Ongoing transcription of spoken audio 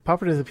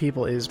Pauper to the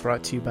People is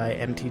brought to you by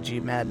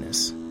MTG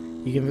Madness.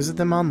 You can visit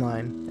them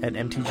online at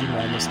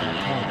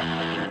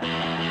mtgmadness.com.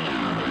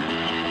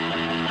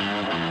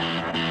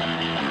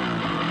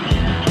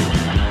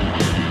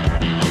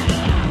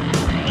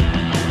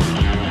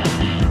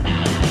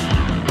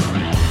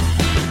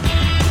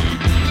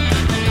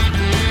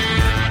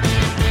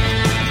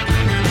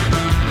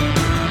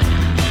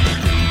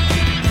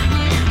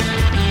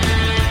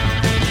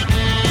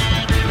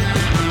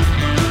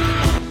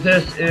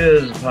 This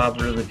is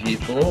Pauper to the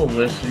People.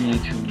 With me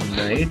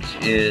tonight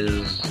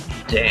is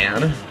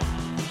Dan.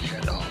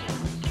 Hello.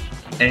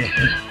 And,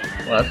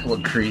 well, that's a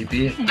little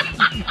creepy.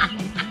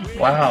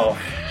 Wow.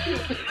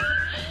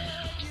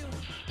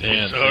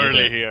 Dan, It's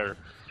early here.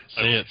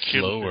 Say it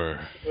slower.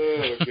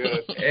 Oh,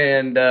 God.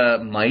 And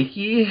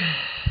Mikey.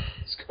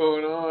 What's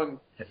going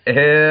on?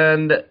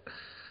 And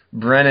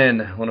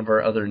Brennan, one of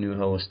our other new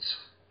hosts.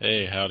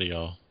 Hey, howdy,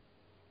 y'all.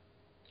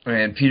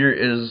 And Peter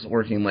is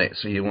working late,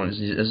 so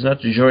is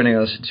not joining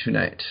us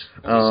tonight.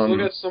 Still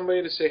got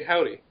somebody to say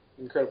howdy.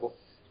 Incredible.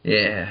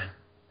 Yeah.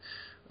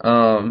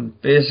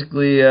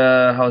 Basically,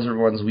 how's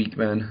everyone's week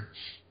been?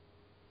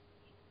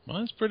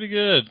 Mine's pretty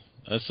good.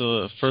 That's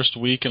the first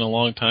week in a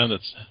long time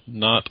that's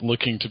not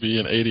looking to be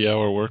an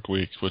 80-hour work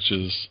week, which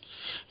is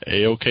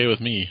A-okay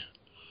with me.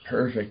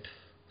 Perfect.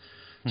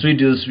 So we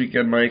do this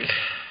weekend, Mike?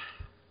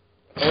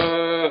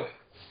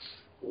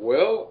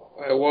 Well,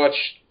 I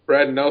watched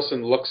Brad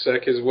Nelson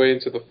luck-sack his way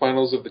into the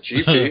finals of the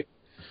GP.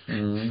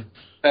 Mm-hmm.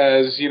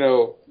 As, you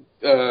know,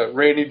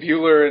 Randy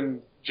Buehler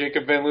and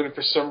Jacob Van Lunen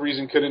for some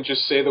reason couldn't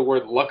just say the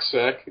word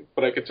luck-sack,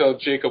 but I could tell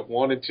Jacob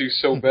wanted to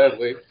so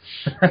badly.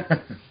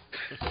 Other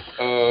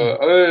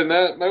than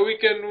that, my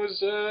weekend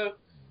was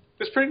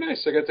pretty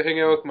nice. I got to hang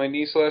out with my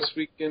niece last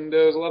week, and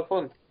it was a lot of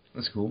fun.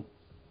 That's cool.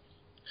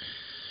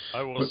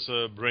 I was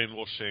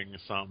brainwashing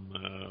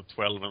some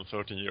 12 and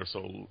 13 years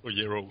old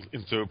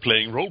into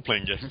playing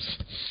role-playing games.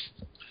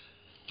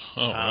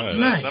 Oh, right.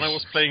 Nice. Then I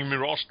was playing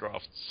Mirage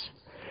Drafts.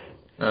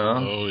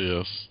 Oh,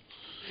 yes.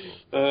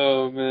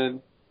 Oh,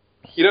 man.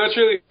 You know what's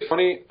really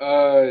funny?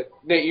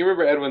 Nate, you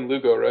remember Edwin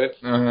Lugo, right?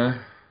 Uh-huh.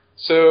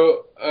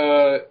 So,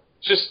 I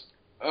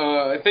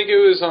think it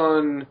was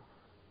on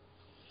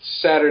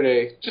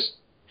Saturday, just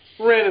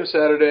random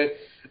Saturday,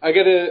 I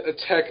got a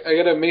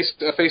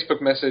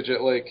Facebook message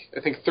at I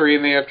think 3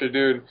 in the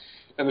afternoon,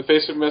 and the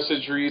Facebook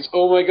message reads,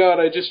 "Oh my God,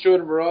 I just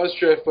joined Mirage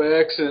Draft by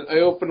accident. I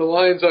opened a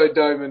Lion's Eye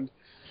Diamond."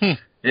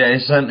 Yeah, he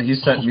sent me God.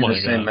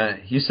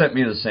 He sent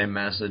me the same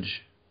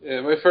message.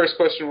 Yeah, my first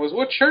question was,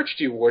 "What church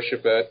do you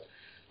worship at?"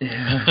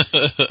 Yeah.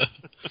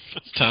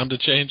 It's time to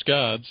change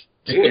gods.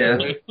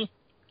 Yeah.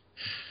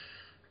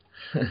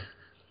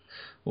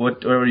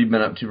 What have you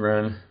been up to,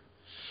 Brian?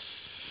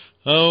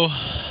 Oh,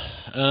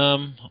 a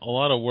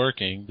lot of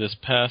working. This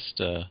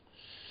past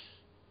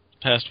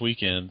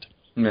weekend,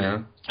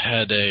 Yeah.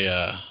 had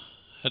to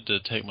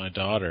take my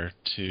daughter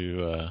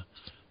to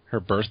her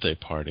birthday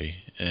party,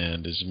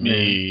 and it's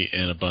me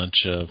and a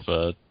bunch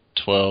of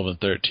 12 and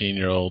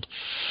 13-year-old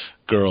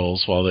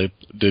girls while they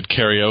did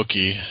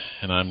karaoke,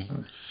 and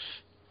I'm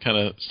kind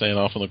of staying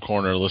off in the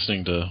corner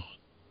listening to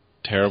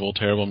terrible,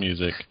 terrible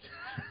music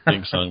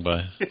being sung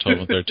by 12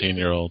 and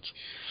 13-year-olds.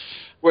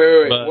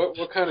 Wait. But-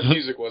 What kind of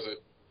music was it?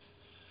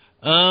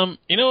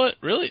 You know what?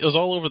 Really, it was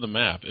all over the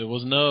map. It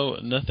was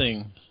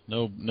nothing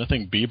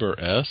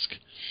Bieber-esque,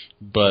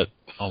 but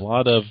a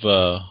lot of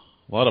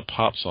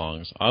pop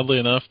songs. Oddly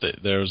enough,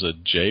 there was a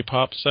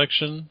J-pop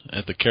section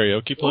at the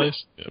karaoke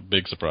place. A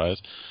big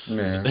surprise.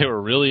 Yeah. They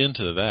were really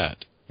into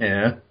that.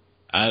 Yeah.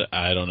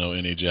 I don't know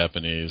any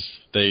Japanese.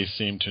 They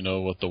seem to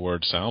know what the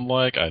words sound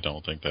like. I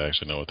don't think they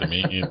actually know what they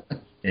mean.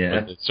 Yeah.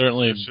 But it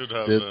certainly You should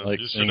have, did like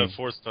should have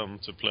forced them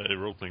to play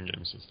role-playing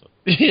games and stuff.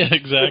 Yeah,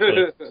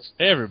 exactly.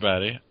 Hey,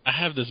 everybody, I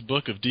have this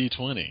book of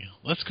D20.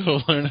 Let's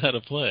go learn how to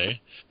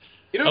play.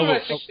 You know what I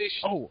think they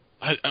should...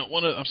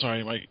 I'm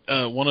sorry, Mike.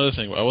 One other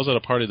thing. I was at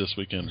a party this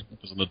weekend. It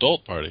was an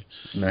adult party.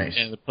 Nice.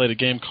 And they played a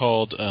game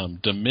called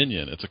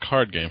Dominion. It's a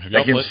card game. Have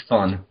y'all That game's played?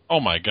 fun. Oh,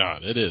 my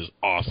God. It is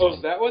awesome. Oh,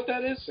 is that what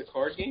that is? A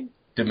card game?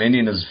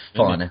 Dominion is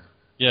fun.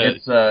 Yeah.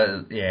 It's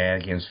that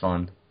game's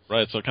fun.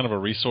 Right, so kind of a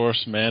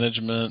resource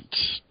management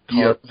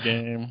card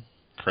game.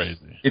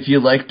 Crazy. If you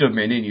like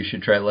Dominion, you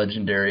should try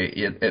Legendary.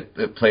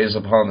 It plays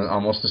upon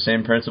almost the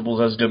same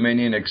principles as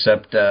Dominion,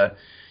 except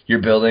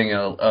you're building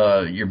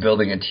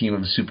a team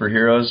of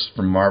superheroes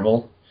from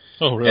Marvel.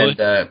 Oh, really?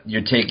 And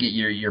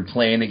you're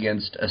playing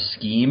against a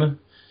scheme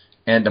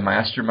and a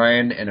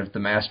mastermind, and if the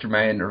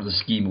mastermind or the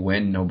scheme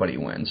win, nobody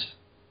wins.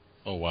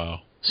 Oh,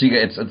 wow. So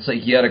it's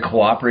like you got to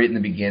cooperate in the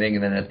beginning,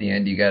 and then at the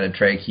end you got to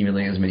try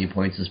accumulating as many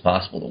points as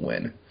possible to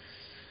win.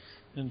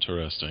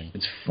 Interesting.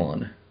 It's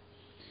fun.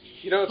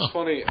 You know what's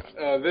funny?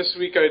 This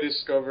week I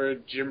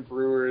discovered Jim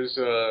Brewer's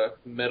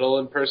metal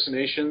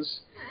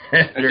impersonations.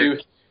 And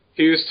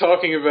he was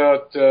talking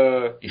about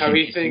how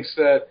he thinks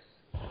that,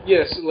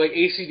 yes, like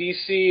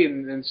AC/DC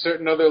and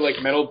certain other like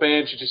metal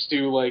bands should just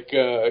do like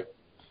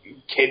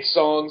kid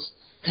songs.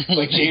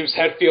 Like James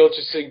Hetfield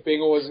just sing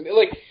Bingo wasn't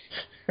like.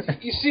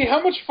 You see,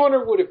 how much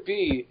funner would it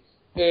be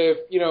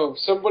if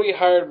somebody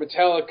hired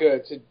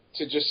Metallica to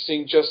just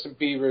sing Justin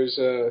Bieber's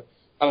I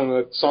don't know,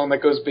 a song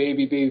that goes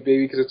baby, baby,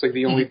 baby, because it's like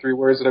the only 3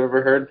 words that I've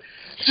ever heard.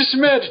 Just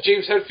imagine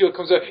James Hetfield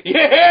comes out,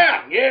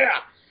 yeah,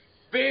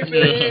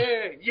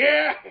 baby,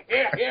 yeah.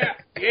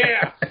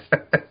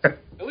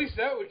 At least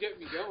that would get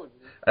me going.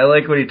 I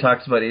like when he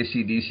talks about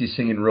AC/DC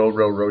singing row,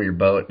 row, row your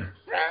boat. Row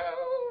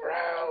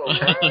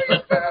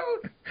your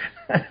boat.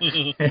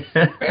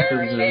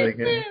 Really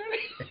good.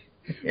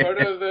 Part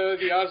of the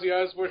Ozzy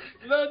Osbourne,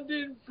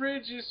 London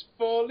Bridge is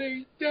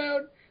falling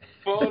down.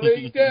 But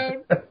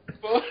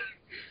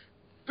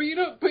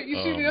you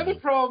see, the other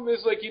problem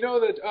is that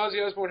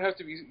Ozzy Osbourne have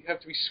to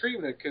be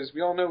screaming it, because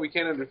we all know we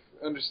can't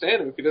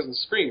understand him if he doesn't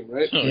scream,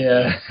 right?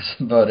 Yeah, that's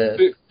about it.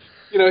 But,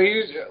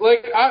 he's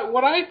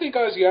what I think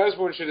Ozzy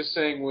Osbourne should have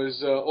sang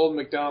was Old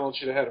MacDonald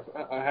should have had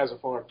has a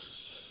farm.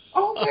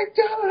 Old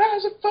MacDonald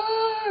has a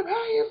farm.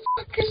 How you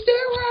fuckers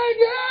doing?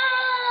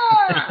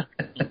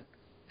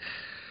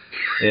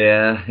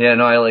 Yeah. Yeah.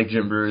 No, I like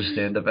Jim Brewer's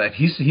stand-up act.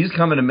 He's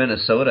coming to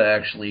Minnesota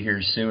actually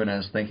here soon. I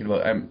was thinking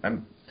about.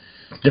 I'm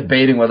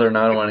debating whether or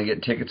not I want to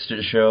get tickets to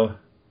the show.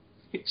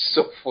 It's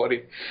so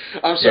funny.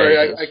 I'm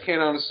sorry, I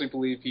can't honestly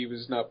believe he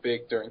was not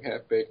baked during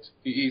Half Baked.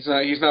 He's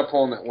not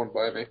pulling that one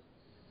by me.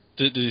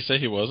 Did he say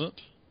he wasn't?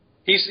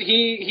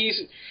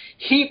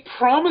 He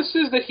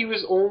promises that he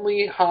was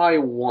only high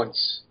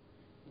once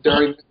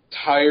during the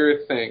entire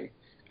thing,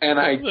 and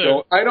I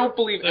don't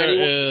believe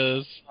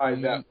anyone high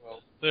that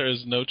well. There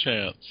is no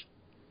chance.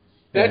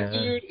 That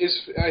dude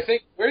is, I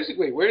think, where is he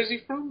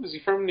from? Is he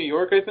from New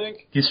York, I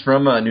think? He's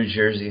from New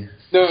Jersey.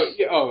 No,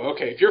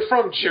 okay. If you're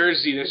from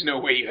Jersey, there's no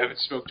way you haven't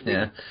smoked weed.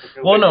 Yeah.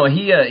 Well, no,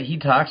 he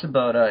talks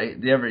about,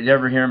 you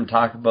ever hear him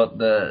talk about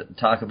the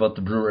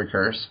Brewer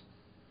curse?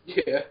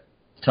 Yeah.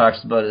 He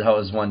talks about how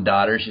his one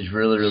daughter, she's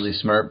really, really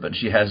smart, but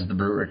she has the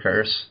Brewer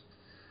curse.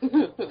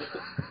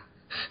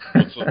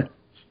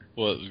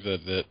 What,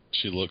 that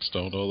she looks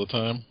stoned all the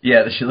time?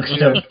 Yeah, that she looks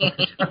stoned all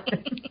the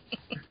time.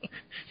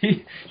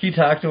 He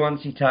talked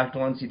once like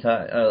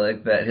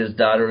that his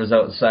daughter was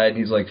outside, and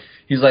he's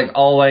like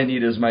all I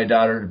need is my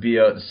daughter to be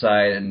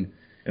outside, and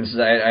so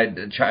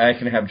I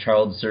can have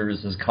child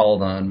services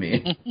called on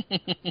me.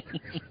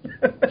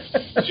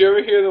 Did you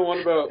ever hear the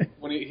one about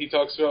when he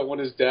talks about when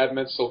his dad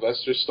met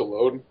Sylvester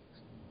Stallone?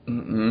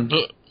 Mm-mm.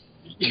 No.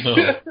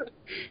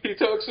 He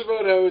talks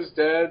about how his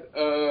dad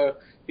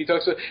he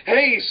talks about,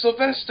 hey,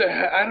 Sylvester,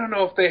 I don't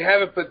know if they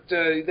have it, but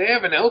they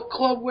have an elk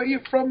club where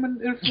you're from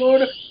in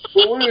Florida?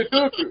 Well, what are you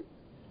talking?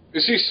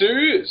 Is he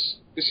serious?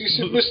 Is he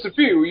Mr.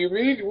 P? What do you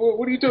mean?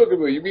 What are you talking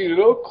about? You mean an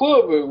elk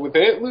club with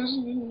antlers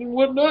and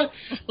whatnot?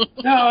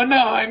 No,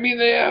 I mean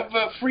they have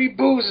free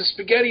booze and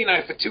spaghetti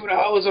night for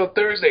 $2 on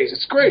Thursdays.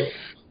 It's great.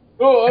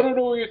 Oh, I don't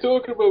know what you're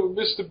talking about,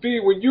 Mr. B.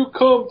 When you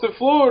come to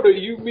Florida,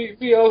 you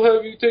meet me. I'll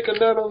have you take a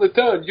night on the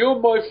town. You're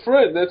my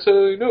friend. That's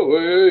how you know.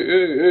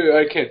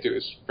 I can't do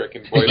his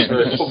freaking voice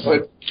very well,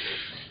 but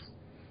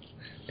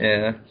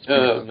yeah.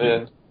 Oh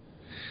man.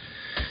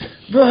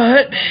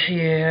 But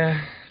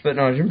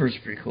no, Jimber's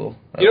pretty cool.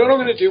 You know what I'm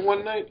gonna do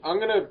one night?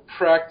 I'm gonna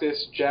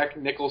practice Jack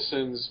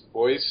Nicholson's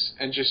voice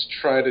and just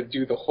try to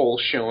do the whole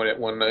show in it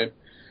one night.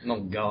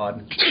 Oh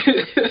God.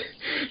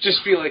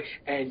 Just be like,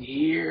 and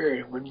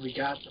here when we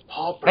got the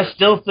Pauper. I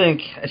still think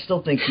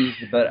he's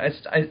the better.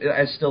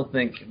 I still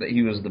think that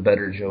he was the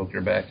better Joker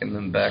back in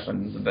the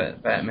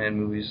Batman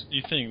movies.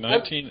 You think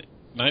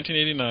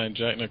 1989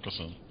 Jack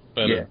Nicholson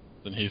better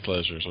than Heath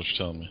Ledger is what you're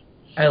telling me?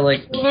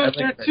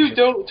 They're two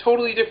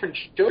totally different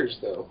Jokers,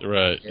 though.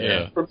 Right.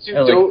 Yeah. From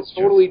two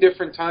totally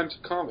different times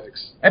of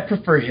comics. I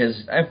prefer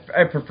his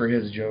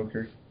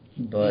Joker.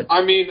 But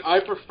I mean,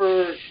 I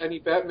prefer any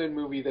Batman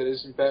movie that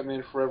isn't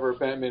Batman Forever,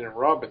 Batman and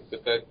Robin.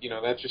 But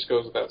that just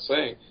goes without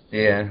saying.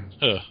 Yeah.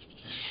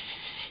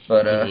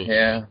 But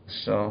yeah.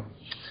 So,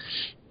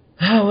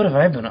 what have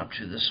I been up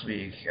to this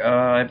week?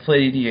 I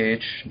played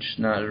EDH, which is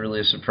not really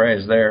a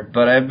surprise there.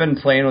 But I've been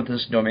playing with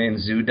this Domain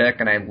Zoo deck,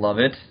 and I love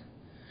it.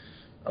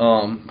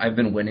 I've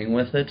been winning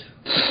with it.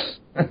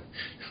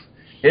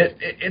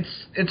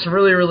 It's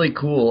really, really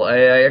cool.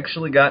 I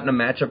actually got in a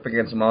matchup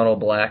against Mono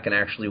Black and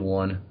actually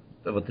won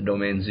with the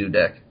Domain Zoo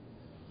deck.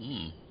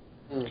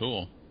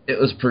 Cool. It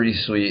was pretty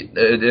sweet.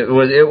 It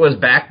was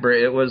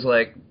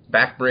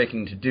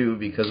backbreaking to do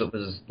because it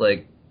was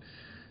like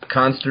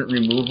constant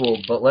removal.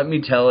 But let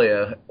me tell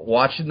you,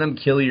 watching them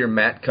kill your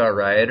Matka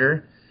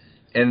Rioter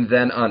and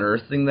then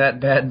unearthing that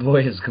bad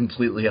boy is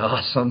completely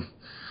awesome.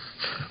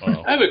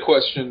 Wow. I have a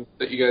question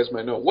that you guys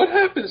might know. What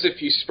happens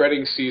if you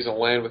Spreading Seas a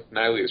land with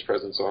Nylea's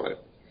presence on it?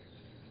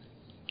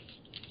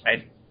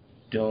 I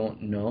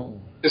don't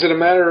know. Is it a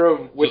matter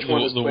of which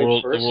one is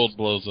played first? The world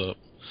blows up.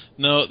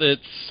 No,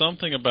 it's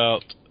something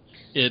about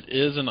it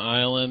is an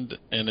island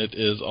and it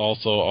is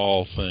also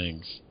all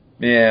things.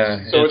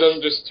 Yeah. So it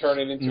doesn't just turn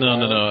it into an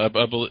island?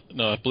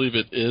 I believe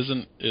it is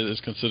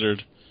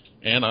consideed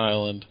an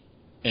island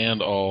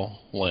and all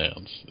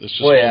lands. It's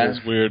just one of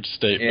those weird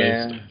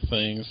state-based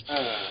things.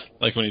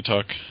 Like when you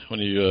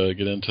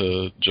get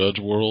into Judge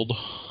World.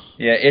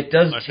 Yeah, it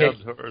does. My head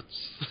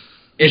hurts.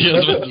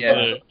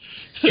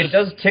 It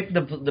does tick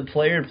the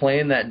player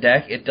playing that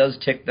deck. It does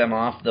tick them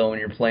off though when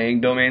you're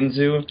playing Domain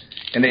Zoo,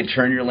 and they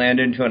turn your land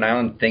into an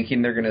island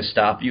thinking they're going to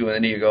stop you, and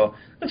then you go,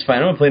 "That's fine.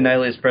 I'm going to play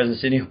Annihilate's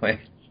Presence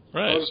anyway."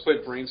 Right. I'll just play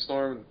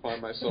Brainstorm and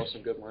find myself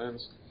some good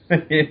lands.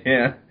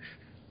 Yeah.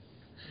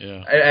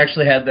 I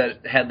actually had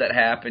that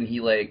happen. He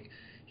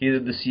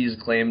did the Seas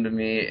Claim to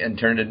me and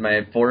turned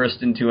my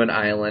forest into an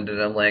island,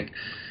 and I'm like,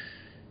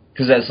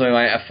 because that's the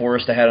only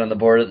forest I had on the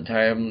board at the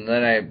time.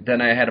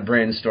 Then I had a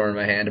Brainstorm in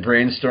my hand. I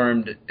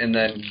brainstormed and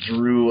then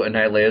drew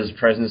Annihilate's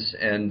Presence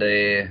and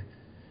I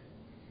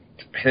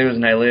think it was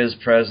Annihilate's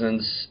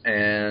Presence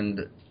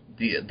and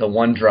the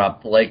one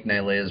drop like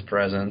Annihilate's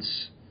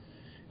Presence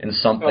and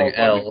something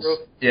else.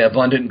 Growth? Yeah,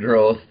 Abundant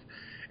Growth.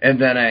 And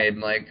then I'm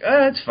like,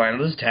 it's fine.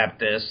 I'll just tap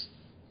this,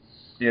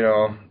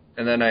 And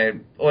then I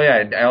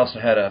also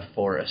had a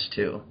forest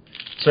too.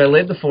 So I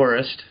laid the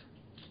forest.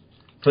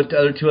 Put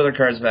the two other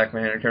cards back in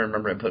my hand. I can't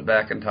remember. I put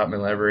back on top of my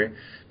library.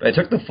 But I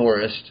took the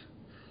forest,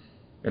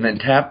 and then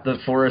tapped the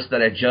forest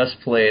that I just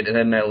played, and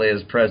then I lay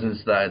his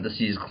Presence, the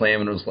Seas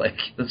Claim, and was like,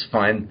 that's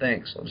fine,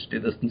 thanks. I'll just do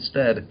this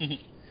instead.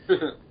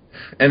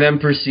 and then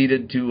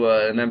proceeded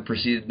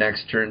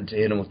next turn to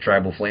hit him with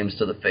Tribal Flames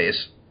to the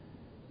face.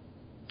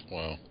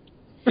 Wow.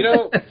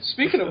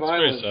 Speaking of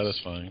islands... very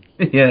satisfying.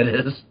 Yeah, it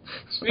is.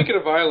 Speaking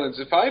of islands,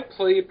 if I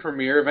played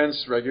Premier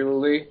events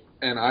regularly,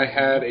 and I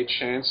had a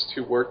chance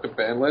to work the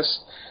ban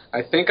list,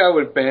 I think I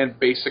would ban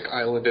Basic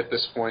Island at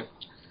this point.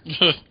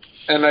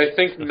 And I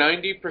think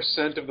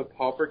 90% of the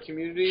Pauper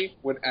community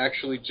would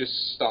actually just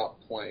stop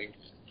playing.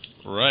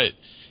 Right.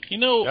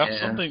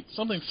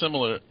 Something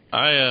similar.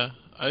 I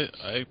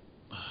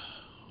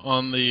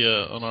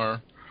on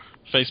our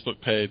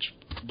Facebook page,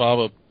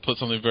 Baba put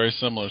something very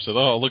similar. Said,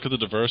 look at the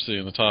diversity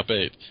in the top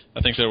 8.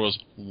 I think there was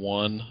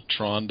one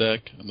Tron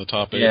deck in the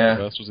top 8. Yeah.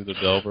 The rest was either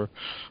Delver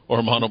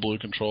or Mono Blue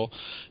Control.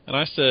 And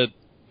I said,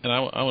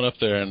 I went up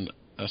there and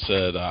I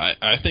said,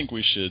 I think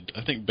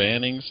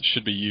bannings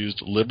should be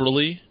used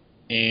liberally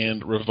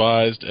and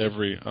revised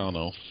every,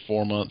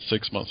 4 months,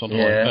 6 months, something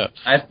like that.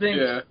 I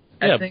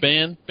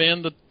think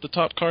ban the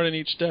top card in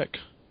each deck.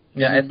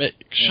 Yeah,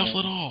 shuffle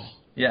it all.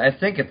 Yeah, I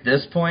think at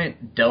this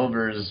point,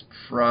 Delver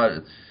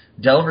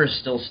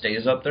still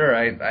stays up there.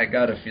 I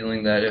got a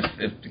feeling that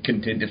if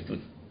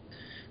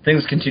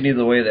things continue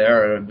the way they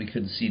are, we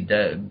could see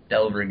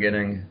Delver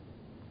getting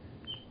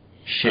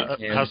shit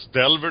canned. Has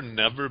Delver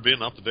never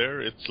been up there?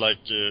 It's like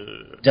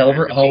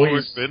Delver it's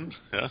always been.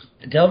 Yeah.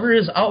 Delver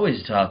is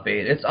always top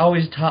 8. It's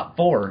always top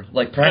 4.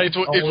 Like it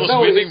was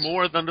winning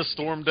more than the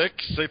Storm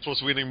decks. It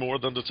was winning more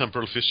than the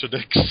Temporal Fissure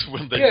decks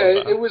when they.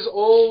 Yeah, it was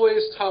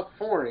always top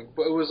 4ing,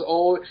 but it was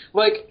always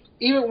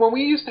even when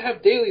we used to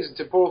have dailies and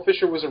Temporal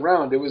Fissure was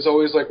around, it was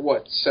always 78%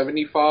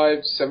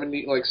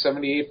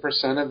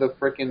 of the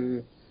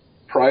frickin'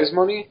 prize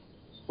money,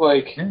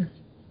 Yeah.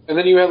 And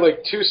then you had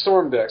 2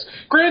 Storm decks.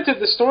 Granted,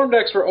 the Storm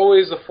decks were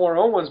always the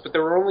 4-0 ones, but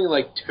there were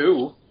only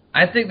 2.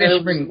 I think they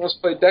should bring the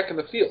most played deck in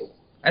the field.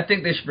 I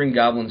think they should bring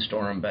Goblin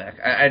Storm back.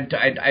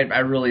 I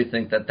really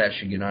think that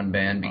should get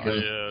unbanned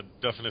because I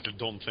definitely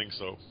don't think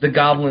so. The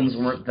Goblins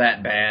weren't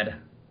that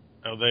bad.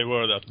 Oh, they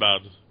were that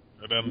bad.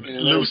 And then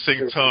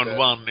losing turn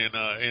 1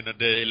 in a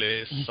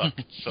daily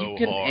sucked so hard.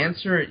 You can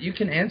answer it. You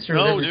can't answer it.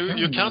 No,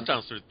 you can't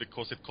answer it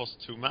because it costs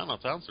 2 mana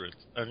to answer it,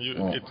 and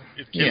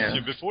it kills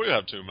you before you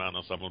have 2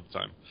 mana some of the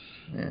time.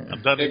 Yeah.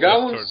 And then it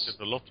just turns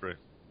into lottery.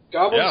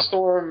 Goblin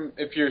Storm,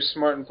 if you're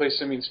smart and play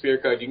Simian Spear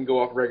Guide, you can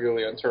go off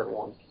regularly on turn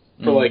 1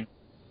 for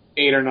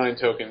 8 or 9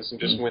 tokens and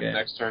just win the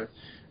next turn.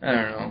 I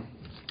don't know.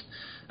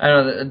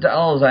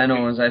 All I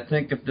know is I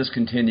think if this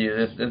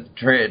continues,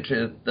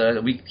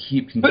 if we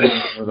keep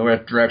continuing with the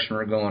right direction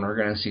we're going, we're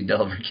going to see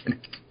Delver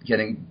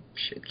getting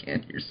shit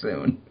canned here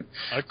soon.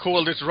 I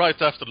called it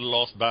right after the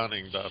last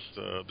banning that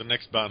the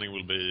next banning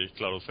will be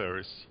Cloud of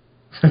Fairies.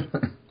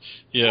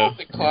 Yeah. I don't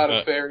think Cloud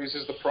of Fairies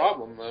is the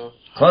problem, though.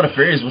 Cloud of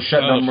Fairies will shut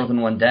down more than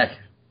one deck.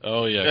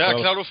 Oh, yeah. Yeah,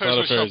 Cloud of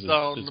Fairies will shut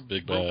down. It's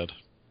big bad.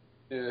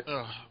 Yeah.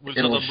 We'll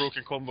shut down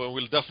Broken Combo and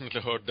will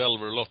definitely hurt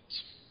Delver a lot.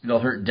 It'll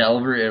hurt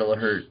Delver, it'll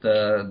hurt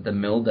the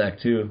mill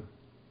deck, too.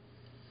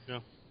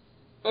 Yeah.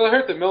 Well, it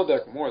hurt the mill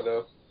deck more,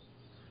 though.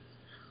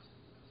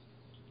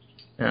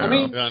 I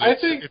mean, I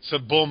think... It's a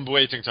bomb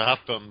waiting to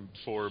happen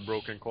for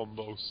Broken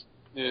Combos.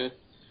 Yeah.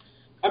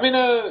 I mean,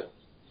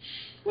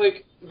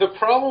 the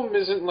problem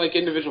isn't,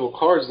 individual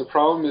cards. The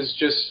problem is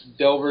just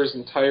Delver's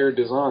entire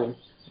design.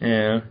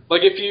 Yeah.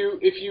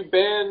 If you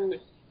ban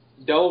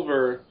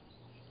Delver,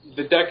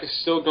 the deck is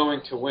still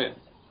going to win.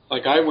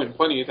 I win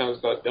plenty of times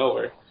without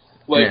Delver.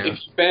 If you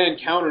ban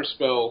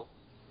Counterspell,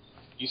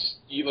 you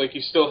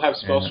still have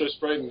Spellstar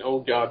Sprite, and oh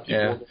god,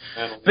 people will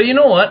ban. But you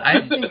know what?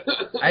 I think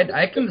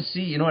I can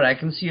see. You know what? I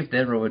can see if they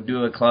ever would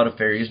do a Cloud of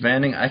Fairies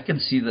banning. I could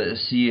see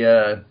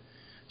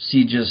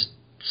just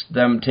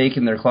them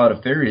taking their Cloud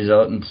of Fairies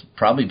out and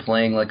probably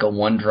playing a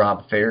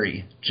 1-drop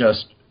fairy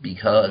just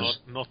because.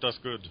 Not as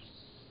good.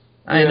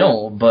 I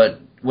know, but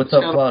what's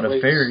up, Cloud of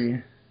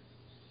Fairy?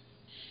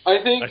 I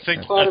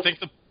think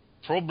the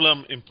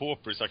problem in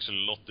Pauper is actually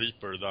a lot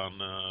deeper than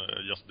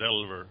just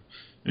Delver.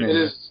 It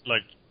is.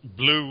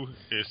 blue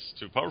is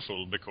too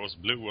powerful because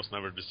blue was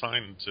never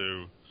designed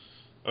to.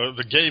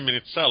 The game in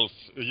itself,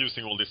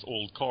 using all these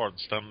old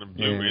cards, then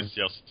blue is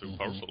just too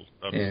powerful.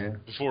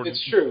 Before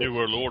it's true. New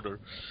World Order.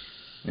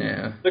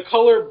 Yeah. The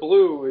color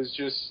blue is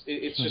just,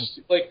 it's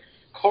just, like,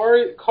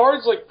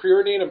 cards like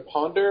Preordain and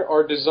Ponder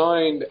are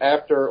designed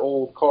after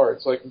old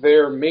cards. Like,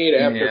 they're made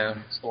after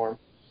Brainstorm.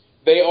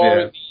 They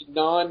are the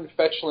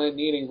non-fetchland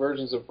needing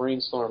versions of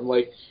Brainstorm.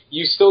 Like,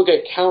 you still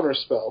get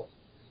Counterspell.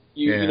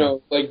 You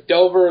know, like,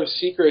 Delver of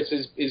Secrets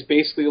is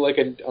basically like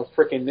a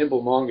frickin'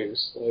 Nimble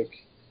Mongoose. Like...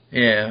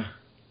 Yeah.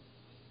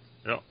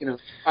 Yeah. You know,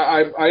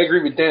 I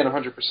agree with Dan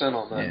 100%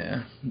 on that.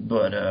 Yeah,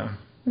 but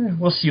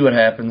we'll see what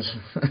happens.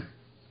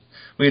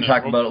 We can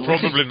talk about it.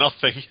 Probably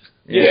nothing.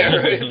 Yeah,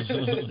 right.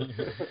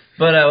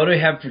 But what do we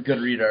have for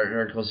good read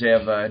articles? We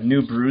have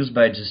New Brews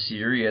by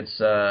Jasiri. It's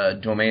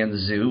Domain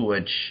Zoo,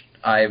 which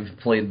I've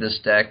played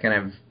this deck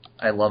and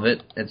I love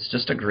it. It's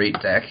just a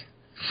great deck.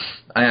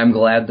 I'm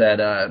glad that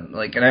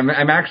and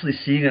I'm actually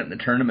seeing it in the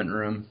tournament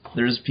room.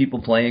 There's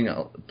people playing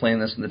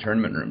this in the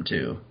tournament room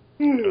too.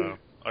 Yeah.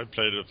 I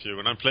played a few,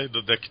 and I played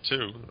the deck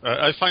too.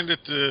 I find it...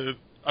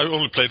 I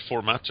only played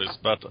 4 matches,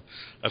 but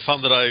I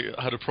found that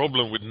I had a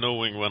problem with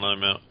knowing when I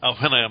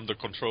am the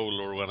control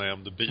or when I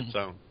am the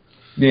beatdown.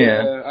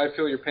 Yeah. I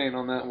feel your pain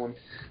on that one.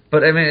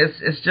 But, I mean,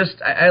 it's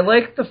just... I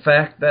like the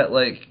fact that,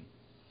 like,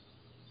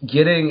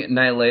 getting the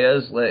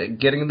Nyleas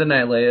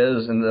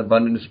and the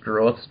Abundance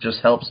Growth just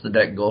helps the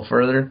deck go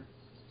further.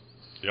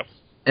 Yep.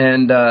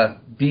 And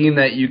being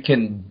that you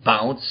can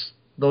bounce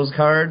those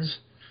cards...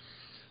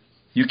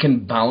 You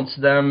can bounce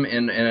them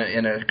in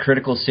a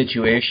critical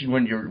situation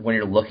when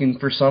you're looking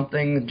for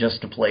something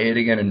just to play it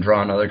again and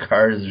draw another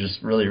card is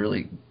just really,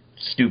 really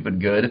stupid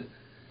good.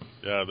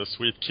 Yeah, the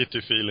sweet kitty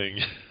feeling.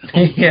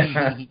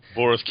 Yeah.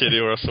 Boros Kitty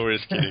or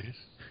Azorius Kitty.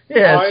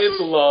 Yeah. I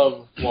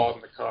love Wild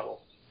and the Cuddle.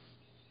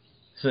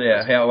 So Wild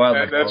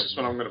and the Cuddle. That's just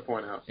what I'm going to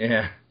point out.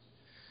 Yeah.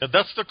 And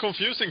that's the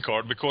confusing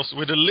card, because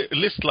with a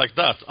list like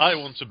that, I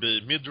want to be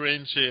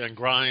mid-rangey and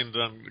grind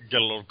and get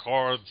a lot of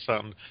cards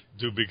and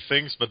do big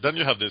things, but then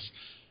you have this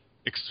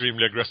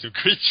extremely aggressive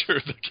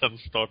creature that can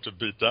start to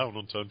beat down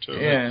on turn 2.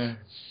 Yeah,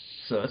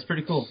 so it's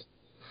pretty cool.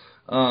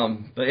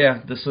 But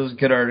yeah, this was a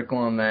good article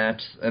on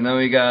that. And then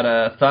we got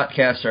a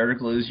Thoughtcast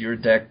article, Is Your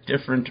Deck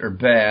Different or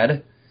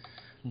Bad?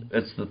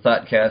 It's the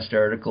Thoughtcast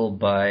article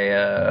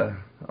by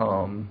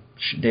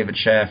David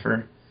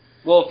Schaffer.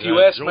 Well, if you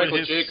ask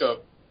Michael Jacob...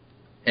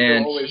 And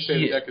he'll always say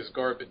the deck is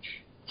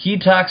garbage. He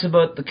talks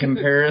about the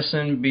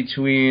comparison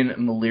between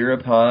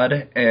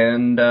Melirapod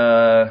and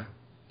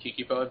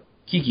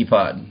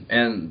Kikipod,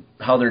 and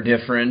how they're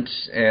different,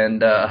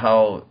 and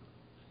how,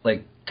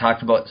 like,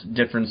 talked about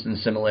difference and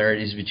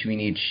similarities between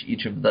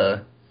each of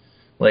the,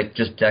 like,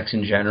 just decks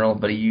in general.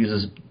 But he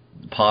uses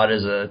Pod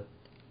as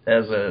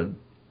an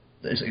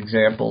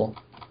example.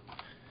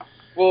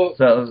 Well,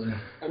 so,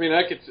 I mean,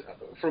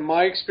 from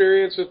my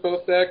experience with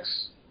both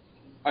decks,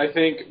 I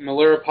think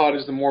Melirapod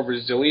is the more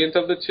resilient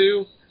of the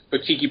two,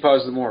 but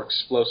Kikipod is the more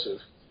explosive.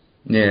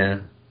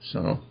 Yeah,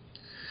 so.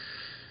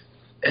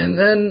 And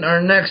then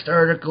our next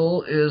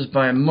article is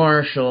by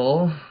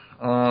Marshall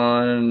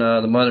on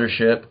the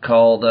Mothership,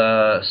 called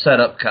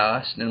Setup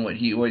Cost, and what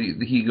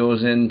he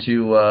goes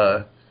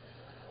into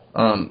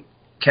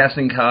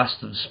casting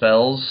cost of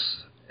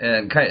spells,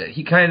 and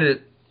he kind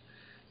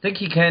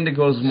of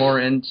goes more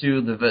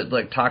into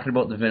talking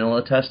about the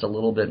vanilla test a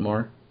little bit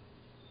more.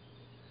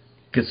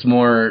 Gets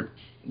more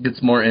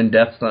in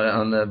depth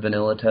on the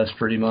vanilla test,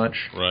 pretty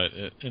much. Right,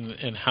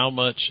 and how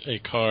much a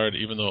card,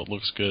 even though it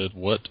looks good,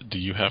 what do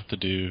you have to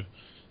do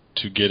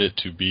to get it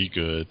to be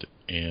good,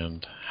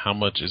 and how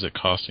much is it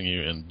costing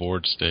you in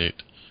board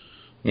state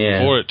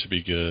for it to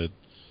be good?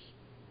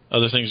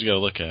 Other things you got to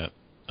look at.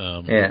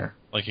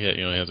 Like he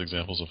has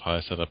examples of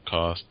high setup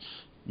cost.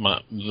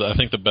 I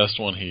think the best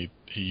one he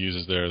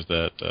uses there is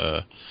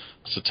that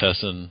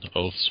Setessan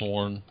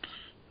Oathsworn.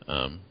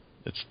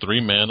 It's 3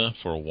 mana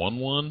for a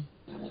 1/1,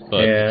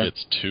 but it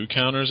gets 2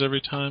 counters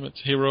every time it's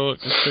heroic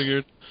is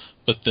triggered.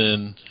 But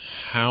then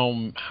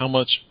how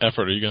much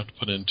effort are you going to have to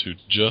put into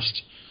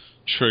just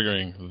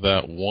triggering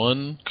that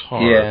one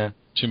card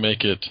to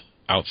make it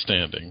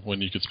outstanding,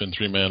 when you could spend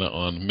 3 mana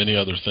on many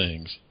other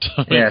things?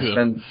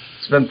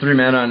 Spend 3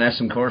 mana on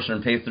Essence Courser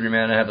and pay 3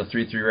 mana to have a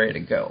 3/3 ready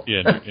to go.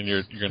 Yeah, and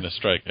you're going to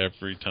strike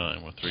every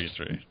time with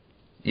 3/3.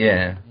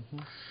 Yeah.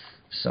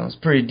 So it's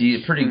pretty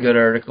good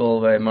article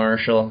by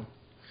Marshall.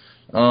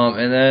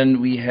 And then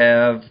we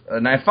have,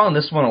 and I found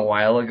this one a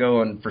while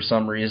ago, and for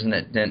some reason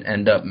it didn't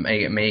end up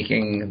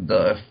making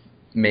the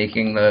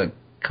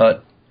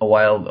cut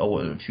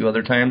a few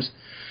other times.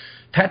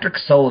 Patrick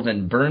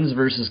Sullivan, Burns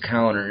versus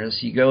Counters.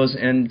 He goes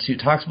into,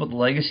 talks about the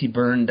Legacy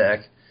Burn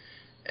deck,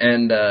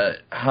 and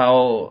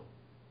how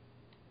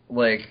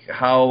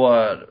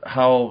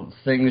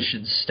things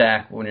should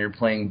stack when you're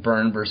playing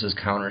Burn versus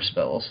Counter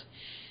spells,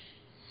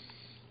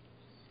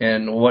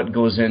 and what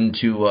goes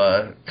into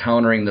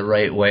countering the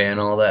right way and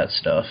all that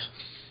stuff.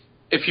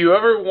 If you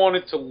ever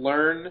wanted to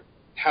learn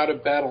how to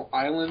battle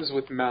islands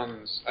with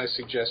mountains, I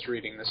suggest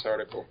reading this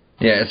article.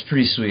 Yeah, it's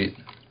pretty sweet.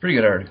 Pretty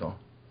good article.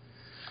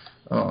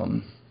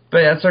 But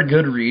yeah, that's our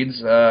good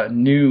reads.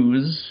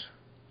 News.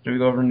 Did we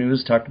go over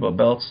news? Talked about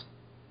belts.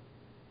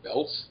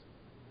 Belts?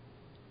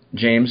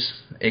 James,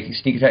 aka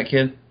Sneak Attack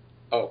Kid.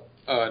 Oh,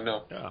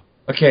 no. Yeah.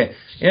 Okay,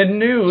 in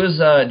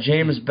news,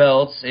 James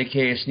Belts,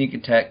 aka Sneak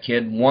Attack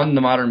Kid, won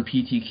the Modern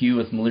PTQ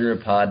with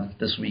Malirapod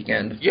this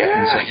weekend.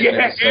 Yeah.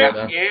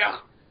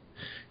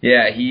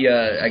 Yeah, he,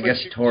 I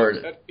guess he tore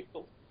it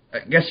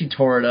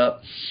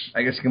up.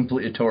 I guess he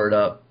completely tore it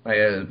up,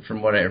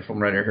 from what I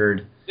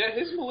heard. Yeah,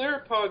 his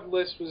Malirapod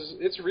list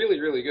it's really,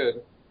 really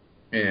good.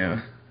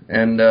 Yeah,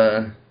 and,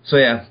 so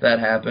yeah, that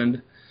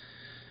happened.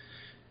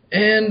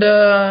 And,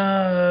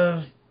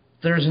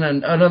 there's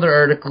another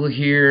article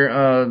here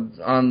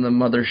on the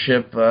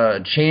mothership,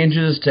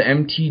 changes to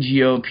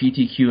MTGO,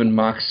 PTQ, and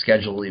mock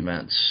schedule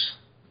events.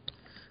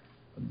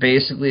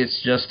 Basically,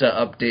 it's just an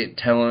update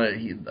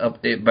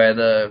by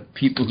the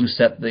people who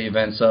set the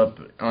events up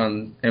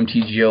on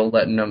MTGO,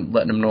 letting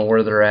them know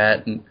where they're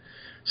at. And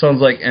sounds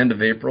like end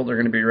of April they're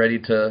going to be ready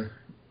to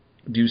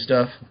do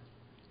stuff.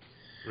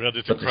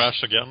 Ready to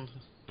crash again?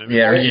 Maybe.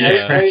 Yeah.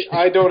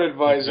 I don't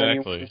advise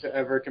anyone to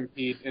ever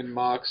compete in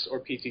mocks or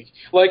PTQ.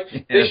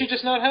 They should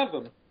just not have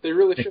them. They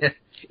really should.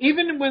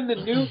 Even when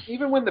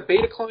the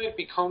beta client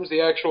becomes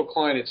the actual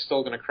client, it's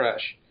still going to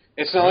crash.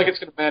 It's not like it's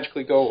going to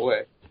magically go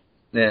away.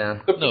 Yeah.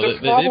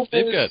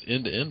 They've got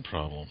end-to-end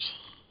problems.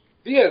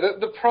 Yeah,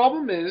 the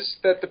problem is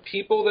that the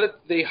people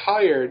that they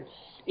hired,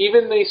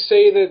 even they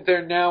say that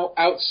they're now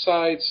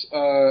outside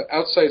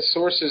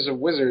sources of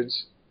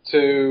Wizards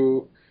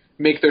to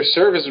make their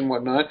servers and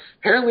whatnot.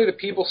 Apparently, the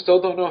people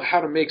still don't know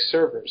how to make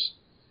servers.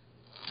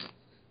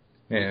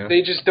 Yeah.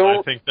 They just don't.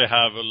 I think they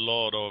have a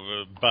lot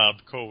of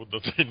bad code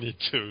that they need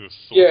to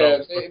sort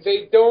out. Yeah,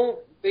 they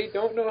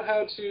don't know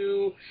how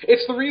to.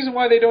 It's the reason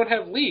why they don't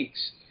have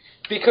leagues,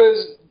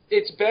 because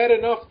it's bad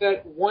enough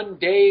that one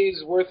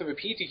day's worth of a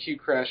PTQ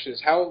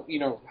crashes. How are you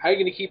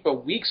going to keep a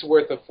week's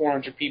worth of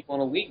 400 people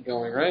in a league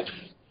going, right?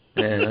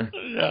 Yeah.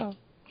 Yeah.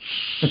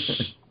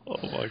 Oh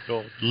my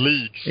God,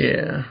 leaks.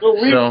 Yeah. Well,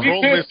 we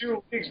can't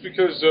do leaks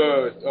because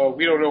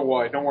we don't know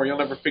why. Don't worry, you'll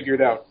never figure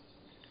it out.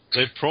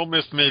 They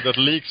promised me that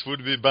leaks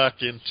would be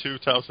back in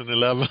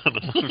 2011.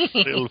 I'm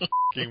still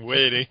fucking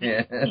waiting.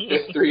 Yeah.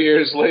 3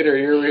 years later,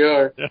 here we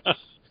are. Yeah.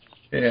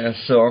 Yeah.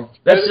 So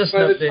that's just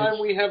by the time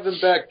we have them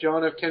back,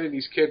 John F.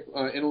 Kennedy's kid,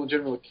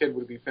 illegitimate kid,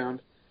 would be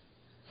found.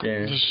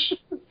 Yeah.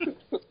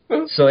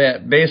 So yeah,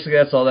 basically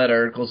that's all that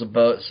article's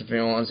about. So if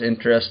anyone's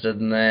interested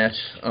in that,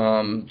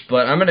 but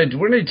we're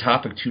gonna do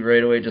topic 2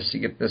 right away just to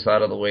get this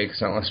out of the way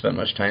because I don't want to spend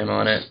much time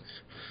on it.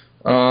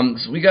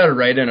 So we got a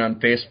write-in on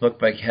Facebook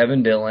by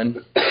Kevin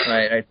Dillon.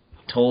 I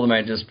told him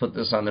I'd just put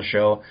this on the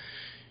show.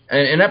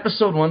 In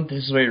episode 1,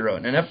 this is what he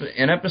wrote. In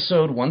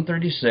episode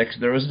 136,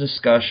 there was a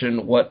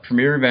discussion what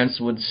premier events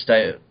would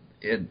stifle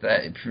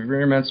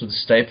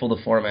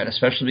the format,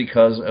 especially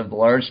because of the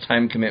large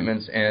time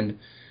commitments and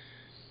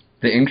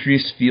the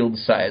increased field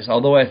size.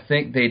 Although I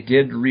think they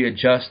did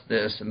readjust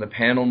this, and the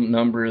panel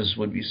numbers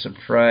would be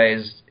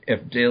surprised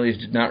if dailies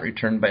did not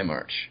return by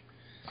March.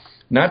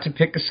 Not to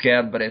pick a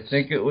scab, but I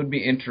think it would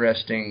be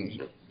interesting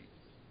to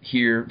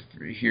hear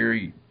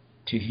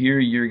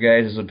your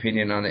guys'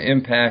 opinion on the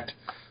impact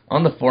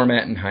on the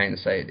format in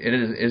hindsight.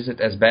 Is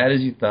it as bad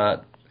as you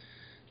thought?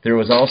 There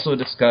was also a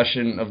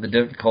discussion of the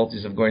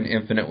difficulties of going to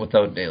Infinite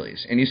without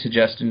dailies. Any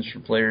suggestions for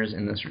players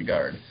in this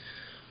regard?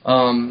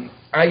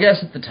 I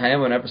guess at the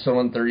time on episode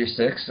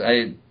 136,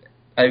 I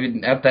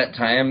mean, at that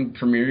time,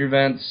 Premier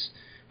events,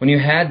 when you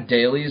had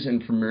dailies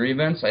and Premier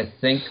events, I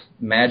think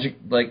Magic,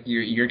 like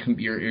your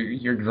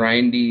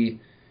grindy,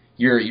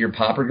 your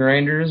Pauper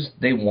grinders,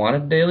 they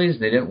wanted dailies.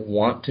 They didn't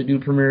want to do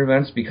Premier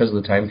events because of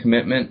the time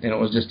commitment, and it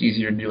was just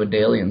easier to do a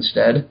daily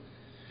instead.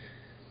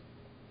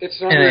 It's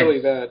not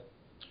really that.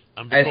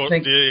 And because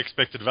they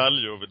expected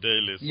value over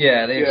dailies.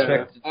 Yeah, they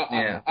expected.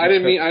 I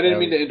didn't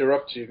mean to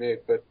interrupt you,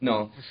 Nate, but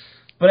no.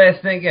 But I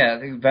think,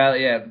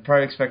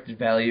 probably expected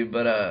value,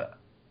 but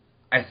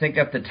I think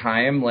at the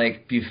time,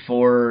 like,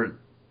 before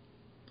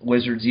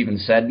Wizards even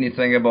said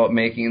anything about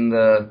making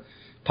the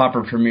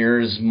Pauper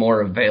Premiers more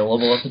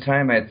available at the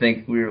time, I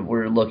think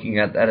we're looking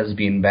at that as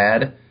being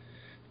bad.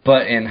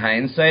 But in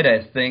hindsight,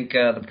 I think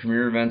the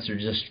Premier events are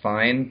just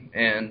fine,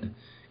 and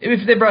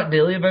if they brought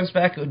daily events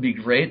back, it would be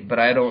great, but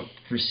I don't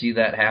foresee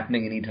that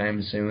happening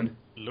anytime soon.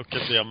 Look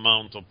at the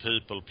amount of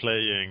people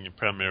playing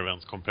Premier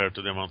events compared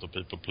to the amount of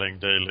people playing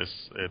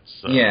dailies.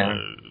 It's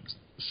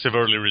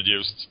severely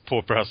reduced.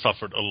 Pauper has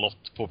suffered a lot.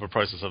 Pauper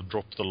prices have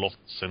dropped a lot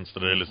since the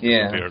dailies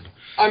disappeared.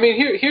 I mean,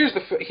 here's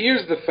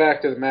the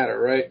fact of the matter,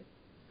 right?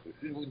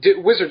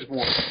 Wizards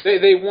won.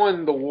 They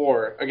won the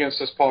war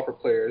against us Pauper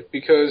players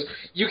because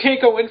you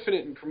can't go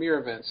infinite in Premier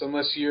events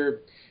unless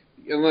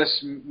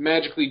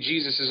magically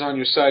Jesus is on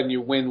your side and you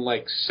win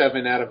like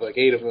 7 out of like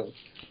 8 of them.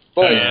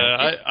 But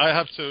I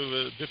have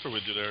to differ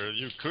with you there.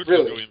 You could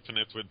go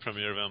infinite with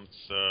Premier events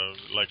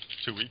like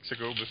 2 weeks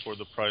ago before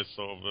the price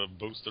of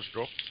boosters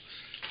dropped,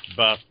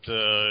 but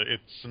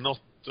it's not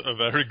a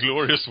very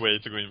glorious way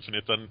to go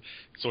infinite, and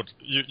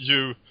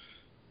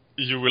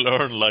you will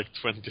earn like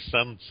 20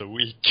 cents a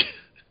week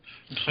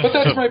But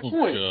that's my Oh,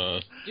 point.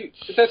 God.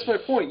 That's my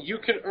point. You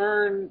can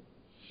earn.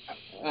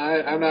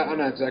 I'm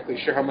not exactly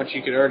sure how much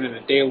you could earn in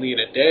a daily in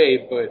a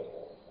day, but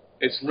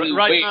it's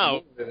Right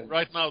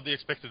now, the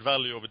expected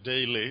value of a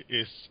daily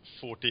is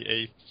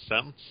 48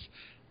 cents,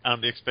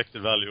 and the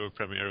expected value of a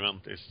Premier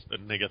event is a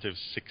negative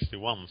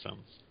 61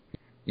 cents.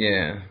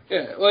 Yeah.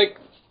 Yeah, like,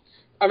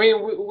 I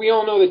mean, we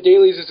all know that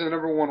dailies is the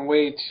number one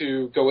way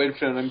to go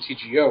infinite on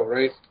MTGO,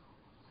 right?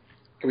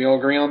 Can we all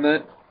agree on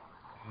that?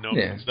 No,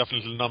 Yeah. it's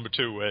definitely the number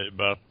 2 way,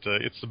 but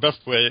it's the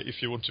best way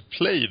if you want to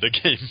play the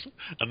game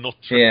and not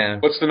trade. Yeah.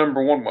 What's the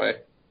number one way?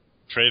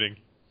 Trading.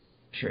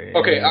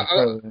 Okay,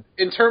 Yeah,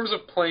 in terms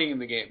of playing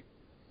the game.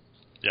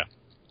 Yeah.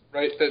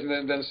 Right?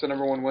 Then it's the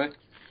number one way?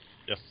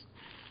 Yes.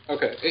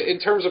 Okay, in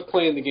terms of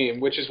playing the game,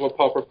 which is what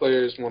Pauper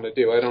players want to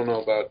do. I don't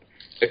know about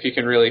if you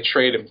can really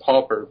trade in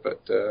Pauper,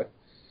 but...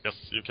 yes,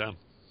 you can.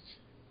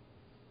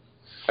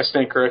 I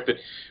stand corrected.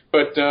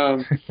 But,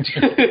 but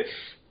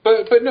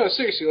no,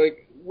 seriously,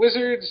 like,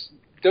 Wizards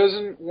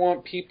doesn't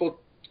want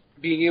people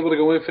being able to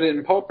go infinite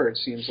in Pauper, it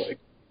seems like.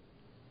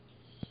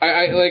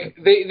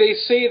 They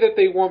say that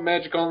they want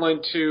Magic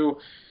Online to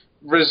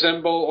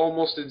resemble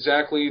almost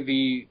exactly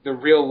the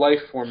real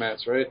life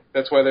formats, right?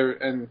 That's why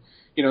and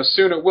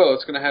soon it will.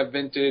 It's going to have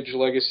Vintage,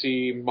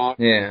 Legacy,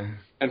 Modern, yeah.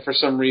 and for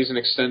some reason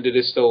Extended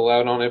is still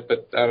allowed on it,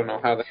 but I don't know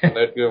how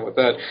they're going with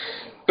that.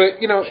 But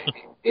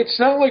it's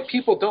not like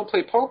people don't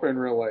play Pauper in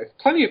real life.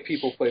 Plenty of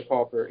people play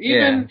Pauper.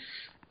 Even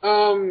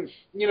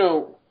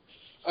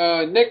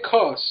Nick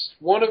Koss,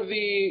 one of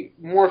the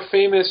more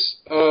famous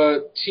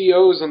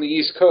TOs on the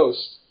East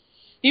Coast,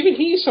 even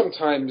he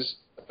sometimes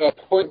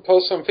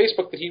posts on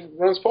Facebook that he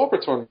runs Pauper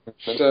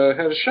tournaments, had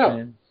a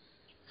show.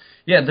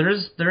 Yeah,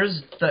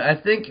 I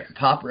think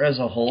Pauper as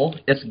a whole,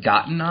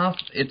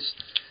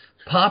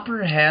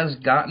 Pauper has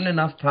gotten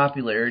enough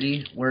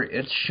popularity where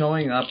it's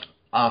showing up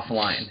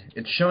offline.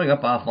 It's showing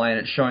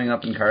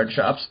up in card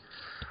shops.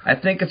 I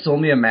think it's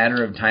only a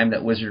matter of time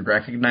that Wizard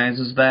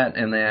recognizes that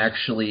and they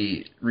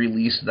actually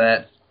release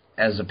that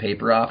as a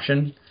paper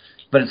option.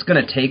 But it's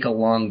going to take a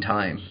long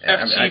time.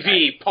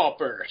 FTV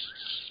Pauper.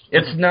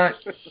 It's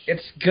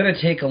going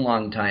to take a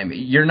long time.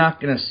 You're not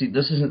going to see,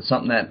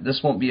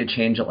 this won't be a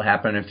change that will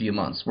happen in a few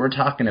months. We're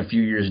talking a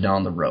few years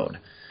down the road.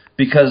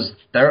 Because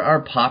there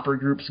are Pauper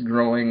groups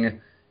growing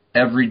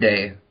every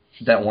day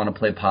that want to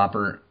play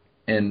Pauper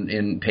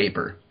in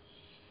paper.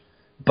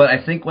 But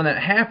I think when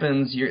that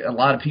happens, a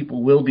lot of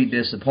people will be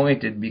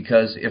disappointed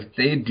because if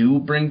they do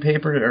bring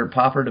paper or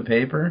Pauper to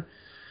paper,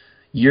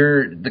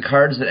 the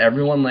cards that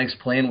everyone likes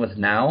playing with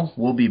now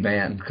will be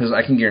banned because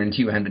I can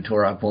guarantee you Henda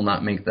Torok will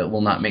not make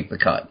the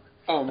cut.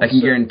 Oh, I can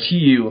guarantee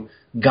you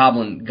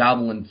Goblin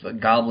Grenade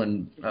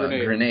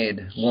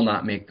will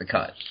not make the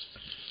cut.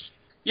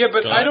 Yeah,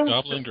 but I don't.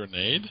 Goblin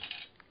Grenade.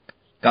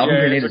 Goblin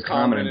Grenade is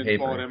common in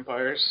paper. Fallen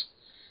Empires.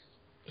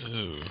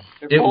 Ooh.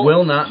 It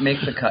will not make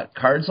the cut.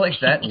 Cards like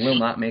that will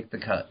not make the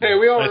cut. Hey,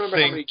 we all remember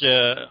how many...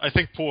 I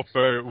think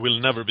Pauper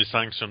will never be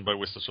sanctioned by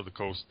Wizards of the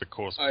Coast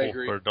because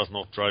Pauper does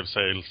not drive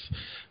sales,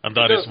 and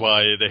that is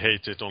why they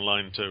hate it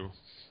online too.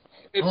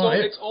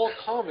 It's all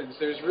commons.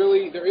 There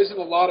isn't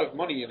a lot of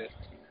money in it.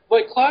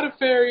 Like Cloud of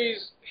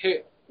Fairies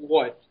hit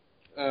what?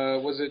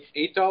 Was it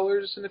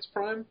 $8 in its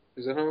prime?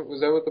 Was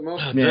that what the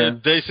most? Yeah.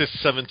 Days is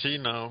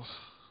 17 now,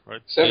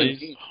 right? 17.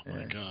 Days? Oh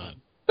my god.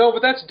 No,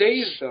 but that's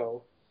Days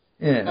though.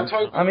 Yeah. I'm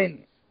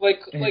talking.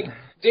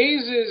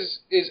 Days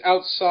is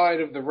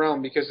outside of the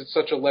realm because it's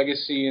such a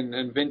legacy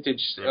and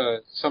vintage,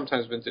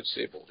 sometimes vintage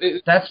staple.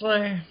 That's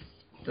why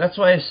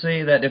I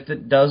say that if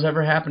it does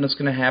ever happen, it's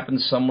going to happen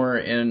somewhere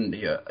in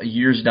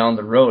years down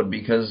the road.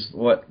 Because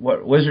what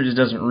Wizards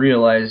doesn't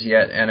realize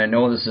yet, and I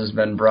know this has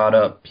been brought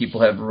up,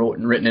 people have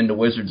written into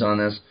Wizards on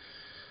this.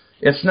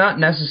 It's not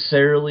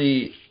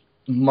necessarily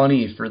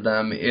money for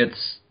them.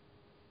 It's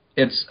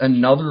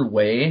another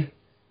way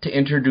to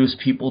introduce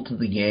people to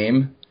the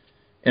game,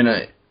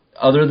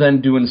 other than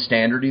doing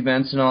standard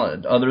events and all,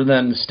 other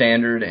than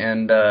standard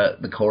and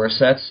the core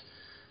sets.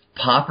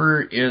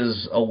 Pauper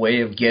is a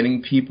way of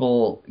getting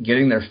people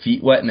getting their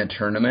feet wet in a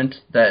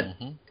tournament that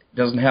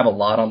doesn't have a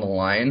lot on the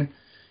line,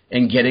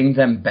 and getting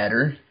them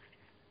better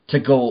to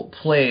go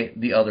play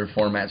the other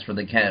formats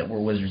where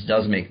Wizards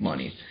does make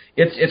money.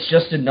 It's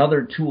just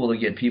another tool to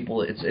get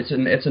people.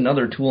 It's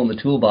another tool in the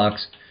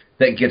toolbox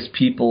that gets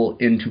people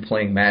into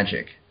playing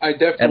Magic. I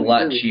definitely at a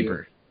lot agree with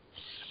cheaper.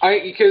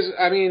 Because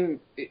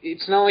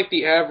it's not like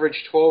the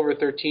average 12 or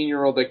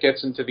 13-year-old that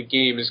gets into the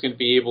game is going to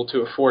be able to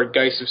afford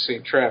Geist of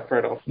St. Trap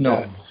right off the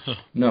bat.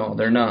 No,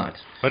 they're not.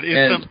 But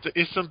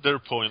isn't their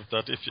point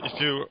that if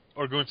you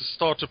are going to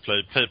start to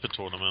play paper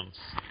tournaments,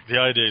 the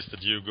idea is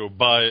that you go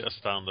buy a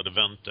standard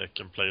event deck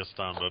and play a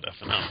standard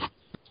FNM?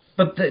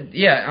 But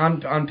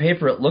on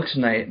paper it looks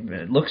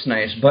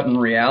nice, but in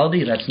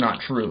reality that's not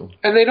true.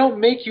 And they don't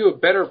make you a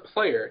better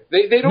player.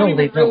 They don't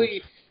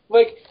really.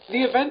 Like,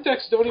 the event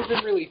decks don't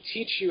even really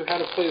teach you how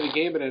to play the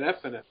game in an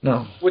FNM.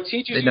 No. What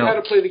teaches you how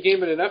to play the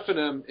game in an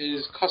FNM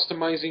is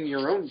customizing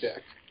your own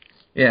deck.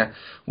 Yeah.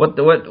 What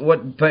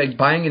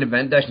buying an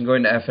event deck and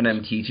going to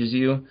FNM teaches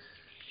you?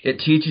 It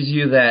teaches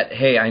you that,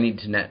 hey, I need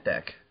to net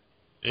deck.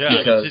 Yeah,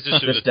 because it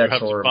teaches you this that you deck's have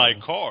to horrible. buy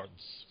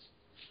cards.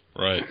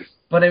 Right.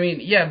 But I mean,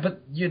 yeah,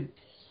 but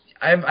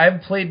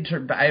I've played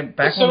back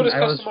But so when does I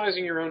was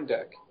customizing your own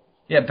deck.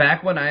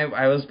 back when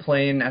I was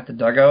playing at the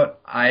Dugout.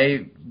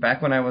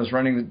 Back when I was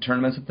running the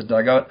tournaments at the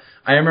Dugout,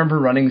 I remember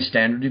running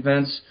standard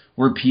events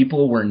where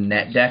people were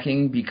net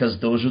decking because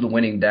those were the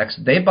winning decks.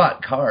 They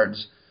bought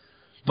cards,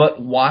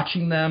 but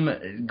watching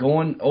them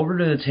going over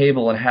to the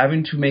table and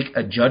having to make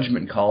a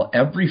judgment call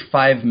every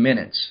 5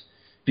 minutes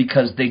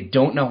because they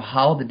don't know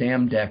how the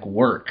damn deck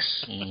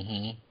works.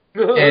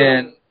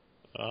 Mm-hmm.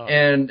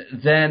 And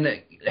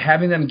then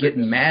having them get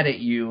mad at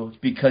you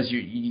because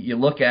you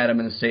look at them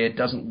and say it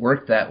doesn't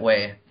work that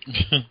way,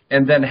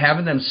 and then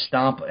having them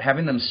stomp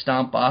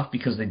off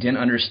because they didn't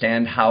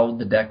understand how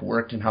the deck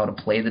worked and how to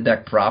play the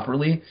deck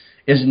properly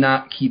is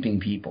not keeping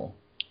people.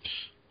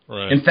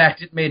 Right. In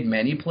fact, it made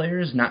many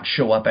players not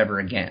show up ever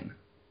again.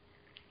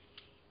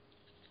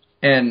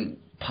 And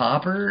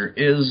Pauper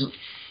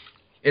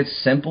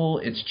it's simple,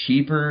 it's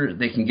cheaper,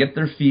 they can get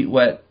their feet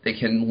wet, they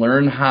can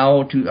learn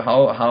how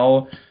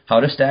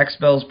to stack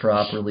spells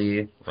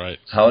properly, right?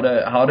 How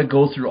to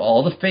go through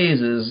all the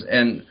phases,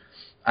 and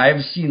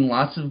I've seen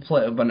lots of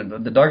when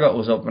the Dugout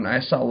was open, I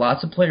saw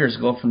lots of players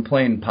go from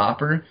playing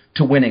Pauper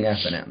to winning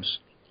FNMs.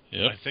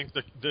 Yep. I think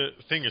the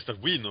thing is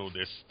that we know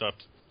that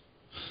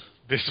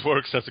this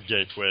works as a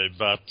gateway,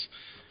 but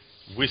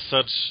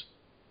Wizards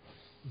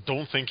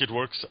don't think it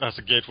works as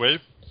a gateway.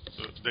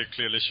 They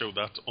clearly show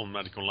that on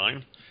Magic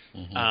Online,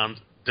 and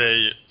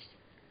they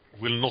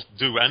will not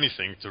do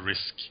anything to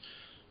risk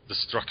the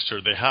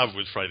structure they have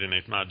with Friday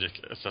Night Magic,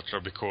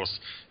 etc., because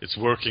it's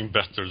working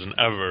better than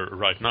ever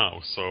right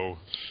now. So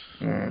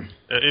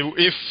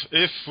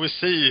if we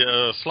see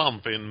a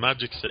slump in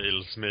Magic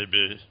sales,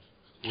 maybe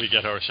we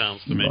get our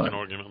chance to make an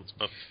argument.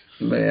 But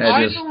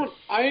I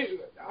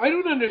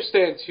don't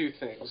understand two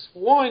things.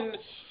 One,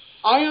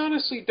 I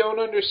honestly don't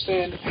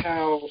understand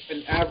how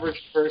an average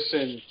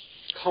person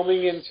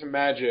coming into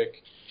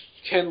Magic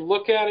can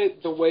look at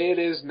it the way it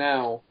is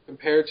now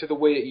compared to the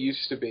way it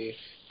used to be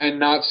and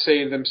not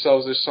say to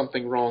themselves there's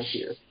something wrong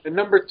here. And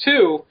number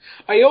two,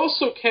 I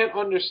also can't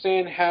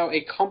understand how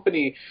a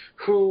company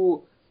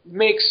who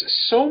makes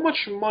so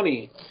much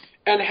money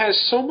and has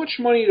so much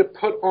money to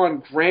put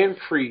on Grand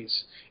Prix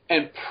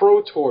and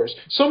Pro Tours,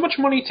 so much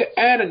money to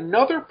add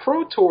another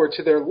Pro Tour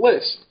to their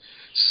list,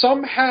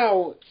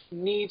 somehow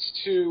needs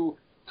to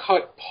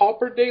cut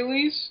Pauper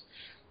dailies,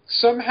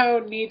 somehow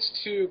needs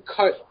to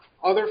cut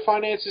other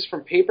finances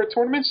from paper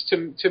tournaments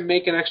to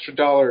make an extra $1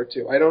 or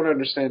 $2. I don't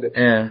understand it.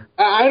 Yeah.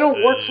 I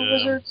don't work for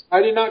Wizards.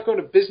 I did not go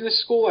to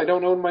business school. I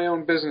don't own my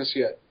own business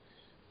yet.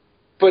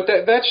 But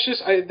that's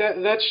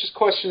just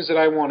questions that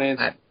I want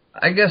answered.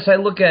 I guess I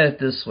look at it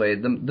this way: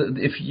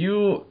 if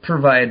you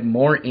provide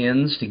more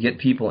ins to get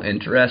people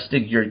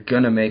interested, you're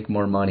gonna make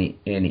more money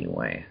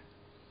anyway.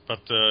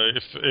 But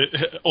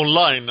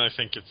online, I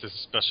think it's a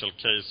special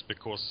case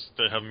because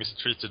they have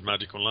mistreated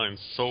Magic Online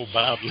so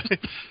badly.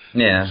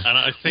 Yeah. And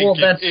I think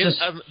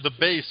and the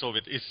base of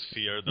it is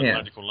fear that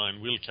Magic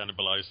Online will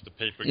cannibalize the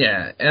paper game.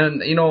 Yeah,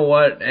 and you know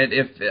what?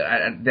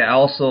 I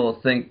also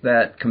think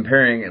that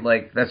comparing it,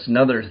 like, that's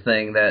another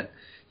thing that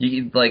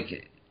you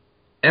like.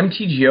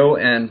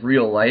 MTGO and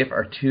real life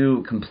are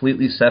two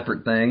completely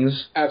separate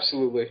things.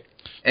 Absolutely.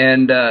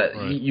 And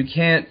you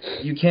can't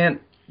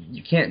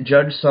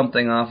judge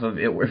something off of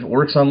it. If it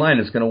works online,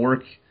 it's going to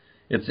work.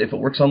 If it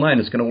works online,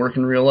 it's going to work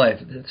in real life.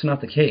 That's not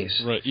the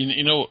case. Right.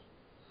 You know,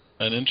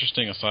 an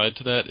interesting aside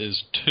to that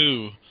is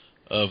two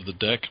of the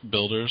deck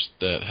builders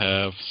that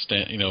have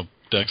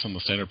decks on the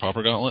standard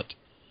Pauper Gauntlet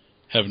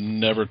have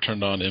never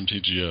turned on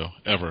MTGO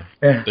ever.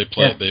 Yeah. They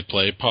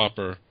play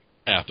Pauper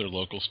at their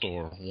local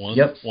store.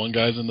 One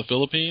guy's in the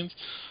Philippines,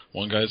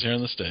 one guy's here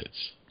in the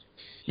States.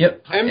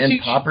 Yep.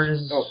 And Pauper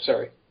is. Oh,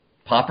 sorry.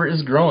 Pauper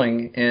is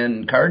growing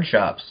in card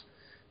shops.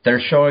 They're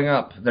showing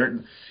up.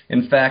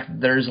 In fact,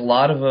 there's a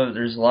lot of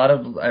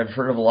I've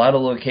heard of a lot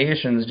of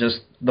locations. Just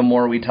the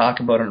more we talk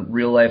about a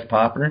real life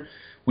Pauper,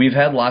 we've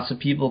had lots of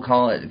people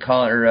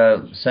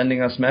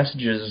sending us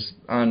messages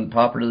on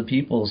Pauper to the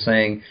People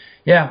saying,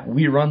 "Yeah,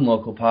 we run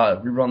local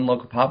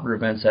Pauper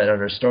events at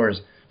our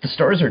stores." The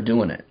stores are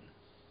doing it.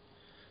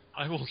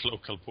 I want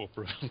local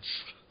Pauper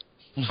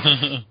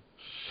events.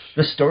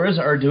 The stores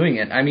are doing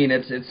it. I mean,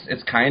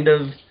 it's kind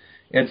of.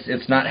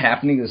 It's not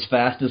happening as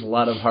fast as a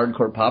lot of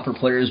hardcore Pauper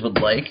players would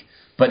like,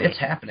 but it's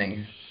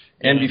happening.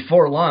 And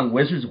before long,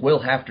 Wizards will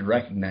have to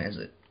recognize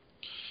it.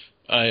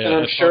 And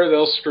I'm sure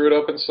they'll screw it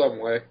up in some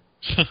way.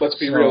 Let's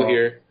be real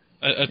here.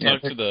 I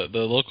talked to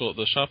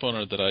the shop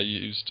owner that I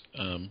used,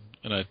 and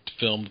I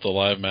filmed the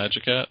live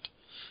Magic at.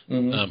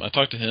 I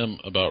talked to him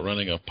about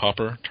running a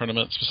Pauper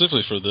tournament,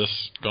 specifically for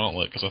this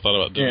gauntlet, because I thought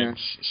about doing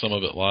some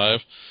of it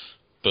live.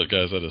 But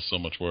guys, that is so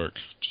much work.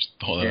 Just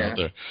throwing that out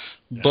there.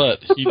 But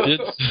he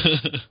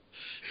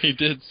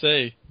did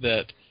say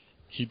that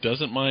he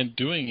doesn't mind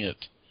doing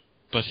it,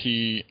 but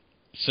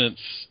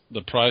since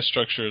the prize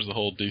structure is the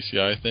whole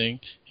DCI thing,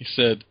 he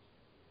said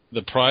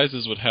the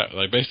prizes would have,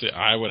 like, basically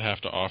I would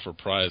have to offer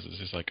prizes.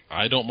 He's like,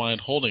 I don't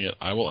mind holding it.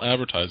 I will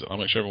advertise it. I'll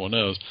make sure everyone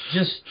knows.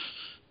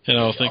 And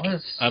I think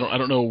I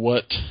don't know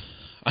what.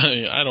 I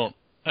mean,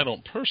 I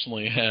don't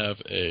personally have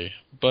a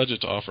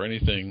budget to offer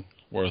anything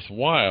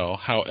worthwhile.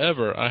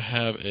 However, I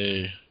have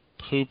a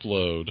poop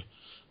load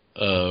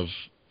of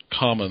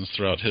commons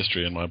throughout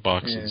history in my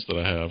boxes that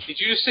I have. Did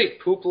you just say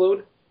poop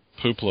load?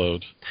 Poop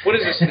load. What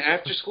is this, an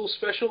after-school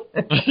special?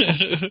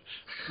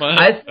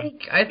 I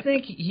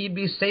think he'd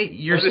be safe.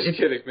 I'm just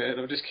kidding, man.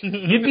 I'm just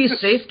kidding. You'd be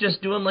safe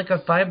just doing like a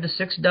 $5 to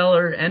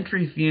 $6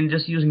 entry fee and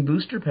just using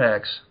booster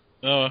packs.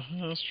 Oh,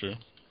 that's true.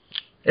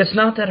 It's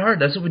not that hard.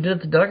 That's what we did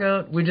at the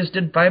dugout. We just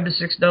did $5 to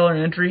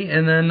 $6 entry,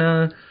 and then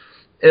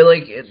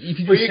if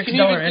you do $6 you can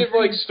even give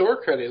like store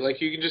credit.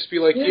 Like you can just be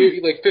like,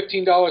 you like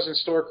 $15 in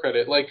store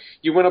credit. Like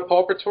you win a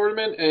Pauper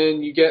tournament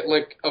and you get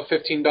like a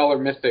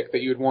 $15 mythic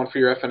that you would want for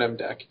your FNM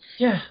deck.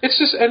 Yeah, it's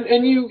just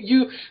and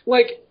you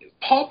like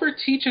Pauper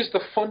teaches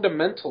the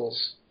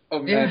fundamentals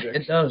of Magic.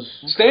 Yeah, it does.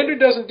 Standard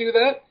doesn't do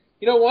that.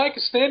 You know why?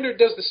 Because Standard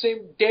does the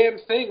same damn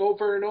thing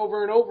over and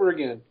over and over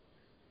again.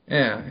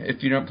 Yeah,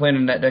 if you're not playing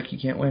in that deck, you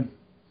can't win.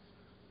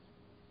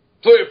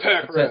 Play a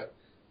Pack Rat.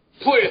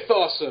 Play a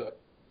Thassa.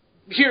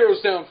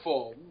 Hero's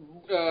Downfall.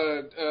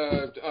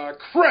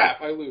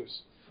 Crap, I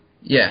lose.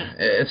 Yeah,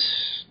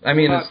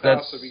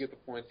 Thassa, you get the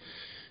point.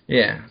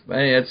 Yeah,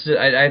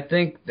 I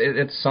think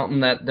it's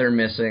something that they're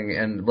missing,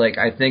 and like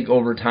I think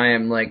over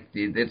time, like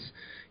it's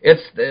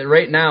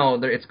right now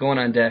it's going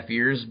on deaf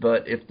ears.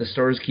 But if the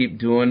stores keep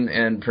doing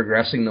and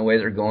progressing the way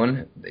they're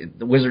going,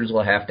 the Wizards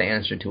will have to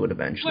answer to it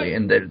eventually,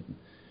 and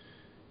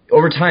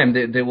over time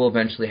they will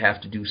eventually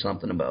have to do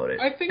something about it,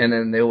 and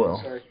then they will.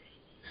 Sorry.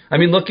 I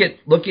mean, look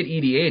at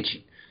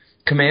EDH,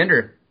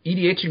 Commander.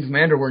 EDH and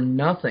Commander were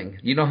nothing.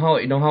 You know how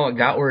it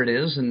got where it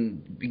is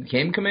and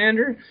became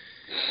Commander?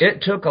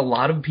 It took a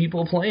lot of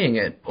people playing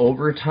it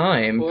over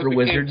time for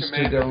Wizards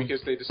to go.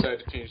 Because they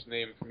decided to change the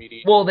name from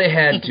EDH. Well, they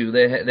had to.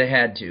 They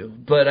had to.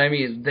 But I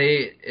mean,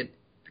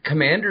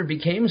 Commander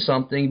became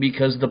something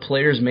because the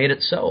players made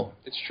it so.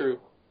 It's true.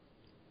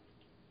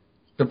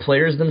 The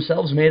players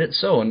themselves made it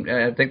so, and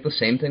I think the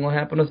same thing will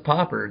happen with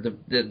Pauper.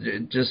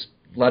 Just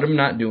let them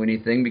not do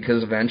anything,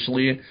 because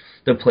eventually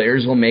the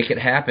players will make it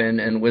happen,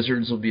 and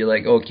Wizards will be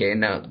like, okay,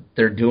 now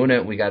they're doing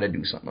it, we got to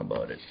do something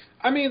about it.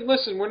 I mean,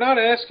 listen, we're not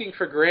asking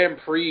for Grand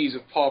Prix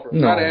of Pauper. We're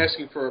No. not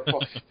asking for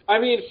I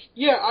mean,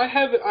 yeah, I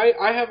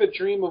have a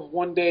dream of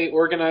one day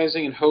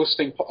organizing and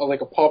hosting like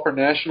a Pauper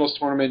Nationals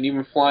tournament and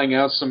even flying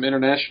out some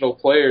international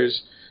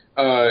players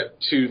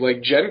to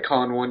like Gen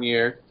Con one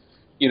year,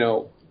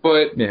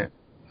 but Yeah.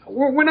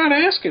 we're not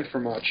asking for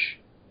much.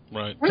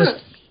 Right. We're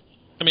not.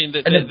 I mean,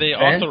 they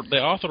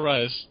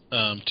authorize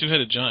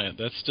Two-Headed Giant.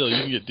 That's still,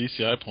 you can get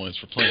DCI points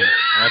for playing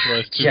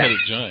authorized Two-Headed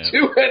Giant.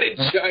 Two-Headed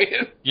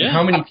Giant? Yeah.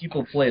 How many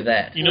people play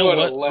that? You know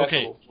what?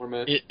 Okay,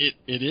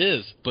 it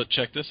is, but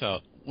check this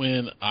out.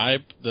 When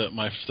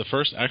the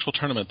first actual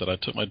tournament that I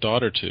took my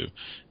daughter to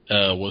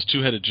was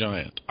Two-Headed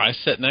Giant. I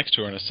sat next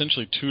to her and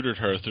essentially tutored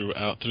her through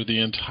the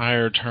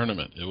entire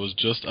tournament. It was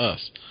just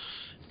us.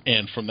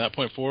 And from that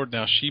point forward,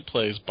 now she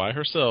plays by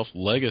herself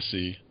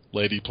Legacy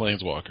Lady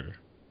Planeswalker.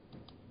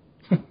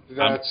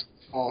 That's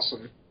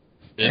awesome.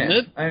 Isn't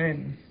it? I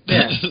mean,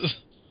 yeah.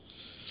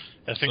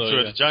 I think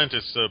Two-Headed Giant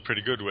is a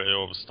pretty good way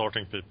of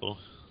starting people.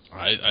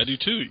 I do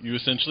too. You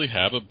essentially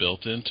have a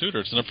built-in tutor.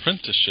 It's an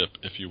apprenticeship,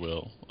 if you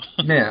will.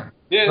 Yeah.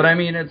 But I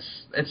mean,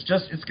 it's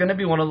going to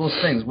be one of those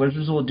things.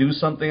 Wizards will do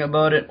something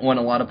about it when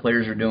a lot of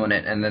players are doing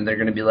it, and then they're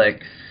going to be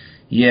like,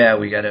 yeah,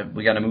 we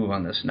gotta move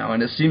on this now.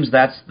 And it seems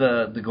that's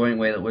the going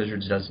way that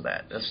Wizards does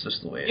that. That's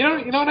just the way it is.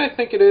 You know what I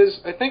think it is?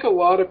 I think a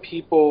lot of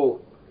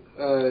people,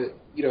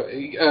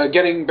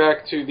 getting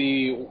back to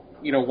the,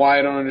 why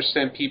I don't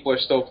understand people are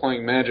still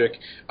playing Magic.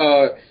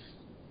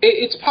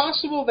 It's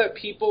possible that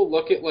people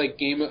look at like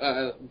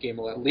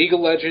League of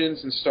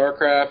Legends and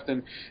StarCraft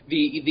and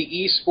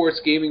the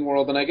esports gaming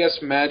world, and I guess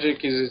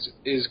Magic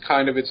is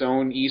kind of its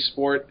own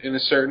esport in a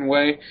certain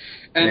way,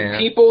 and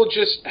people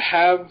just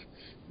have.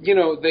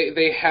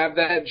 They have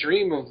that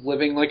dream of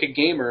living like a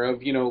gamer,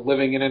 of,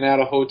 living in and out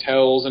of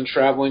hotels and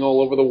traveling all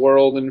over the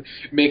world and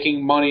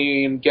making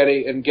money and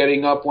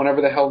getting up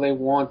whenever the hell they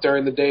want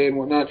during the day and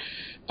whatnot.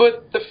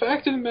 But the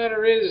fact of the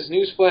matter is,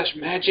 newsflash,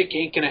 Magic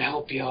ain't going to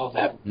help you all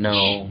that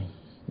much.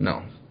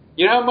 No.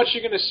 You know how much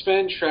you're going to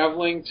spend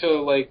traveling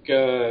to, like,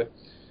 to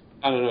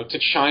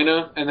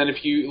China, and then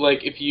if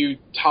you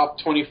top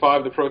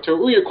 25 the Pro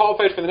Tour, you're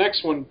qualified for the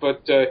next one,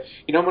 but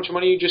you know how much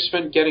money you just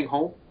spent getting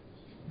home?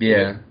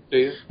 Yeah.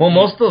 Well,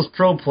 most of those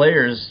pro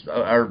players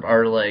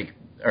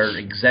are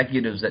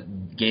executives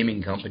at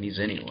gaming companies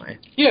anyway.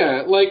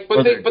 Yeah,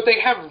 but they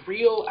have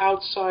real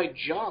outside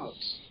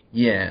jobs.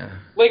 Yeah.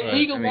 Like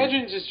League of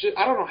Legends is just,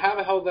 I don't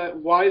know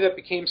why that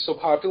became so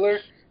popular.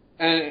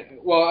 And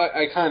well,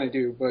 I kind of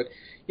do, but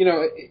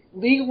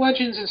League of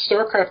Legends and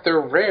StarCraft,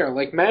 they're rare.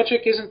 Like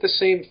Magic isn't the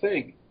same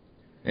thing.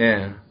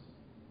 Yeah.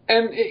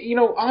 And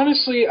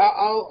honestly,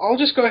 I'll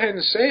just go ahead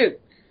and say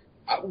it.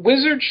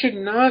 Wizards should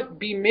not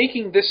be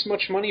making this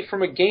much money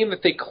from a game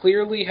that they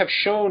clearly have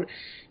shown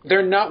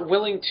they're not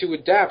willing to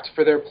adapt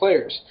for their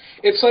players.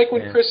 It's like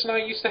when Chris and I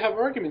used to have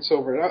arguments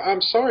over it.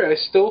 I'm sorry, I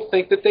still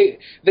think that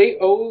they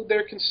owe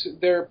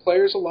their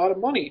players a lot of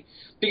money,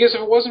 because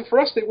if it wasn't for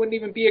us, they wouldn't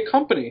even be a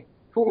company.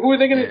 Who are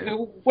they going to?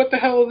 What the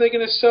hell are they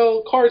going to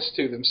sell cards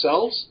to,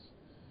 themselves?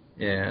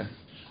 Yeah.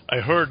 I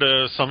heard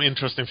some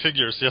interesting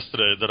figures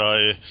yesterday that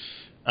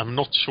I'm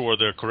not sure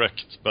they're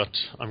correct, but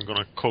I'm going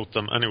to quote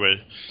them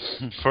anyway.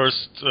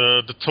 First,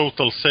 the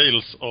total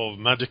sales of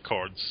Magic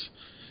cards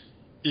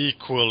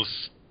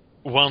equals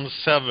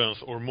 1/7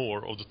 or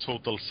more of the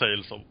total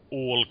sales of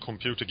all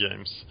computer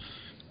games,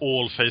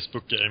 all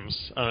Facebook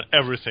games,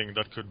 everything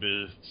that could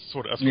be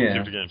sort of as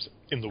computer games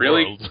in the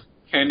world.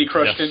 Candy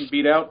Crush didn't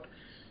beat out?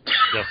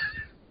 Yes.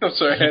 I'm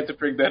sorry, I had to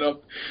bring that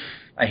up.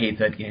 I hate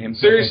that game.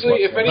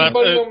 Seriously, if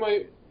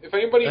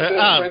anybody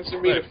that friends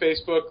me to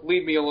Facebook,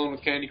 leave me alone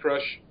with Candy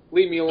Crush.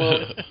 Leave me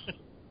alone.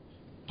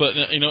 But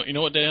you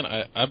know what, Dan?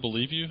 I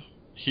believe you.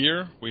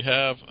 Here we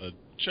have a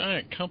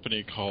giant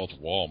company called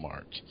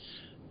Walmart.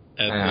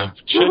 At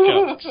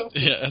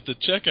the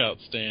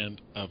checkout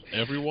stand of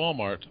every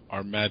Walmart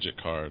are Magic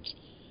cards.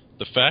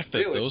 The fact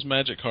that those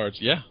Magic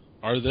cards,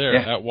 are there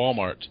at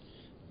Walmart,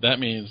 that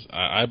means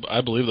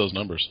I believe those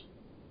numbers.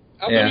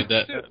 I mean,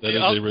 that is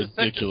a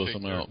ridiculous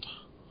amount.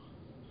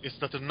 Is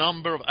that the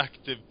number of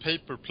active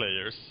paper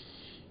players?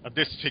 And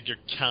this figure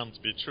can't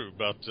be true,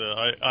 but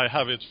I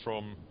have it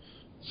from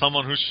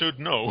someone who should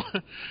know.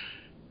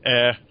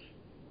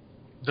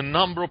 The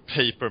number of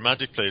paper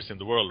Magic players in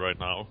the world right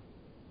now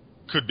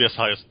could be as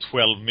high as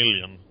 12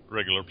 million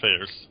regular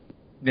players.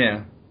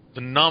 Yeah.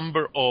 The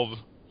number of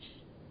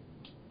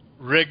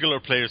regular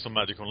players on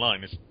Magic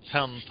Online is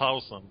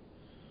 10,000.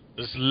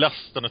 There's less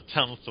than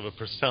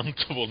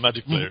 0.1% of all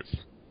Magic players.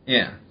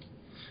 Yeah.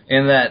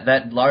 And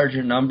that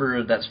larger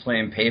number that's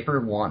playing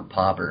paper want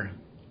Pauper.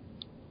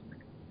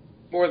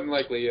 More than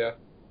likely, yeah.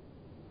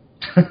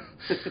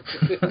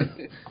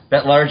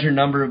 That larger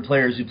number of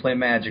players who play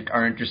Magic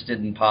are interested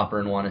in Pauper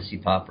and want to see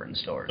Pauper in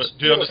stores. But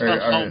do you understand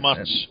how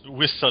much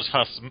Wizards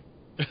has...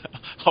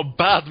 how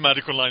bad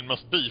Magic Online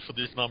must be for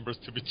these numbers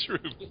to be true?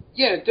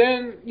 Yeah,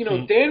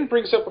 Dan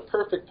brings up a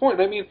perfect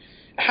point. I mean,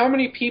 how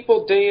many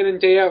people day in and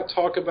day out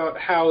talk about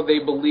how they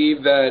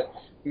believe that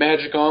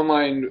Magic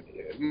Online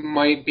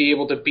might be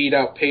able to beat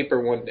out paper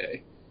one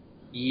day?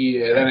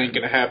 Yeah, that ain't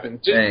gonna happen.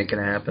 That ain't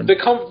gonna happen. The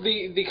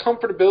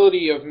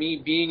comfortability of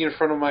me being in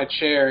front of my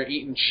chair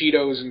eating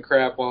Cheetos and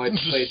crap while I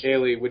play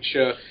daily, which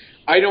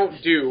I don't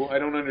do. I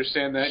don't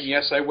understand that. And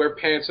yes, I wear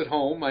pants at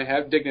home. I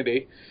have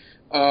dignity.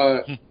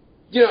 That'll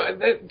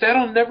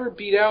never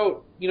beat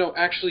out.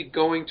 Actually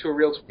going to a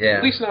real.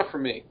 At least not for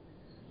me.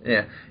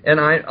 Yeah, and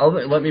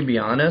let me be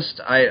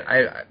honest.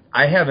 I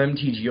have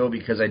MTGO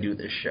because I do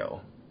this show.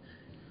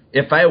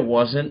 If I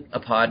wasn't a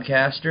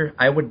podcaster,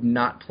 I would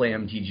not play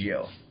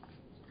MTGO.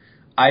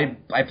 I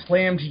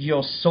play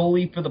MTGO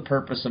solely for the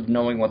purpose of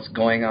knowing what's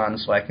going on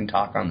so I can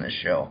talk on this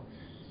show.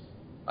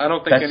 I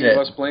don't think any of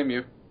us blame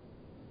you.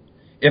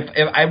 If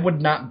I would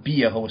not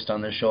be a host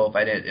on this show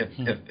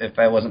if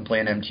I wasn't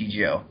playing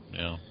MTGO.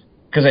 Yeah.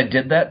 Because I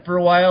did that for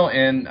a while,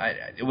 and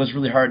it was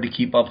really hard to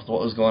keep up with what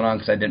was going on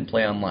because I didn't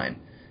play online.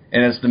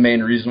 And it's the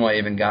main reason why I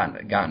even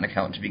got an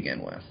account to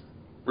begin with.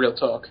 Real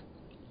talk.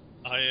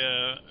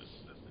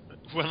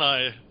 When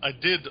I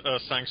did a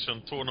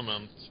sanctioned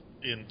tournament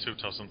in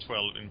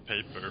 2012 in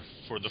paper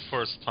for the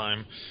first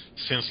time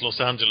since Los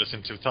Angeles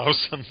in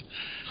 2000.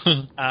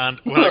 And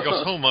when I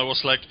got home, I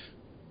was like,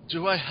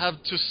 do I have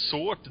to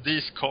sort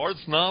these cards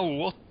now?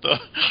 What the?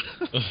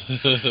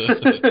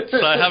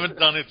 So I haven't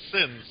done it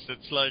since.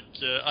 It's like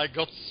I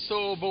got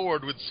so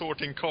bored with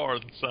sorting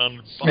cards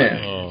and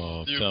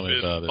buying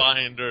stupid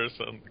binders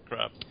and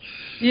crap.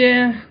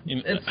 Yeah,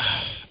 you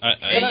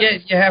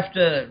have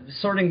to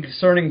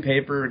sorting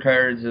paper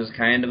cards is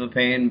kind of a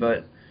pain,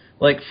 but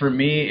like for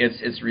me,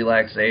 it's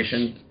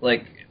relaxation.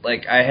 Like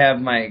I have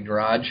my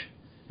garage,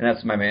 and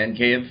that's my man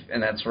cave,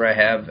 and that's where I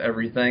have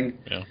everything.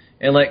 Yeah.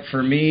 And like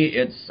for me,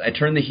 I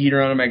turn the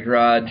heater on in my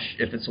garage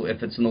if it's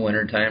in the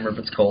wintertime or if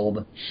it's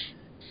cold.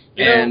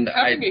 Having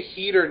a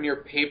heater near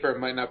paper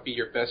might not be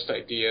your best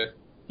idea.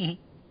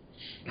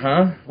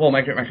 Huh? Well,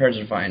 my cards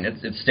are fine.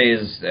 It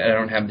stays. I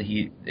don't have the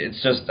heat.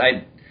 It's just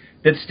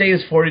it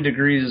stays 40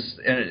 degrees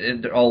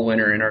all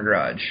winter in our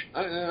garage.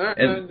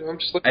 I'm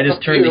just looking. I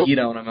just turn the heat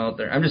on when I'm out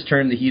there. I'm just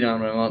turning the heat on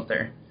when I'm out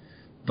there.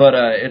 But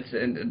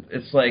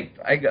it's like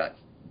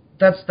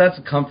that's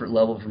a comfort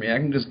level for me. I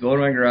can just go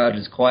to my garage,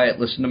 it's quiet,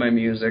 listen to my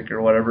music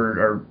or whatever,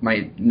 or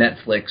my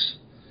Netflix,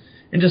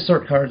 and just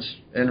sort cards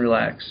and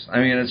relax. I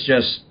mean, it's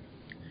just,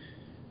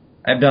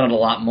 I've done it a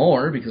lot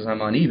more because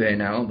I'm on eBay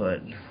now,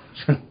 but...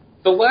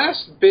 The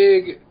last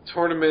big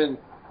tournament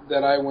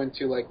that I went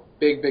to, like,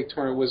 big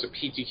tournament, was a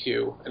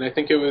PTQ, and I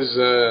think it was,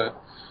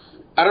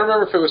 I don't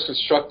remember if it was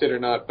constructed or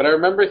not, but I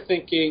remember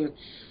thinking,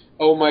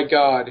 oh my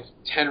god,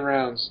 10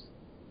 rounds.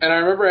 And I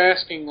remember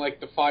asking, like,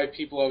 the 5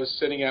 people I was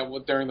sitting at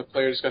during the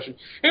player discussion,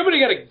 anybody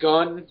got a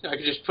gun? I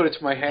could just put it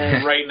to my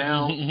hand right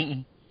now.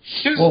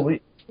 Well, we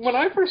when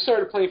I first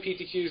started playing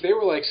PTQs, they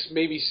were like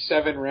maybe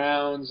 7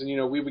 rounds,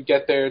 and we would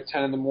get there at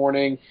 10 in the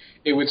morning.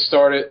 It would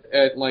start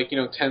at like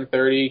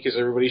 10:30 because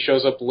everybody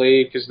shows up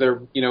late because they're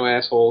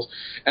assholes,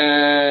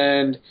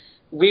 and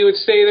we would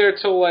stay there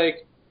till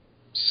like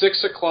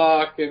 6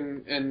 o'clock,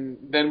 and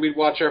then we'd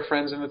watch our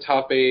friends in the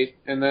top 8,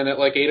 and then at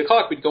like 8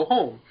 o'clock we'd go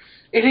home.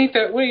 It ain't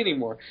that way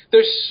anymore.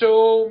 There's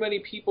so many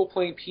people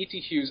playing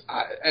PTQs,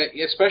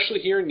 especially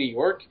here in New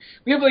York.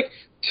 We have like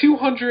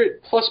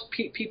 200 plus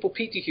people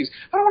PTQs.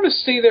 I don't want to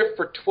stay there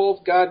for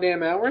 12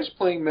 goddamn hours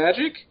playing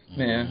Magic.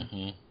 Yeah.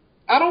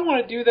 I don't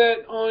want to do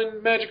that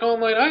on Magic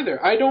Online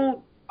either. I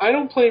don't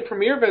play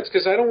Premier events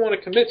because I don't want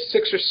to commit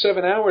 6 or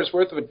 7 hours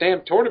worth of a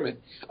damn tournament.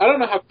 I don't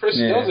know how Chris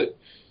does it.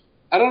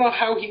 I don't know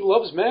how he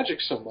loves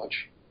Magic so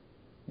much.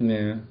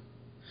 Yeah.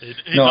 He's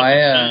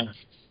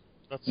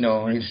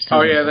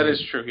oh yeah, that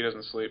is true. He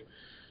doesn't sleep.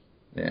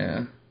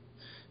 Yeah.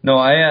 No,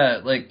 I'm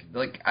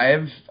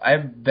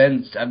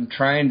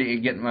trying to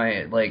get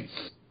my, like,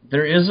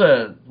 there is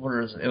it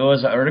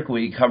was an article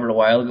we covered a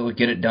while ago,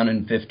 Get It Done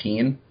in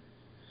 15.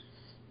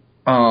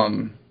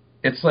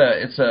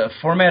 It's a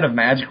format of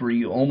Magic where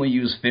you only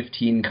use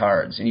 15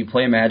 cards, and you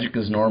play Magic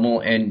as normal,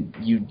 and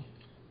you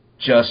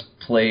just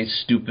play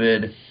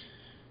stupid,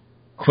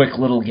 quick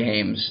little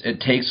games.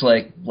 It takes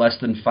like less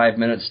than 5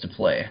 minutes to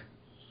play.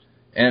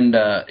 And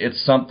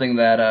it's something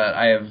that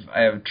I've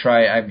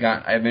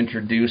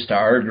introduced to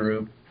our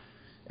group,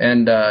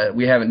 and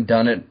we haven't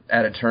done it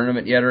at a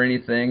tournament yet or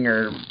anything,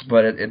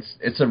 but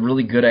it's a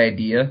really good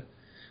idea.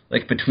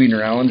 Like between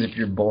rounds, if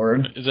you're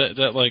bored. Is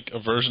that like a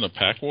version of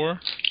Pack War?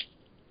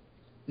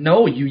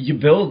 No, you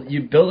build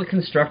a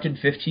constructed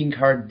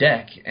 15-card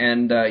deck,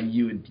 and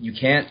you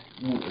can't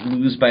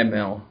lose by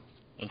mill.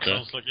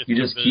 Okay. Like you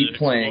just keep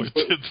playing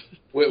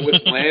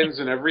with lands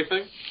and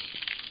everything.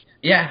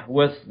 Yeah,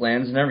 with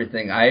lands and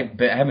everything. I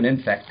have an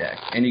infect deck,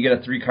 and you get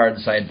a 3-card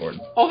sideboard.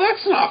 Oh,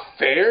 that's not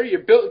fair. You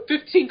built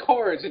 15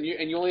 cards, and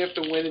you only have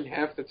to win in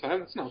half the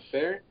time. That's not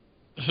fair.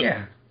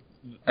 Yeah,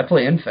 I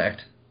play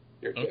infect.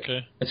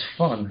 Okay. It's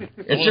fun.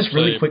 It's just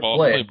really quick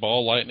play. Play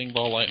ball, lightning,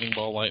 ball, lightning,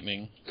 ball,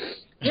 lightning.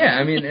 Yeah,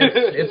 I mean,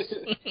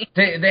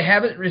 they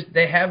have it.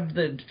 They have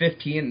the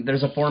 15.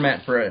 There's a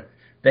format for it.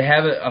 They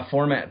have a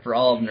format for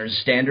all of them. There's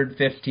standard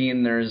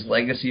 15. There's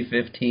legacy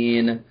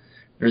 15.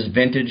 There's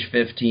vintage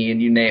 15,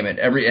 you name it.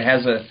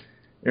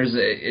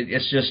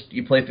 It's just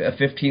you play a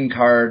 15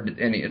 card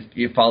and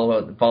you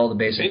follow the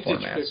basic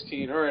vintage formats. Vintage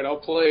 15. All right, I'll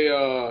play.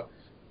 I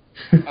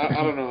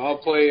don't know. I'll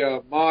play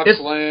Mox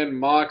Land,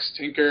 Mox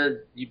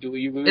Tinker. You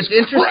lose. It's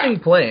interesting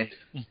play.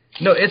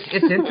 No, it's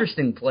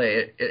interesting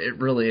play. It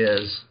really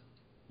is.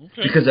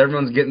 Okay. Because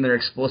everyone's getting their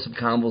explosive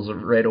combos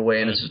right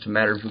away, and it's just a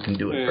matter of who can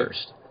do it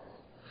first.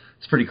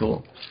 It's pretty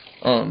cool.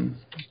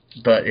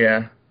 But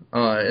yeah.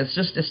 It's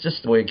just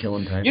the way of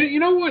killing time. You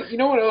know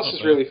what else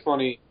is really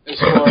funny as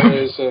far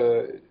as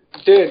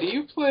Dan,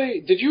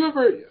 did you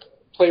ever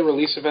play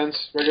release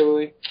events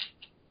regularly?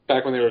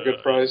 Back when they were a good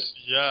prize?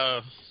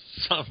 Yeah,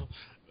 a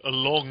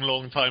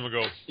long time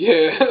ago.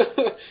 Yeah.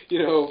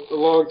 A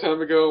long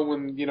time ago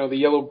when, the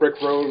Yellow Brick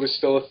Road was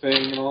still a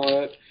thing and all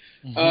that.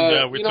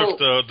 Yeah, we took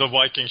the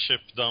Viking ship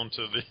down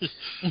to the...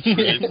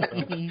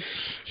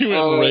 You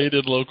went and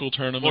raided local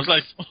tournaments. It was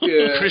like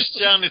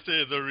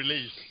Christianity, the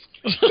release.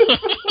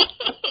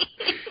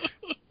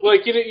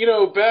 Like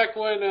back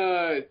when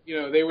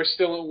they were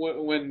still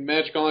when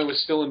Magic Online was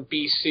still in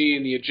BC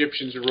and the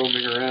Egyptians were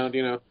roaming around.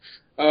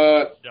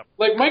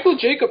 Like Michael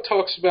Jacob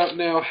talks about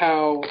now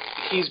how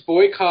he's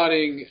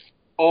boycotting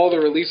all the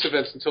release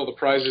events until the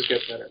prizes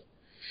get better,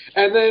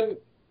 and then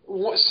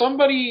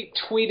somebody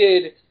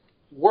tweeted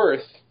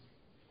Worth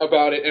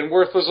about it, and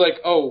Worth was like,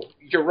 "Oh,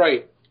 you're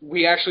right.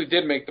 We actually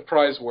did make the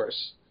prize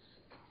worse."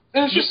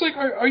 And it's just like,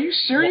 are you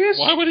serious?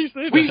 Why would he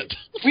say that?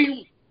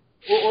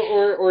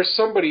 Or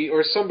somebody,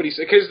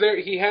 because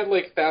he had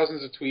like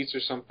thousands of tweets or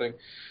something.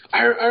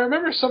 I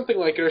remember something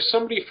like it, or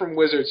somebody from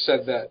Wizards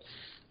said that,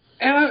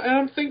 and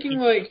I'm thinking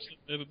like,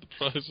 the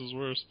prize is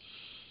worse.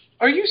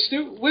 Are you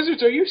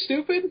Wizards? Are you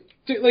stupid?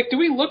 Do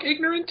we look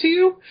ignorant to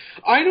you?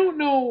 I don't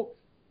know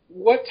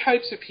what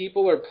types of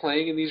people are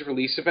playing in these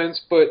release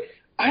events, but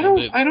I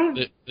don't.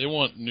 They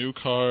want new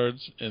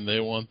cards and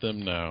they want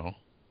them now.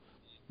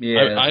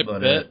 Yeah, I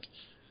bet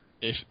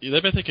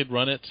they could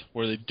run it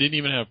where they didn't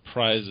even have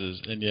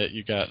prizes, and yet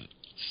you got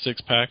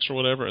 6 packs or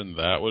whatever, and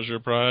that was your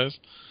prize.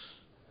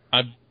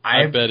 I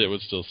bet it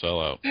would still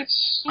sell out.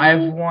 That's so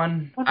I've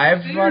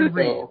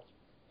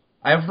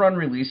run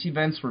release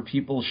events where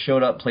people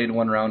showed up, played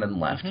 1 round, and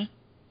left. Mm-hmm.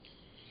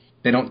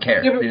 They don't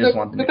care. Yeah, they just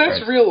want the But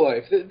that's real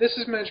life. This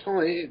is Magic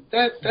Online.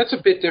 That's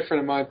a bit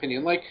different in my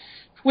opinion. Like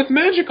with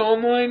Magic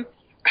Online,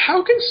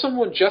 how can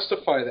someone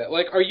justify that?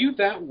 Like, are you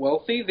that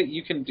wealthy that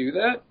you can do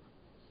that?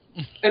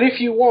 And if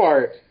you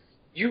are,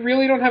 you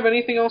really don't have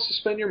anything else to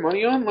spend your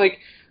money on? Like,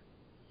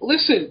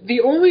 listen,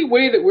 the only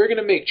way that we're going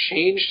to make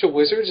change to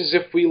Wizards is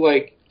if we,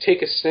 like,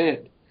 take a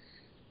stand.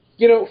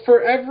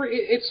 For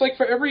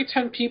every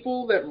 10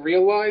 people that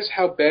realize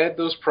how bad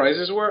those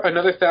prizes were,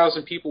 another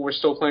 1,000 people were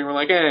still playing. We're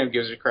like, who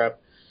gives a crap?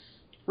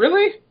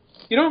 Really?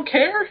 You don't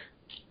care?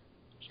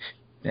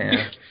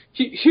 Yeah.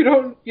 You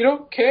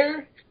don't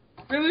care?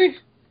 Really?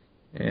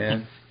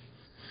 Yeah.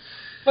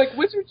 Like,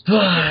 Wizards give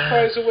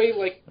prize away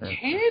like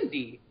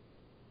candy.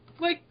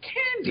 Like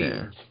candy.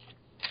 Yeah.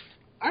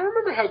 I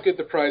remember how good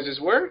the prizes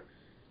were.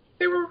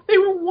 They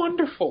were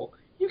wonderful.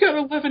 You got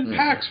 11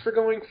 packs for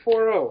going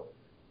 4-0.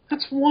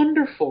 That's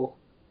wonderful.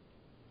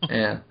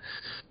 Yeah.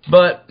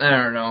 But I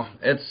don't know.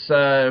 It's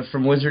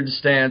from Wizards'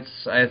 stance.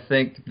 I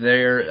think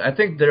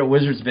their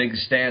Wizards' big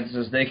stance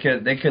is they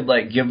could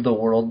like give the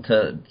world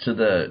to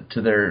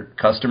their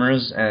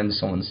customers, and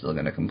someone's still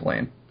gonna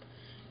complain.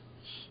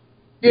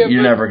 Yeah,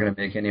 you're never gonna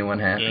make anyone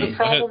happy.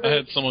 Yeah, I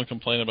had someone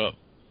complain about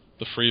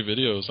the free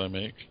videos I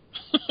make.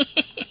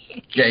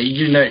 Yeah,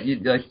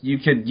 you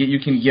can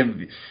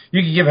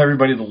give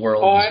everybody the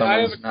world. Oh,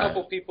 I have a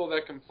couple people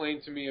that complain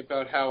to me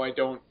about how I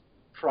don't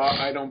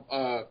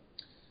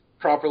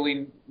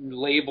properly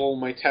label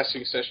my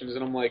testing sessions,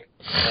 and I'm like,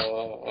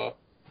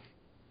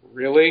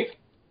 really?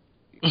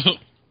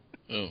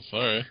 Oh,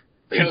 sorry.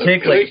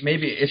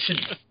 It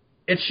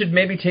should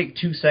maybe take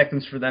 2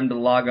 seconds for them to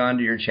log on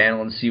to your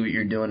channel and see what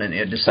you're doing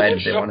and decide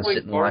if they want to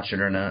sit and watch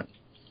it or not.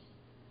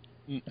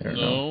 I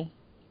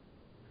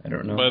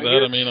don't know. By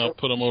that I mean I'll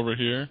put them over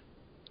here.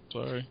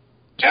 Sorry.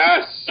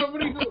 Yes!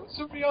 Somebody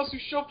else who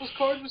shuffles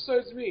cards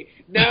besides me.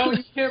 Now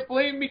you can't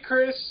blame me,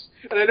 Chris.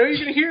 And I know you're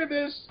going to hear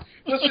this.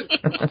 Listen.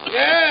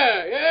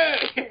 Yeah.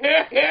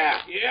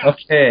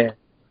 Okay.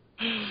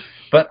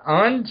 But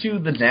on to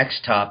the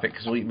next topic,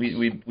 because we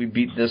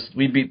beat this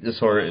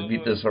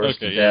horse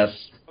to death.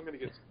 I'm gonna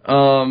get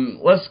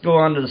let's go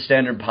on to the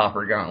standard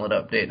Pauper Gauntlet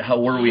update. How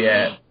were we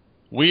at?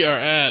 We are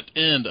at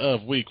end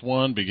of week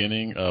 1,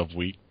 beginning of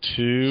week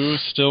 2,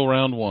 still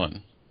round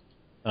 1.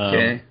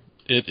 Okay.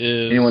 It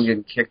is... Anyone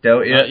getting kicked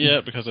out yet? Not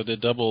yet, because I did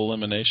double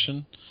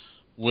elimination,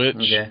 which,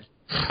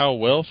 how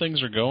well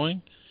things are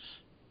going,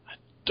 I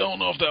don't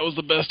know if that was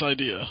the best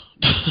idea.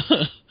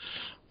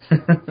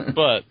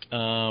 But,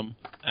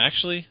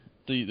 actually,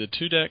 the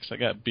 2 decks I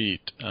got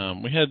beat,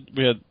 we had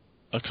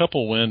a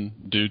couple win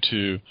due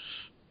to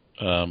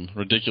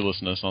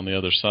ridiculousness on the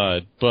other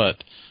side,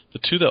 but the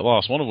 2 that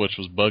lost, one of which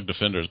was Bug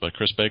Defenders by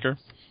Chris Baker.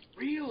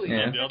 Really?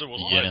 Yeah. And the other was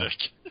my deck.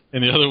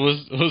 And the other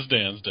was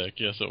Dan's deck.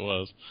 Yes, it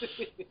was.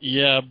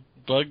 Yeah,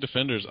 Bug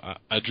Defenders,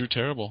 I drew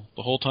terrible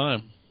the whole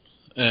time.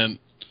 And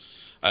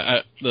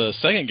the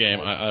second game,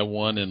 I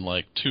won in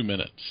like 2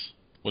 minutes,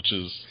 which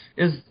is...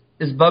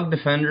 Is Bug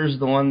Defenders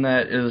the one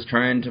that is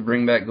trying to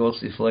bring back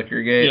Ghostly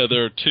Flickergate? Yeah,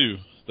 there are 2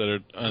 that are...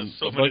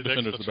 Bug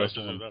Defenders is the best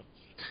one.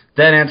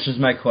 That answers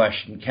my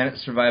question. Can it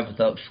survive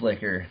without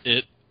Flicker?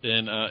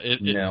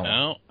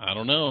 No, I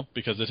don't know,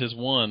 because it has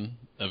won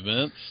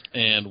events,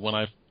 and when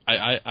I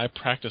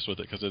practice with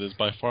it, because it is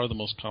by far the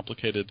most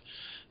complicated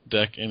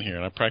deck in here,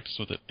 and I practice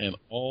with it in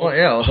all... Well,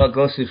 yeah, without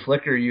Ghostly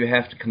Flicker, you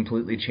have to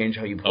completely change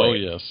how you play. Oh,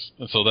 yes.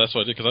 And so that's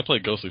what I did, because I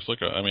played Ghostly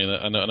Flicker. I mean,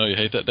 I know you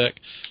hate that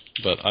deck,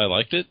 but I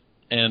liked it,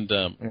 and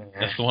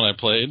that's the one I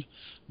played.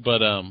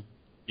 But,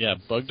 yeah,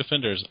 Bug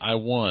Defenders, I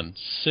won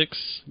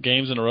 6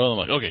 games in a row. I'm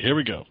like, okay, here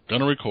we go.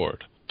 Gonna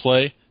record.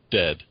 Play,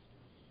 dead.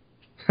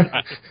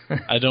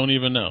 I don't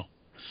even know.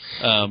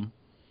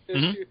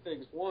 There's 2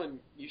 things. One,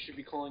 you should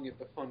be calling it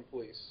the Fun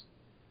Police.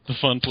 The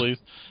Fun Police?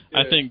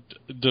 Yeah. I think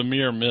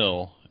Demir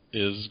Mill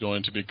is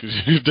going to be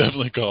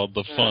definitely called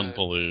the Fun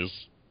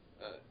Police.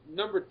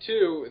 Number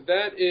 2,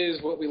 that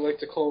is what we like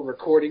to call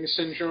recording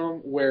syndrome,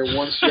 where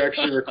once you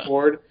actually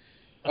record,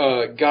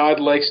 God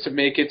likes to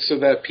make it so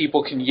that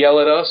people can yell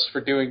at us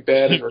for doing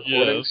bad in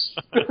recordings.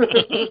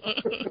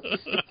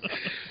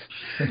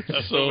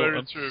 That's so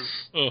very true.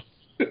 Oh,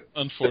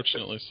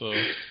 unfortunately so.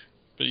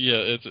 But yeah,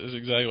 it's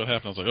exactly what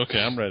happened. I was like, okay,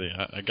 I'm ready.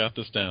 I got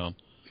this down.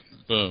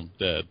 Boom,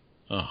 dead.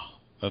 Oh,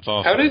 that's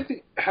awesome.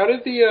 How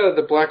did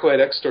the Blacklight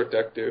Extort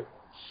deck do?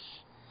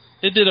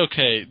 It did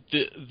okay.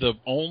 The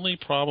only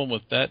problem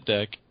with that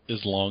deck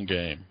is long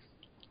game.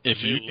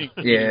 If you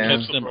can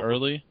catch them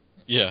early,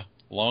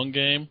 long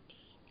game,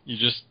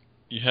 the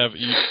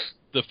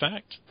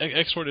fact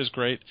Extort is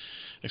great,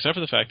 except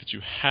for the fact that you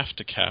have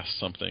to cast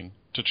something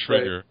to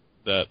trigger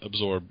that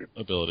absorb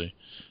ability.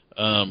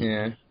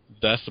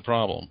 That's the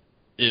problem.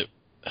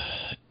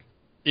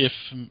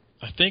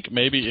 I think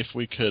maybe if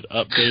we could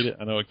update it,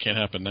 I know it can't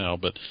happen now,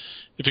 but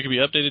if it could be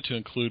updated to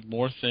include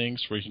more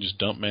things where you can just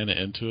dump mana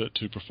into it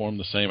to perform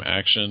the same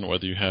action,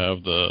 whether you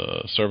have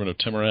the Servant of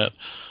Timuret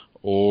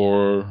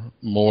or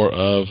more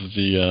of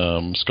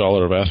the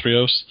Scholar of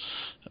Athreos,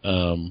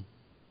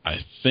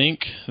 I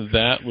think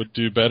that would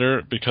do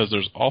better, because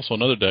there's also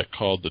another deck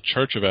called the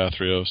Church of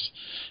Athreos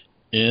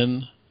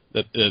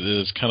that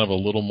is kind of has a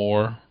little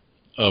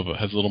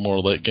more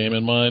late game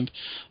in mind,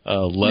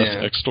 less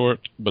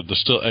extort, but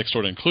there's still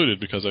extort included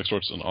because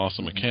extort's an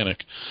awesome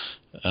mechanic.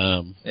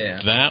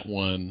 That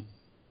one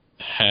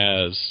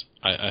has,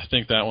 I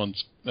think that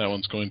one's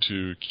going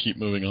to keep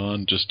moving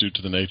on just due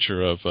to the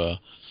nature of the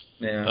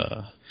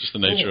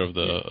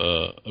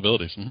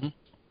abilities. Mm-hmm.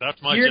 That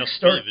might your just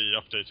extort, be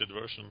the updated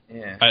version.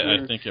 Yeah,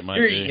 I think it might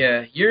be.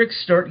 Yeah, your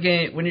extort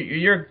game when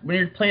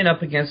you're playing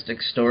up against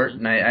extort,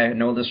 and I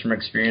know this from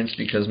experience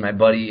because my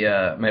buddy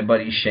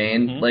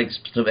Shane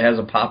has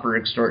a Pauper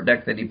extort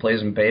deck that he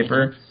plays in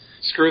Pauper.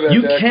 Screw that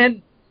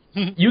deck.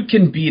 You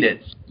can beat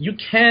it. You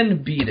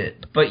can beat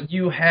it, but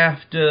you have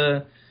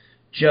to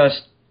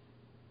just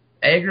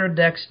aggro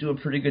decks do a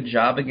pretty good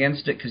job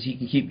against it because he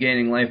can keep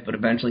gaining life, but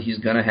eventually he's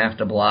gonna have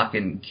to block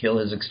and kill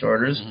his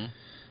extorters.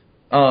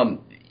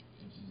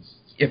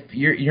 If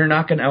you're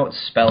not going to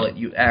outspell it,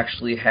 you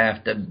actually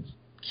have to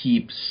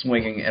keep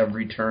swinging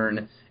every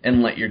turn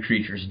and let your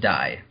creatures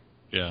die.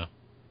 Yeah.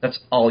 That's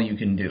all you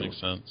can do. Makes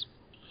sense.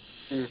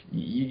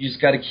 You just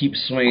got to keep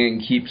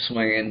swinging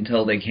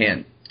until they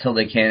can't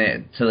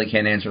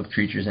answer with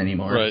creatures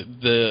anymore. Right.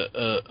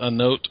 A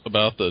note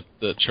about the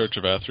Church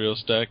of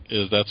Athreos deck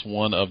is that's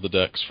one of the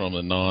decks from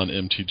a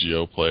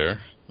non-MTGO player.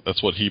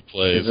 That's what he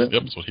plays. Yep,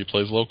 that's what he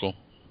plays local.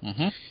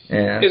 Mm-hmm.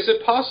 Yeah. Is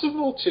it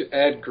possible to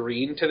add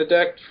green to the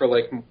deck for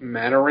like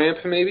mana ramp,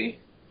 maybe?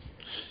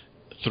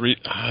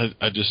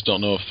 I just don't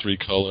know if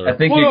 3-color. I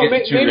think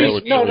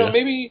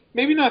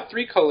maybe not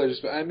 3 colors,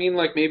 but I mean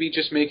like maybe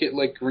just make it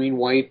like green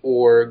white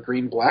or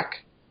green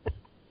black.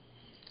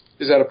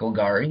 Is that a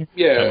Golgari?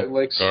 Yeah,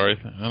 like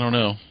Golgari. I don't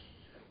know.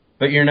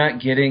 But you're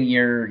not getting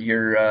your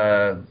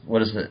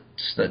what is it?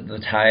 The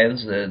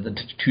tithes, the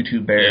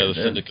 2/2 bear. Yeah, the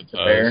syndicate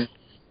bear.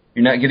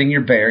 You're not getting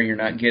your bear. You're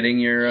not getting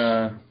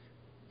your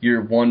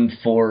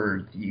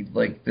 1/4,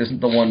 like,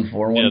 isn't the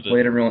 1/4 one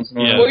played every once in a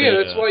while? Well, yeah,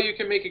 that's why you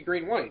can make it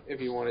green-white if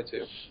you wanted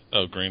to.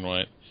 Oh,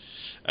 green-white.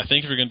 I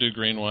think if you're going to do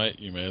green-white,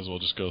 you may as well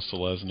just go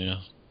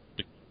Selesnya.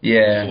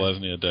 Yeah.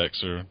 Selesnya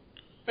decks are...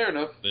 Fair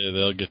enough.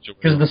 They'll get you...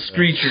 Because the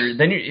Screecher,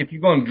 then if you're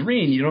going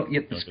green, you don't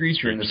get the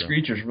Screecher, and the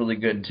Screecher's really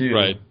good, too.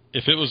 Right.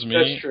 If it was me,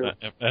 that's true.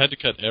 I had to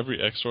cut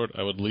every Exort,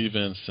 I would leave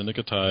in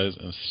Syndicatize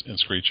and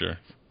Screecher,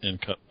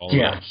 and cut all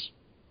else.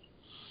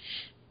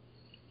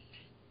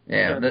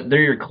 Yeah,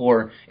 they're your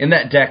core. In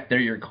that deck, they're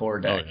your core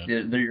deck. Oh,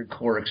 yeah. They're your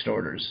core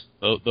extorters.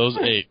 Those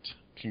 8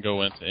 can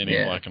go into any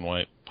black and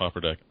white Pauper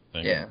deck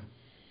thing. Yeah.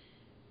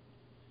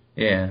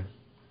 Yeah.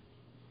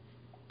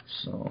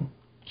 So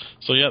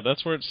yeah,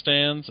 that's where it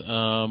stands.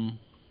 I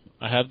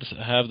have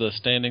the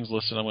standings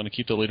listed. I'm going to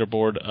keep the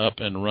leaderboard up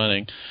and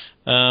running.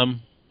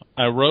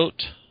 I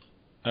wrote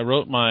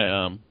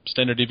my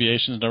standard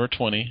deviations number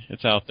 20.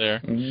 It's out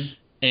there,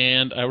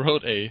 and I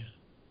wrote a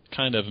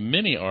kind of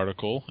mini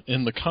article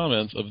in the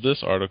comments of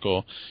this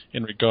article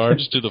in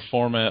regards to the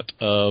format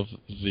of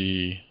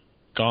the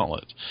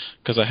gauntlet,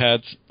 because I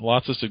had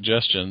lots of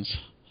suggestions.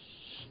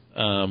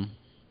 I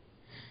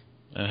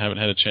haven't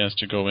had a chance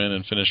to go in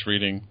and finish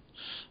reading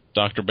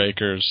Dr.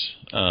 Baker's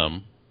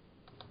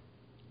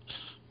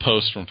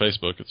post from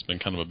Facebook. It's been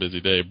kind of a busy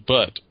day,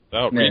 but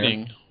without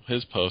reading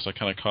his post, I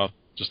kind of caught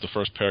just the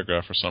first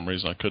paragraph for some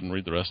reason. I couldn't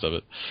read the rest of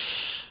it.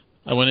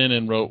 I went in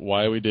and wrote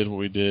why we did what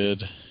we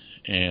did,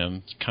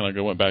 and kind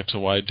of went back to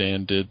why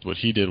Dan did what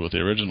he did with the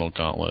original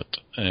Gauntlet,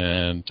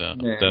 and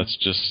that's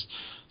just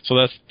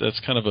that's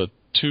kind of a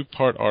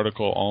 2-part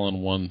article all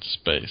in one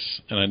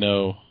space. And I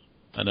know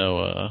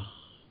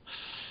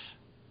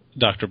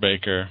Dr.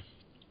 Baker,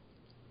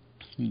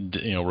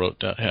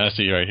 wrote. I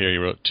see right here he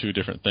wrote 2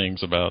 different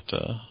things about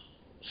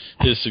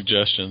his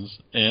suggestions.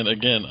 And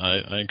again,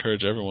 I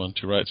encourage everyone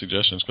to write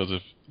suggestions, because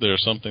if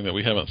there's something that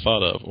we haven't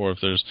thought of, or if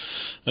there's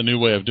a new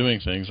way of doing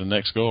things, the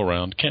next go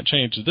around can't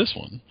change this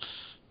one.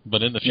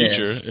 But in the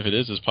future, if it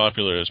is as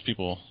popular as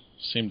people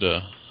seem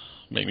to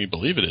make me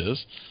believe it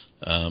is,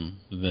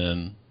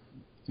 then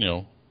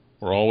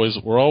we're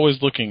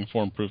always looking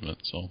for improvement.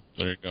 So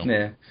there you go.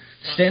 Yeah,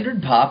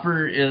 Standard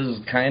Pauper is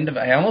kind of,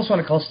 I almost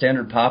want to call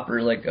Standard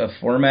Pauper like a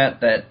format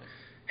that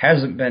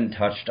hasn't been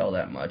touched all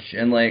that much,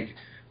 and like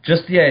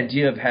just the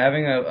idea of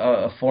having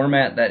a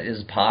format that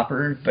is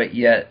Pauper but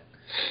yet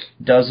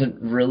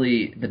doesn't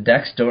really, the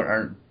decks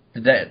aren't.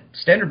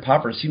 Standard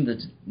Pauper seems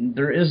that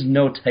there is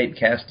no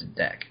typecasted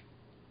deck.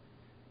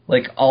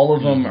 Like all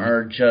of them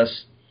are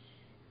just,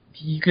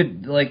 you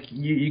could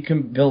you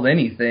can build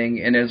anything,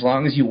 and as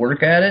long as you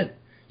work at it,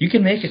 you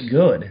can make it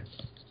good.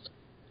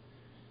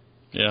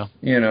 Yeah.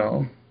 Yeah,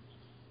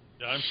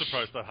 I'm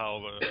surprised at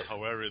how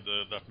varied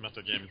that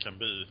meta game can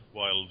be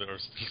while there are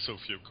still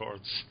so few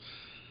cards.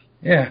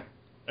 Yeah.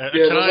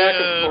 Can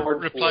I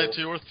reply to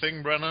your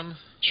thing, Brennan?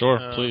 Sure,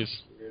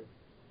 please.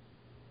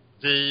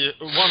 The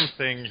one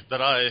thing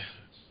that I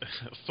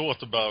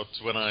thought about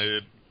when I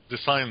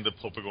designed the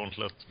Pauper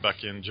Gauntlet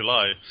back in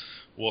July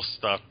was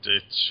that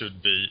it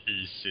should be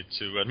easy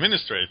to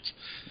administrate.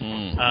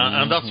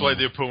 And that's why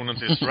the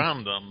opponent is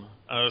random.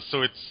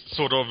 So it's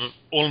sort of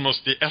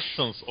almost the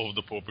essence of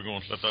the Pauper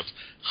Gauntlet, that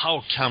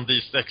how can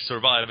these decks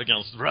survive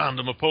against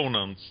random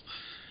opponents?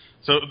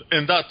 So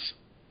in that,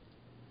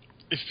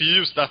 if you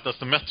use that as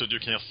the method, you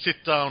can just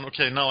sit down,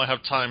 okay, now I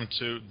have time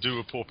to do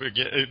a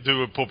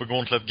Pauper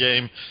Gauntlet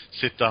game,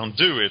 sit down,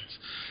 do it.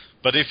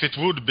 But if it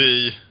would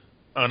be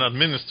an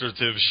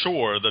administrative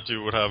chore that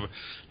you would have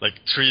like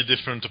 3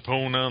 different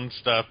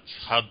opponents that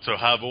had to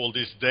have all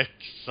these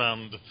decks,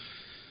 and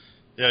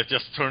it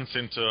just turns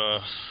into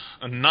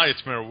a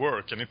nightmare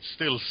work, and it's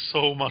still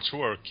so much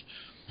work.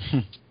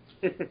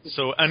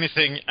 So any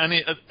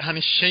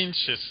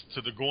changes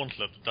to the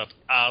gauntlet that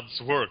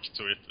adds work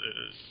to it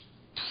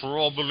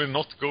probably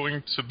not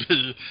going to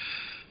be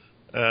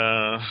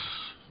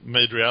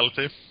made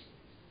reality.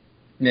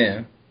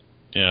 Yeah.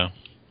 Yeah.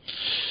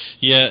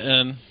 Yeah,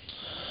 and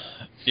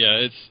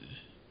it's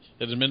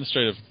an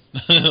administrative,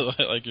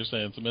 like you're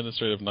saying, it's an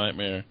administrative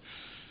nightmare.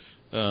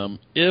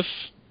 If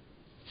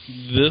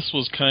this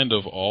was kind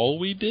of all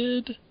we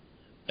did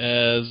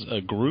as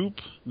a group,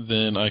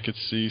 then I could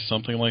see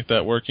something like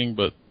that working,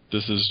 but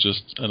this is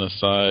just an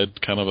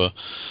aside, kind of a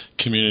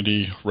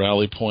community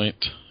rally point,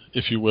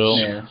 if you will.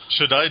 Yeah.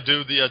 Should I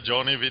do the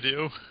Johnny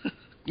video?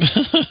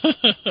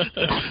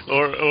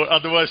 or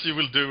otherwise you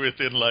will do it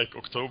in like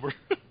October.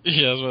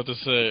 Yeah, I was about to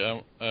say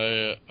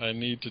I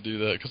need to do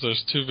that because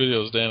there's 2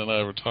 videos Dan and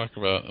I were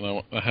talking about,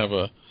 and I have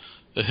a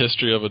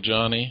history of a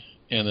Johnny,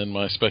 and then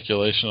my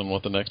speculation on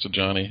what the next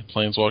Johnny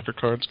Planeswalker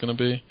card's going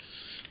to be.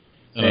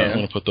 And I'm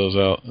going to put those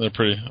out. They're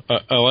pretty.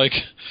 I like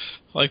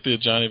the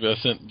Johnny. I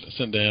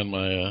sent Dan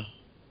my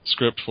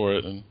script for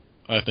it, and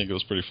I think it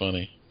was pretty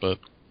funny. But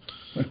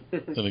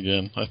then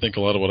again, I think a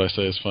lot of what I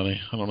say is funny.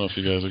 I don't know if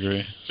you guys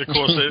agree.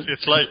 Because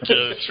it's like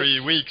 3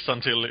 weeks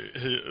until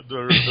the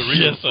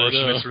real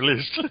version is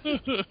released.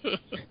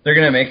 They're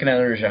going to make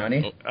another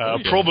Johnny?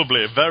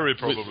 Probably, very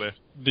probably.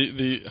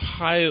 The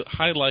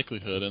high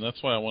likelihood, and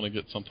that's why I want to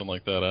get something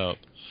like that out.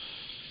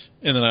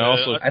 And then I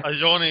also...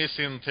 Johnny is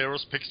in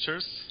Theros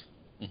Pictures.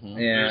 Mm-hmm.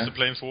 Yeah. There's a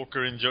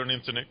Planeswalker in Journey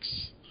into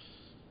Nyx.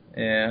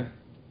 Yeah.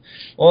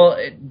 Well,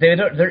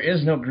 there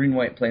is no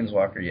green-white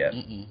Planeswalker yet.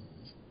 Mm-mm.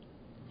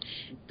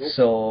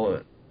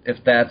 So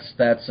if that's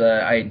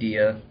an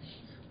idea,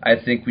 I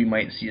think we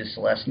might see a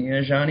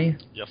Celestia Johnny.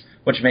 Yes.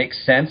 Which makes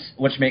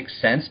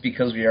sense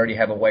because we already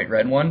have a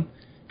white-red one.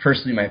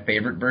 Personally, my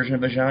favorite version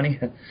of a Johnny.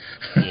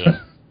 Yeah.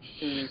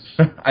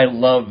 I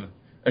love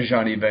a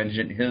Johnny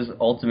Vengeance. His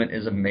ultimate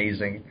is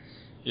amazing.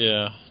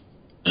 Yeah.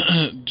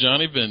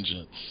 Johnny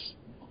Vengeance.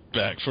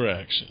 Back for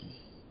action.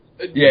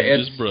 Yeah,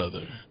 it's his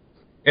brother.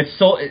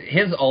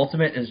 His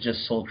ultimate is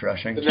just soul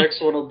crushing. The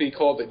next one will be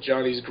called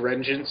Johnny's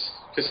Grengeance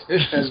because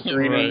it has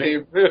green in the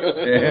name.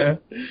 Yeah.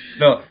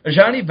 No,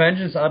 Ajani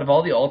Vengeance, out of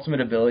all the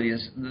ultimate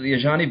abilities, the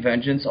Ajani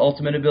Vengeance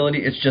ultimate ability,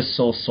 it's just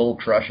so soul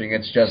crushing.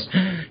 It's just,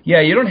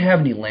 you don't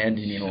have any land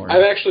anymore.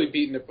 I've actually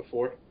beaten it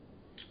before.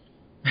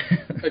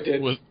 I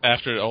did.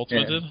 After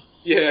ultimate did?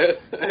 Yeah.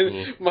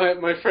 Cool.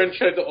 My friend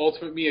tried to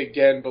ultimate me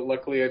again, but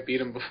luckily I beat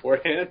him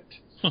beforehand.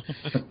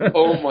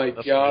 Oh my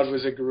God,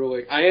 was it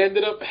grueling. I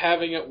ended up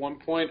having at one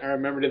point, I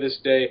remember to this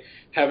day,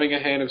 having a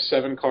hand of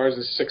 7 cards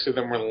and 6 of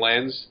them were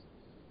lands.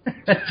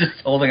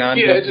 Just holding on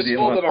to them. Yeah, just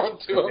holding on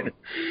to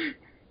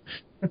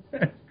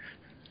them.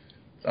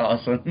 It's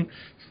awesome.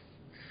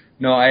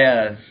 No,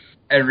 I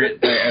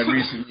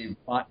recently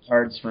bought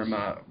cards from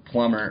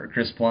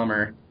Chris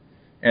Plummer,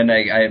 and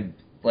I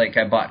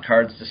bought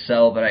cards to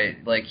sell, but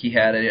he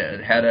had a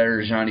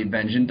Rajani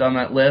Vengeance on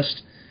that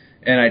list.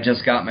 And I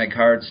just got my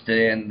cards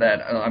today, and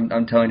that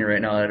I'm telling you right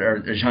now that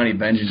Ajani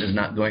Vengeance is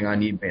not going on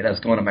eBay.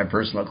 That's going on my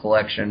personal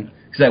collection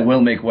because I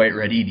will make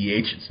white-red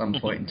EDH at some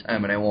point in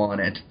time, and I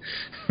want it.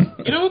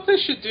 You know what they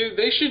should do?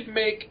 They should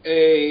make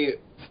a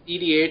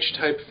EDH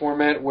type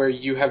format where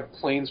you have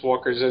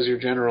Planeswalkers as your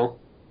general.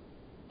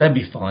 That'd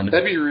be fun.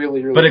 That'd be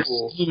really, really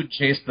cool. But exclude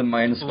Chase the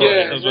Mindstorm.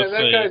 Yeah,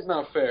 that guy's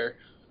not fair.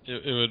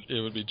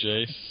 It would be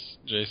Jace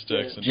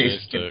Dex and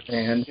Jace Dex.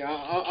 Yeah,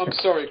 I'm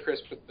sorry,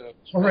 Chris, but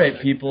all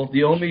right, people.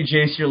 The only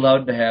Jace you're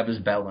allowed to have is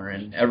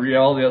Bellerin.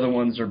 All the other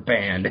ones are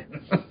banned.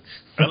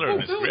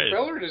 Bellerin is great.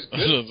 Bellerin is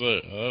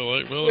good. I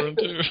like Bellerin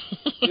too.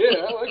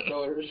 Yeah, I like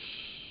Bellerin.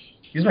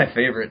 He's my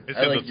favorite. It's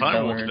I in like the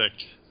Time Walk Bellerin. deck.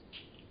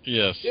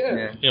 Yes.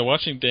 Yeah.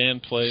 Watching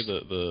Dan play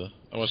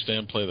I watched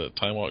Dan play the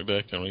Time Walk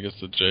deck, and when he gets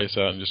the Jace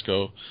out and just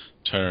go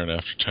turn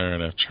after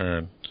turn after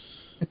turn.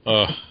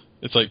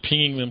 It's like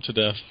pinging them to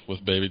death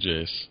with Baby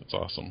Jace. It's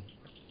awesome.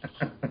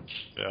 Yeah,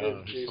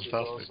 Jace is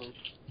fantastic.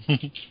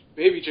 awesome.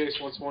 Baby Jace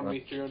once won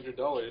me $300,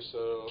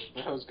 so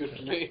that was good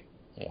for me.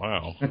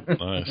 Wow.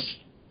 Nice.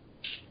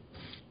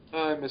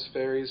 I miss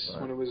fairies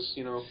when it was,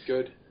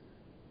 good.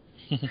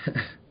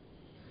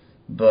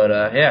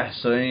 But,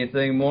 so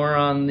anything more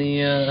on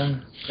the,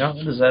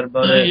 is that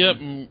about it? Yep,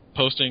 I'm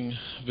posting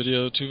 2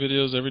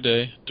 videos every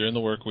day during the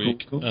work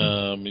week,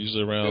 Cool.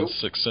 usually around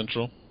 6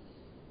 Central.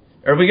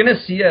 Are we going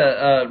to see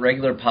a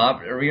regular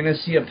pop? Are we going to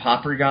see a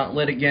Pauper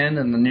Gauntlet again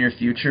in the near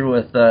future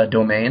with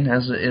Domain?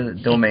 Has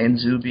Domain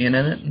Zoo being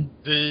in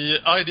it? The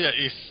idea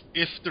is,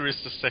 if there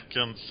is a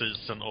second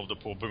season of the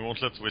Pauper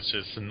Gauntlet, which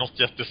is not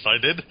yet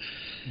decided,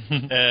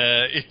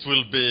 it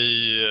will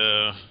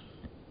be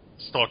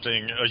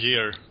starting a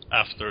year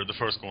after the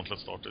first Gauntlet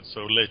started,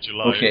 so late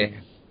July. Okay.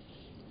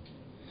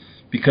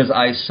 Because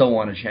I so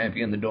want to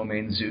champion the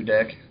Domain Zoo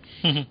deck.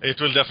 It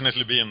will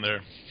definitely be in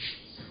there.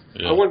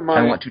 Yeah. I wouldn't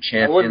mind. I want to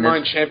champion. I wouldn't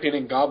mind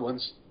championing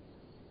goblins.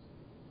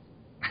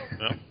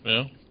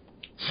 Yeah.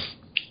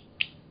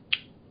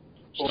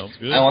 Sounds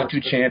good. I want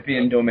to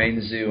champion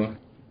Domain Zoo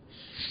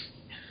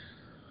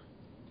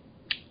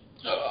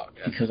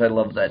because I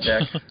love that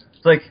deck.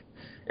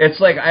 It's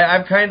like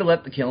I've kind of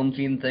let the Kiln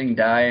Fiend thing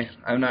die.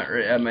 I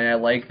mean, I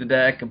like the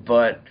deck,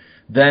 but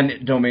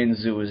then Domain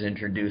Zoo was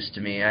introduced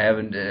to me. I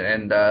haven't,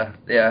 and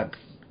yeah,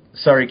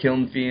 sorry,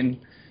 Kiln Fiend.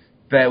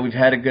 But we've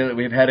had a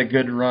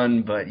good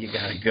run, but you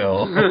gotta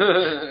go.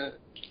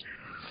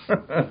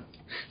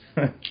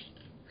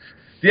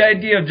 The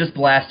idea of just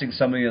blasting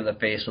somebody in the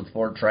face with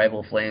 4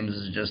 Tribal Flames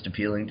is just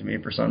appealing to me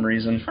for some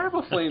reason.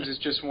 Tribal Flames is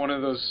just one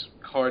of those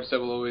cards that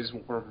will always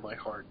warm my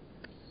heart.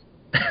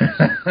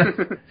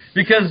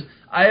 Because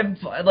I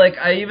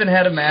even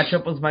had a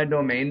matchup with my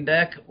Domain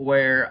deck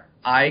where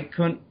I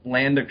couldn't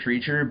land a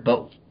creature,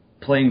 but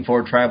playing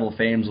 4 Tribal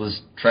Flames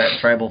was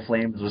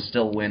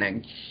still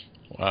winning.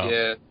 Wow.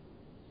 Yeah.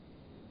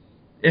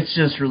 It's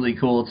just really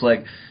cool. It's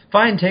like,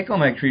 fine, take all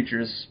my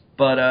creatures,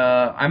 but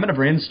I'm going to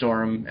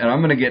brainstorm, and I'm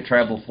going to get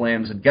Tribal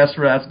Flames, and guess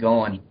where that's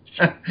going?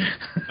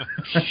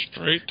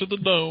 Straight to the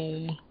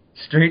dome.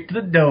 Straight to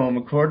the dome,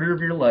 a quarter of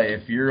your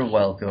life. You're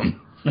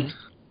welcome.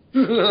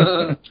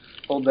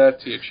 Hold that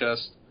to your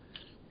chest.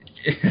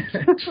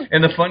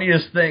 And the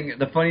funniest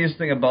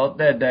thing about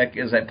that deck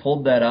is I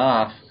pulled that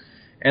off,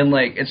 and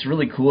like it's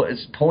really cool.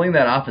 Pulling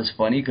that off is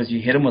funny because you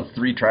hit him with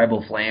 3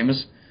 Tribal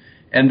Flames,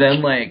 and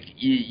then like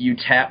you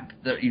tap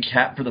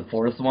for the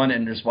 4th one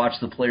and just watch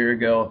the player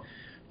go.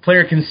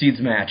 Player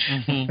concedes match.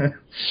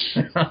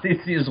 Mm-hmm. All they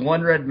see is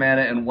 1 red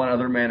mana and 1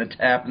 other mana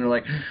tap, and they're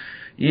like,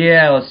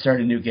 "Yeah, let's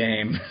start a new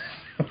game,"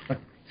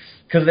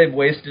 because they've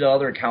wasted all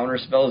their counter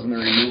spells and their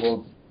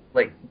removal,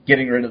 like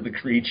getting rid of the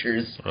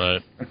creatures.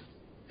 Right.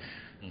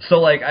 So,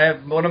 like, I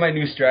have one of my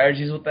new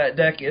strategies with that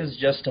deck is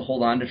just to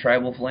hold on to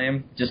Tribal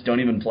Flame. Just don't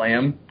even play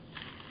them,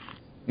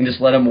 and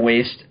just let them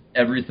waste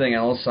everything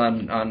else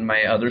on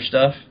my other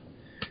stuff.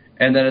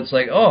 And then it's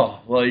like,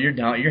 oh, well, you're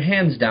down. Your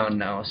hand's down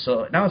now,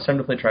 so now it's time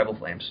to play Tribal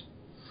Flames.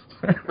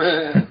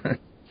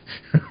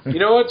 You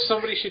know what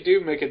somebody should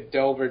do? Make a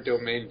Delver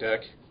Domain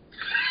deck.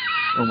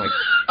 Oh my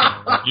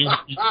God!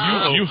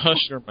 You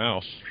hush your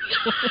mouth.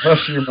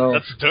 Hush your mouth.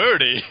 That's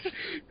dirty.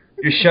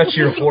 You shut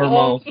your whore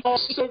mouth. I'm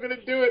also gonna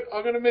do it.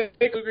 I'm gonna make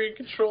a green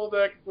control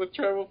deck with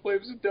Tribal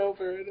Flames and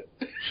Delver in it.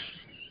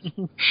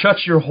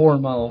 Shut your whore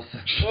mouth.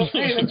 Well,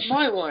 hey, that's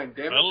my line,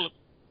 damn it. Well,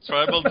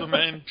 Tribal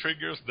Domain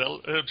triggers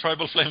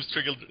Tribal Flames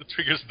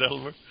triggers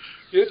Delver.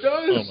 It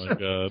does. Oh my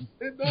God.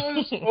 It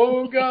does.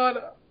 Oh God.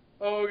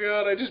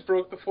 I just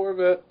broke the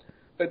format.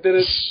 I did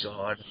it.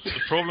 God. The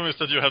problem is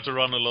that you have to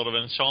run a lot of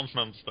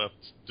enchantments that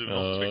do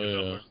not trigger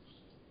Delver.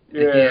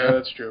 Yeah,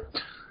 that's true.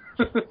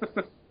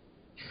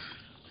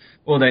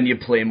 Well, then you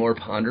play more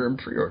Ponder and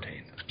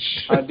Preordain.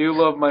 I do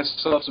love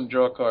myself some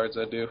draw cards.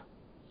 I do.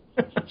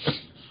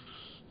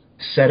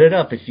 Set it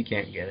up if you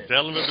can't get it.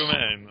 Delver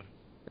Domain.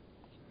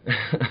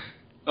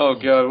 Oh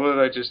God, what did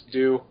I just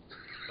do?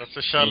 That's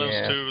a challenge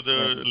to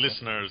the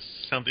listeners.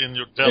 Send in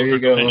your Delver you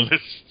go. Domain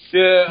list.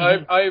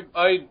 Yeah, I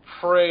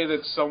pray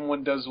that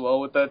someone does well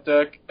with that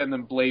deck and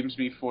then blames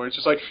me for it. It's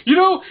just like,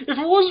 if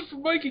it wasn't for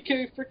Mikey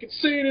K freaking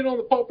saying it on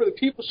the Pauper the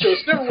People show,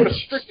 it never would have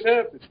freaking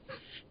happened.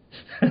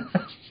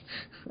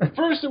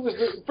 First it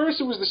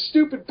was the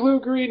stupid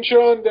blue-green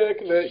Sean deck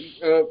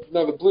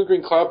the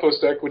blue-green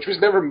Cloudpost deck, which was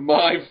never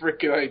my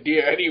freaking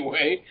idea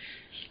anyway.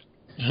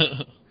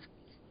 I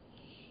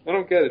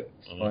don't get it.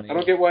 Funny. I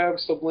don't get why I'm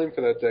still blamed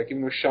for that deck,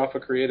 even though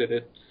Shafa created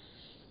it.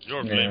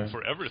 You're blamed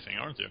for everything,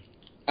 aren't you?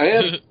 I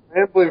am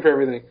blamed for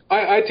everything.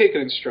 I take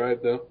it in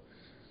stride, though.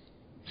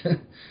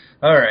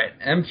 All right,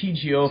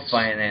 MTGO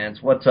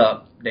Finance. What's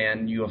up,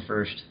 Dan? You go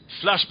first.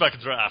 Flashback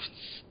drafts.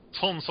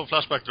 Tons of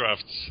flashback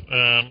drafts.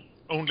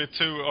 Only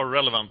 2 are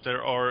relevant.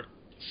 There are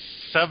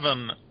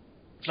 7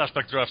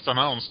 flashback drafts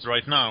announced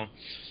right now.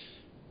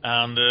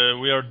 And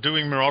we are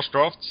doing Mirage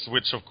drafts,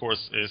 which of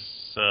course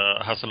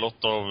has a lot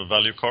of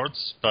value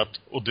cards. But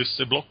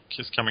Odyssey block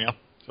is coming up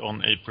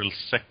on April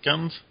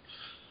 2nd.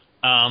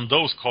 And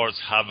those cards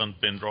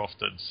haven't been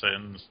drafted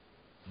since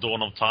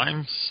Dawn of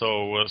Time.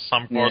 So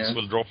some cards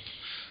will drop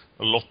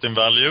a lot in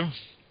value.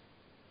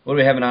 What do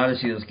we have in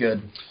Odyssey that's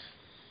good?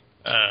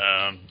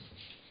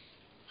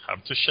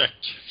 Have to check.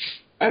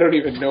 I don't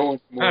even know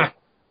anymore.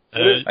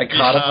 I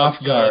caught him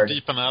off guard.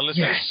 Deep analysis.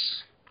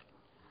 Yes.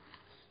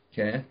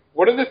 Okay.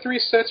 What are the 3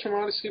 sets from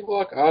Odyssey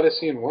block?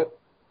 Odyssey and what?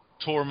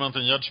 Torment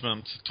and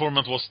Judgment.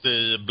 Torment was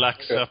the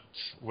black set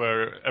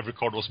where every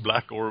card was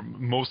black, or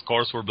most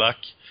cards were black.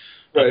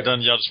 Right. And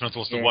then Judgment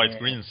was the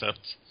white-green set.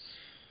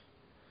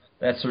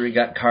 That's where we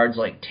got cards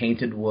like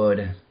Tainted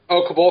Wood.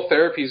 Oh, Cabal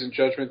Therapies and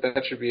Judgment.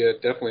 That should be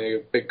definitely a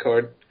big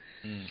card.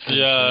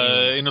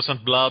 Yeah,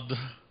 Innocent Blood.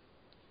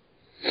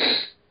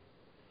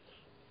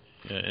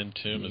 Yeah,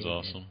 Entomb is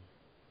awesome.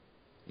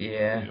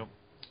 Yeah. Yep.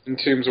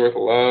 Entomb's worth a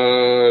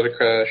lot of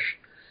cash.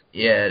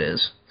 Yeah, it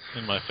is.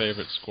 And my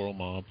favorite, Squirrel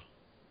Mob.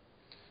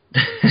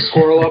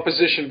 Squirrel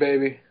opposition,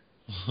 baby.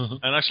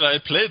 And actually, I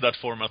played that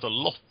format a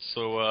lot,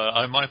 so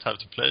I might have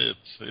to play it.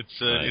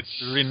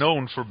 It's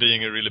renowned for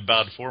being a really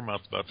bad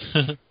format, but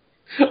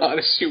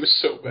Odyssey was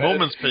so bad.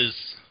 Moment's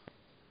Peace.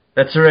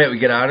 That's all right. We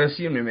get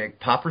Odyssey and we make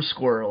Pauper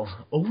Squirrel.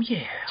 Oh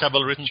yeah.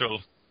 Cabal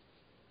Ritual.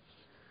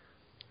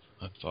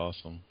 That's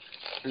awesome.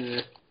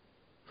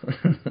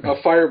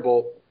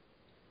 Firebolt.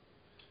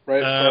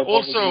 right?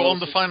 Also, on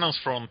the finance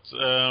front,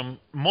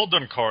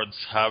 modern cards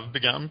have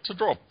begun to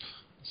drop.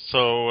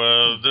 So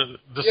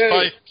the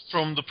spike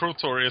from the Pro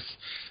Tour is...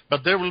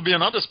 But there will be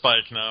another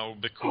spike now,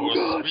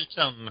 because we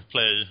can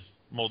play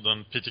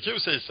modern PTQ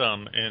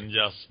season in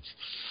just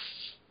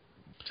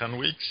 10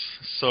 weeks.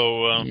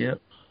 So...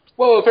 Yep.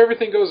 Well, if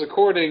everything goes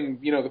according,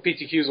 the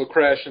PTQs will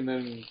crash, and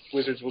then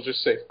Wizards will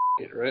just say, F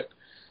it, right?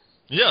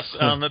 Yes,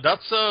 and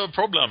that's a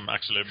problem,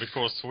 actually,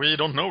 because we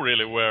don't know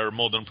really where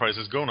modern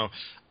prices go now.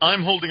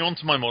 I'm holding on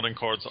to my modern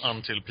cards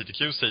until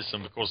PTQ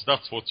season, because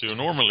that's what you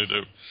normally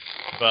do.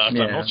 But I'm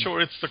not sure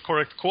it's the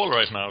correct call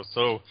right now.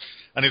 So,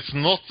 and it's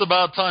not a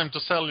bad time to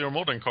sell your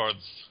modern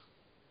cards.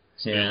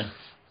 Yeah.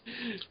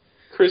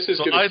 Chris is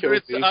so going to kill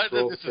me.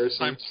 Either this is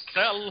the time to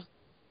sell,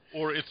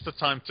 or it's the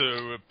time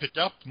to pick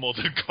up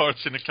modern cards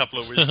in a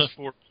couple of weeks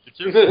for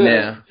PTQ.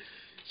 Yeah.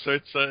 So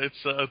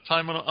it's a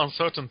time of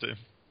uncertainty.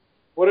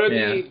 What are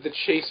the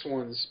chase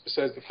ones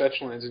besides the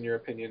fetch lands, in your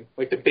opinion?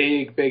 Like the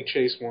big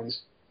chase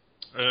ones.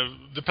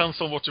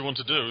 Depends on what you want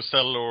to do,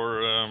 sell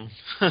or.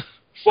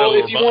 Well,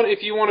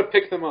 if you want to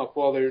pick them up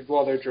while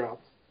they're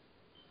dropped.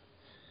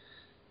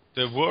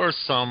 There were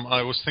some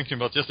I was thinking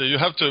about yesterday. You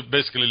have to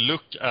basically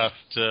look at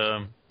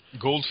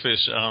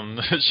Goldfish and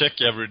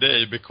check every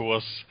day,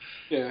 because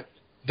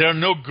there are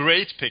no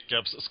great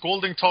pickups.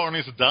 Scalding Tarn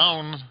is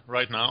down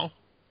right now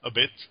a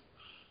bit.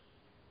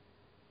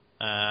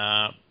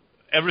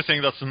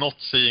 Everything that's not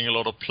seeing a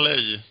lot of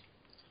play,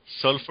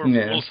 Sulfur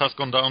Falls has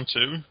gone down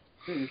too.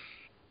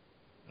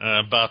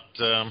 But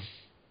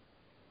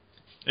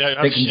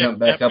they can jump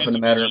back up in a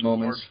matter of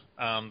moments.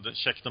 And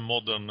check the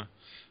modern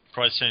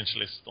price change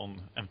list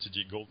on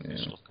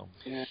mtggoldfish.com.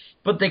 Yeah.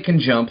 But they can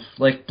jump.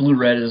 Like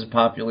blue-red is a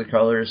popular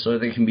color, so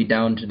they can be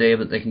down today,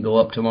 but they can go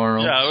up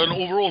tomorrow. Yeah, and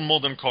overall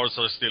modern cards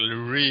are still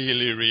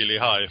really, really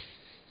high.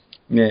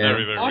 Yeah.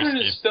 Very, very Modern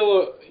risky. is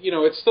still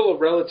it's still a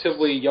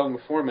relatively young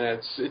format.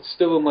 It's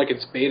still in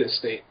its beta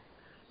state.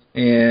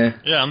 Yeah.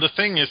 Yeah, and the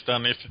thing is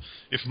then,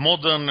 if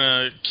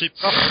Modern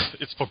keeps up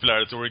its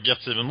popularity, or it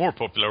gets even more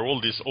popular,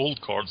 all these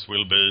old cards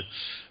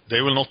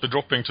they will not be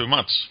dropping too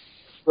much.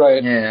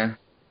 Right. Yeah.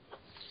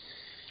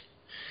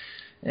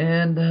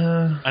 And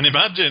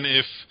imagine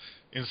if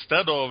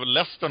instead of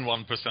less than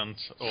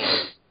 1%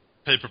 of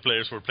paper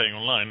players were playing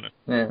online,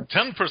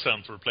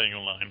 10% were playing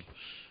online.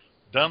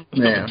 Then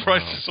the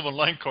prices of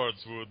online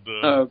cards would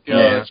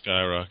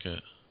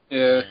skyrocket.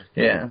 Yeah.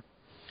 Yeah.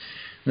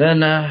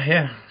 Then,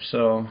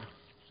 so,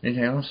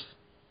 anything else?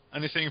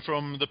 Anything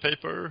from the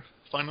paper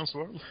finance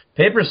world?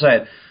 Paper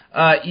side.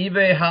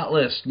 eBay hot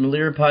list.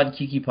 Melirapod,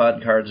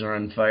 Kikipod cards are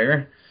on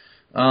fire.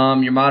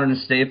 Your modern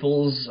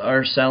staples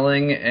are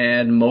selling,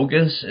 and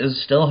Mogus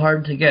is still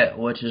hard to get,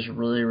 which is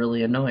really,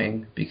 really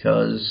annoying,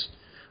 because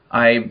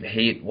I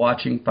hate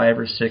watching 5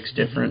 or 6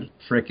 different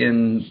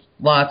frickin'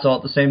 lots all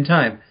at the same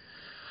time.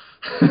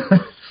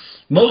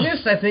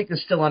 Mogus, I think,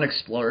 is still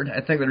unexplored.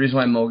 I think the reason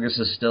why Mogus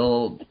is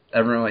still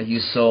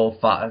he's so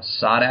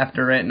sought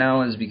after right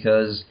now is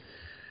because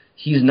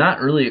he's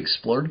not really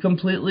explored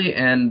completely,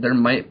 and there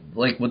might,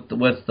 with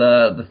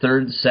the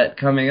third set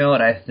coming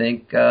out, I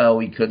think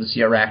we could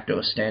see a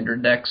Rakdos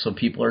standard deck, so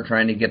people are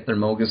trying to get their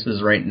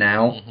Moguses right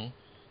now.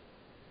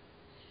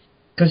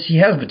 Because he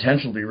has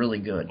potential to be really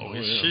good. Oh,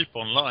 he's cheap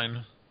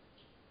online.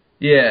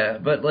 Yeah,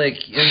 but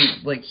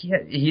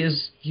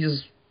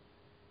he's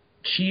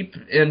cheap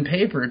in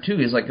paper too.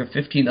 He's like a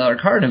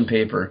 $15 card in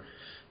paper,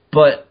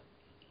 but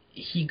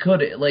he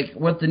could,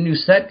 with the new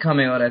set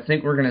coming out, I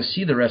think we're going to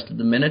see the rest of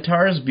the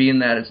Minotaurs, being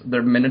that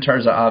their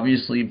Minotaurs are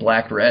obviously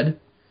black-red.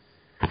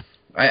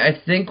 I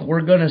think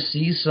we're going to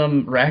see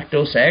some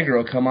Rakdos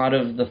aggro come out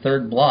of the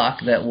third block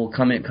that will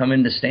come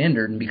into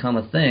standard and become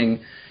a thing,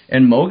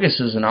 and Mogus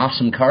is an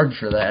awesome card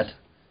for that.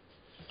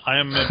 I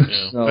am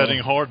betting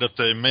hard that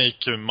they make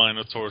a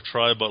Minotaur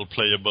Tribal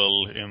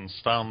playable in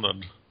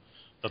standard.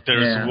 That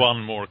there is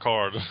one more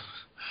card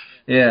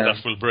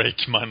that will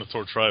break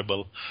Minotaur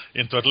Tribal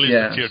into at least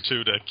a tier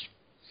 2 deck.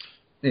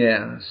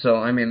 Yeah, so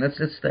I mean it's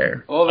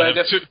there. Well, I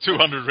have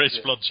 200 Rage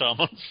Blood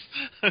Shamans.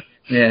 I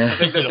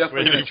think they're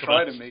definitely going to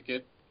try to make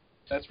it.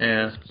 That's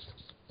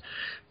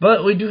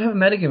But we do have a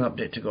metagame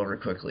update to go over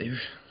quickly.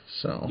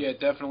 So yeah,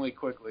 definitely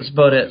quickly. That's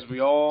about it. Because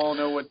we all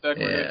know what deck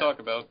we're going to talk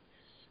about.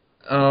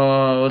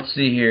 Let's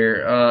see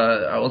here.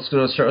 Let's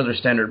start with our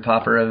standard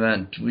Pauper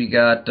event. We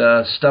got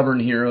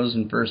Stubborn Heroes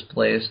in first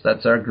place.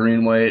 That's our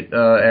green-white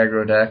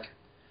aggro deck.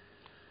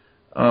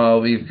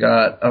 We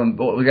got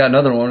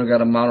another one. We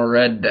got a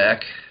mono-red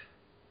deck,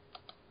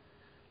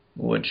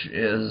 which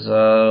is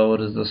what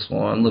is this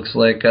one? Looks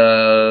like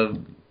a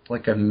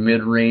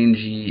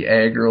mid-rangey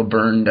aggro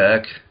burn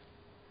deck,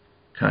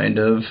 kind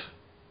of.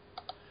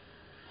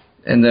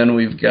 And then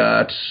we've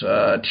got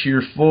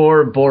Tier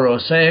 4,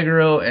 Boros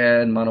Aggro,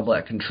 and Mono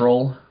Black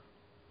Control.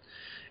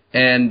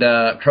 And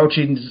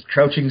Crouching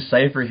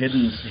Cypher,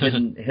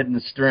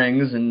 Hidden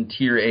Strings in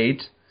Tier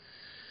 8,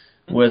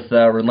 with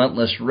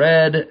Relentless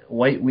Red,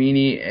 White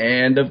Weenie,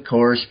 and, of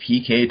course,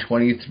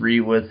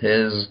 PK23 with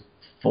his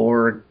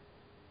 4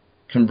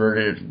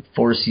 converted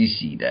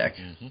 4cc deck.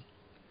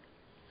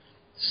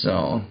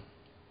 So,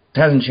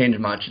 hasn't changed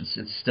much.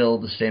 It's still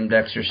the same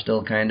decks are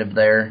still kind of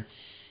there.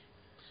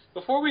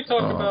 Before we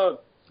talk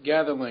about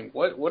Gatherling,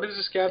 what is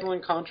this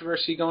Gatherling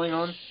controversy going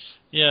on?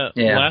 Yeah.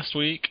 Last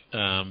week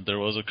there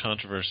was a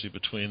controversy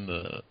between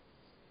the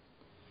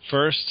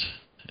first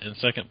and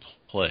second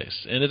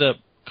place. Ended up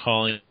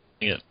calling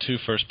it 2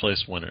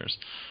 first-place winners.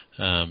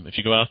 If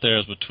you go out there,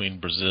 it was between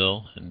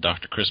Brazil and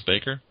Dr. Chris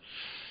Baker.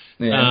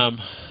 Yeah.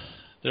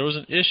 There was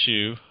an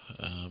issue.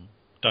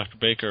 Dr.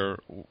 Baker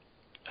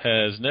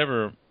has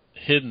never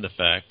hidden the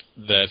fact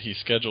that he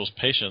schedules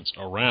patients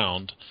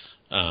around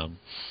the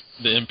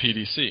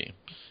MPDC.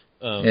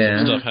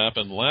 Some stuff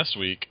happened last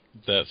week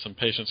that some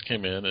patients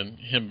came in, and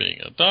him being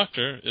a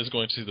doctor is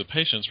going to see the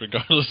patients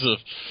regardless of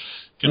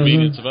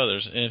convenience of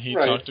others. And he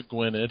talked to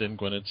Gwynedd, and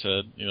Gwynedd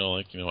said,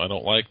 I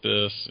don't like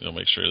this.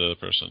 Make sure the other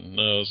person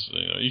knows.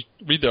 You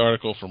read the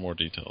article for more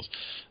details.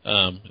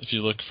 If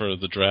you look for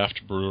the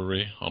Draft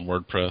Brewery on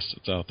WordPress,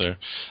 it's out there.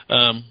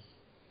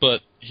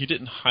 But he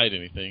didn't hide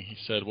anything. He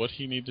said what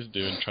he needed to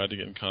do and tried to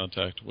get in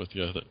contact with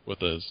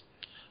his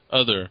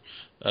other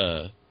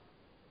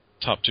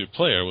top 2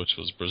 player, which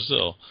was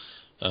Brazil.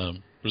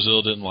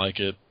 Brazil didn't like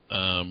it.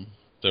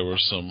 There were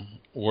some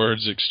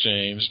words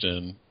exchanged,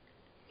 and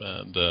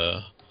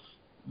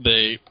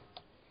they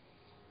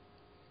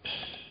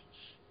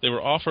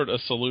were offered a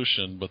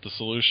solution, but the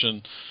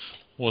solution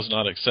was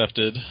not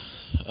accepted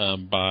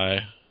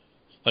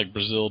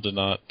Brazil did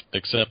not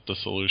accept the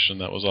solution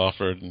that was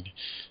offered, and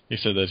he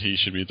said that he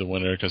should be the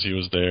winner because he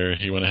was there.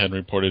 He went ahead and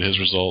reported his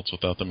results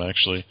without them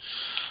actually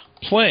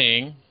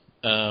playing.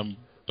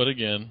 But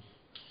again,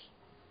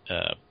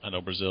 I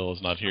know Brazil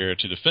is not here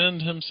to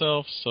defend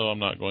himself, so I'm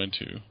not going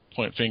to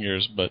point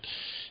fingers, but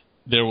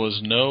there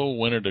was no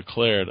winner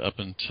declared up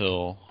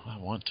until, I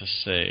want to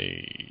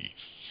say,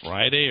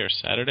 Friday or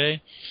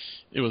Saturday.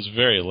 It was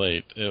very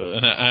late,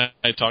 and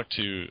I talked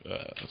to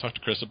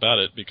Chris about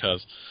it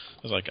because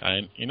I was like,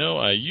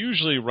 I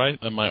usually write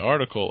in my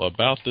article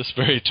about this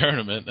very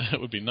tournament. It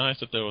would be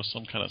nice if there was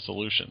some kind of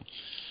solution.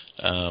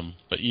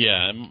 But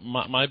yeah,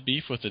 my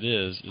beef with it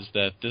is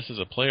that this is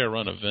a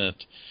player-run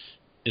event.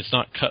 It's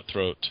not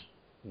cutthroat.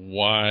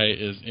 Why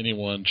is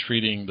anyone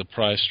treating the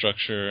prize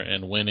structure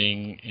and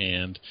winning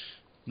and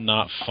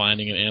not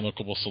finding an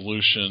amicable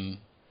solution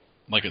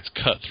like it's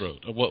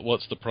cutthroat?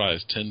 What's the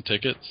prize? 10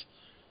 tickets?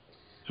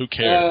 Who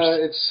cares?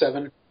 It's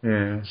 7.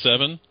 Yeah.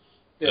 7?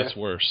 Yeah. That's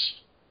worse.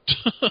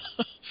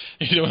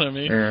 You know what I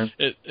mean?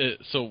 Yeah.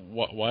 So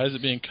why is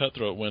it being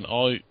cutthroat when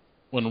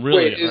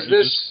really? Wait, is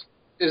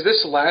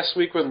this last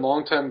week when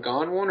Long Time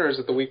Gone won, or is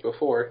it the week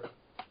before?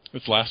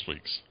 It's last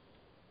week's.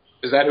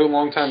 Is that who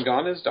Long Time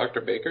Gone is?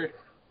 Dr. Baker?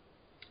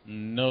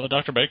 No,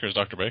 Dr. Baker is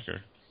Dr.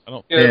 Baker. I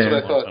don't. Yeah, that's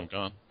what I thought. Long Time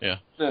Gone. Yeah.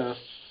 No,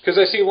 because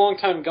I see Long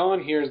Time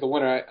Gone here as the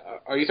winner.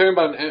 Are you talking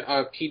about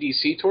a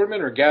PDC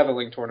tournament or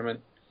Gatherling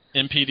tournament?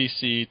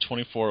 MPDC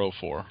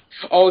 2404.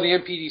 Oh, the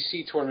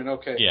MPDC tournament.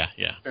 Okay. Yeah.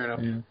 Fair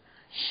enough.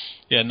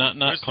 Yeah, not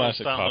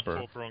classic Pauper.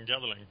 Pauper on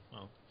Gatherling.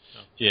 Oh,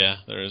 no. Yeah,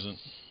 there isn't.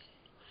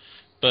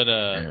 But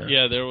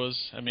yeah, there was.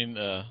 I mean,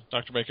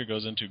 Dr. Baker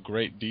goes into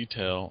great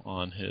detail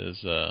on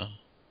his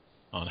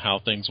on how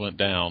things went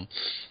down,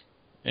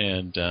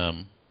 and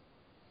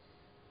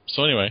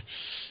so anyway,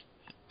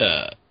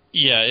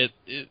 yeah,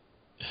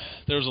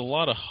 there was a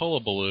lot of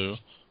hullabaloo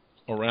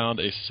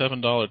around a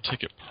 $7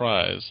 ticket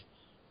prize.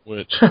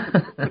 Which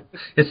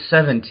it's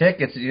 7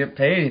 tickets. You didn't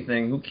pay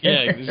anything. Who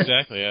cares? Yeah,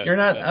 exactly. You're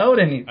not out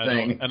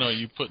anything. I know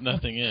you put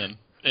nothing in,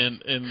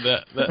 and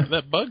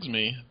that bugs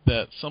me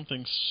that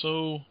something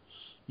so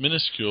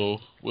minuscule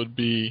would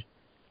be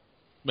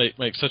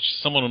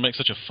someone would make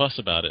such a fuss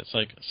about it. It's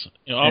like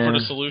offered a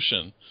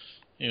solution,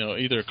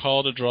 either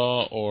call to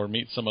draw or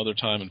meet some other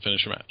time and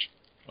finish your match.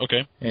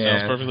 Okay,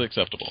 sounds perfectly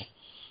acceptable,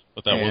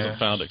 but that wasn't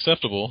found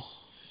acceptable,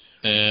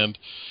 and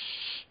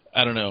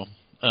I don't know.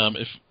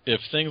 If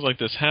things like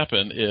this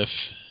happen, if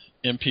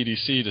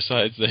MPDC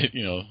decides they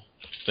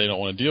don't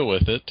want to deal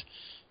with it,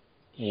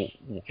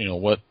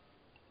 what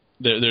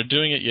they're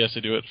doing it. Yes,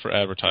 they do it for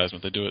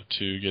advertisement. They do it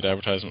to get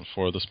advertisement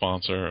for the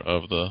sponsor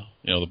of the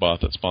the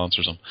bot that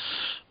sponsors them.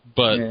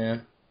 But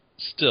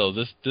still,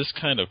 this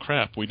kind of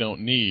crap we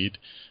don't need.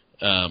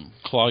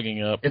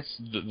 Clogging up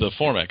the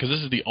format, because this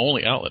is the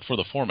only outlet for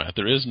the format.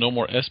 There is no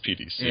more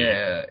SPDC.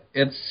 Yeah,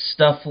 it's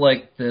stuff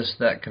like this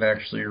that could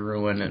actually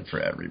ruin it for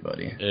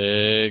everybody.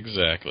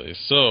 Exactly.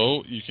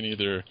 So you can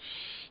either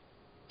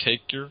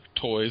take your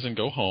toys and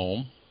go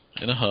home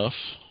in a huff,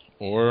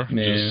 or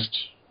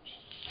just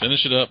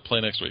finish it up,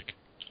 play next week.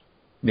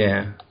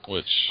 Yeah.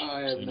 Which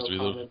seems to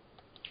be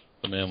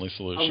the manly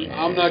solution.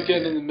 I'm not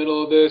getting in the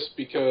middle of this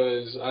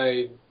because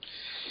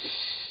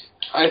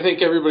I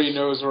think everybody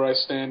knows where I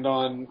stand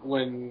on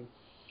when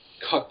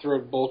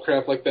cutthroat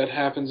bullcrap like that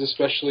happens,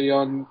 especially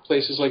on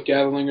places like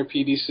Gatherling or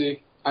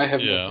PDC. I have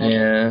no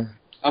problem.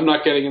 I'm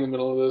not getting in the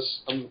middle of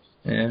this.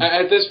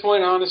 At this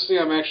point, honestly,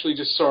 I'm actually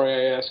just sorry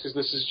I asked, because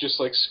this is just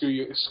like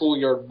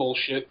schoolyard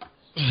bullshit.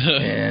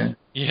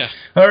 Yeah.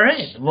 All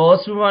right. Well,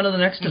 let's move on to the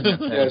next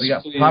event. We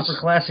got please. Pauper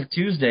Classic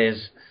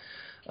Tuesdays.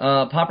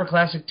 Pauper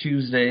Classic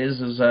Tuesdays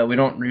is, we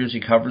don't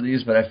usually cover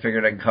these, but I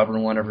figured I'd cover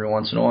one every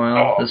once in a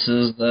while. Oh. This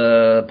is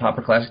the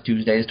Pauper Classic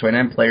Tuesdays,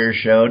 29 players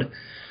showed.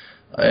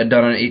 Done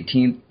on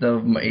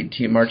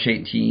March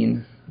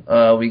 18.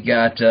 We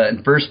got,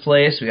 in first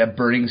place, we got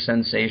Burning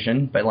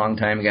Sensation by Long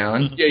Time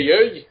Gone.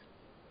 Yeah.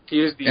 He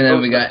is the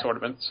host of this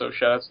tournament, so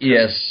shout out to him.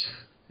 Yes.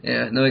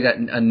 Yeah, and then we got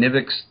a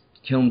Nivix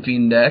Kiln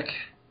Fiend deck.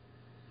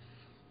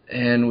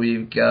 And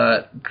we've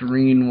got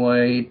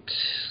Green-White.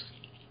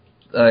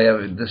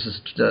 This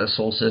is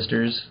Soul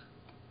Sisters.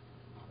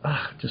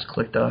 Just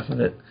clicked off of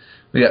it.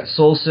 We got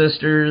Soul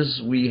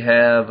Sisters. We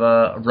have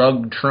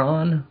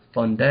Rugtron,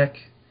 fun deck.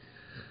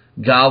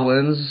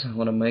 Goblins,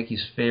 one of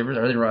Mikey's favorites.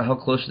 Are they how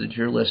close to the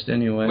tier list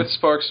anyway? With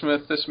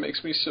Sparksmith, this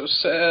makes me so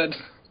sad.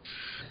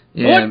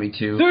 Yeah, what? me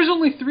too. There's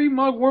only 3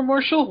 Mog War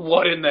Marshal?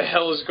 What in the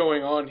hell is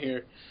going on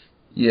here?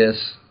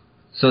 Yes.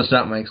 So it's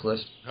not Mike's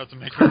list. You have to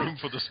make room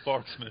for the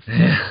Sparksmith.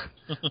 Yeah.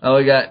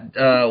 We got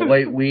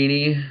White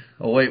Weenie,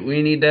 a White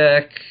Weenie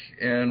deck,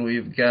 and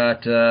we've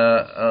got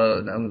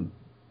a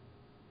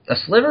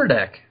Sliver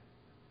deck.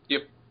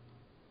 Yep.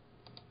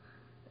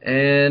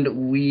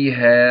 And we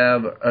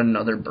have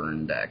another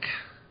Burn deck.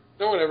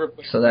 No one ever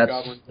plays so my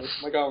Goblin.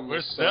 My Goblin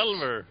Where's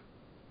Delver?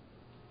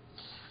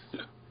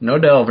 No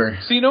Delver.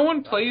 See, no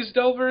one plays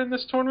Delver in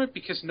this tournament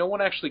because no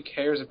one actually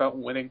cares about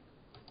winning.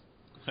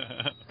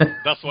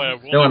 That's why I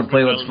they want to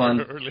play what's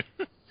fun.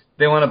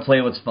 They want to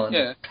play what's fun.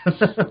 Yeah.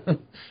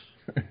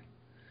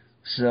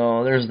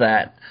 So there's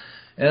that.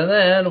 And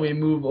then we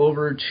move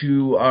over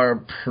to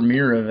our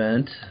premiere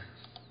event.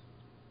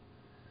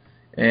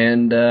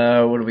 And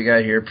what do we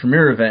got here?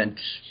 Premiere event.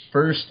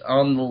 First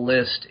on the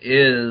list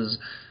is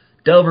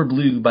Delver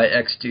Blue by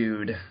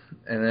X-Dude.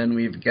 And then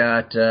we've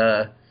got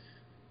a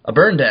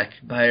Burn deck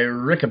by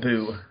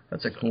Rickapoo.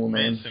 That's a cool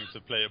name. Amazing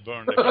to play a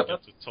Burn deck and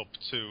get to top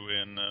 2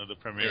 in the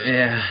premiere.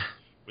 Yeah.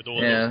 With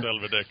all those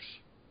Delver decks.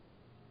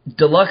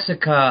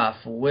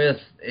 Deluxekoff with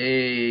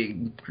a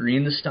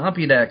Green the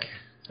Stompy deck.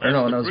 Or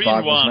no, it was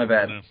Boggles, one. my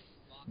bad. No.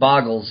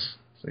 Boggles.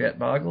 We got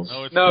Boggles?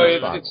 No,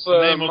 it's the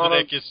name of the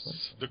deck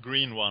is the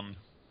green one.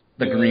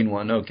 The green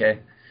one, okay.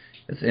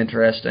 It's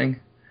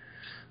interesting.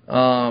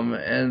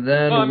 And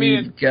then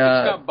it's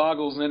got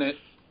Boggles in it.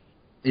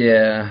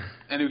 Yeah.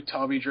 And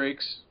Utabi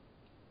Drakes.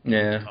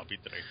 Yeah. Utabi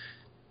Drake.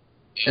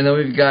 And then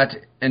we've got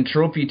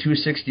Entropy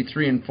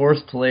 263 in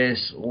 4th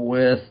place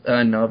with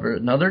another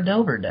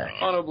Delver deck.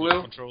 Mono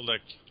Blue. Control deck.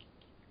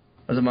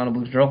 Was it Mono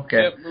Blue Control?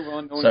 Okay. Yep, move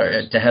on. Sorry,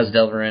 it has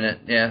Delver in it.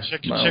 Yeah.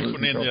 Check for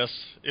ninjas,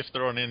 if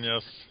there are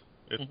ninjas.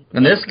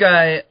 And this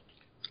guy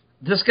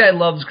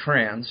loves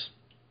crayons.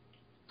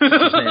 His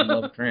name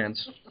loves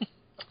crayons.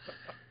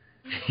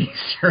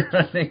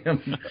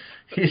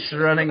 He's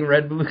running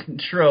Red Blue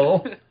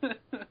Control.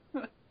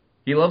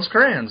 He loves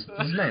crayons.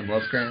 His name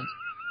loves crayons.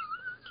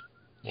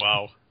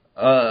 Wow.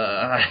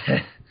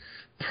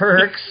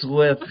 Perks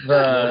with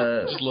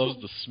just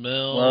loves the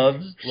smell.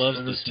 Loves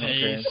the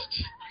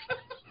taste.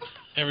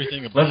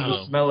 Everything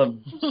about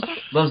him.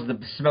 Loves the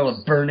smell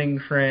of burning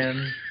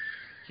crayons.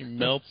 He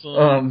melts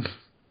them.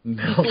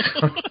 Melts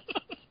them.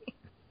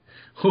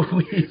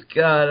 We've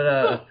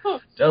got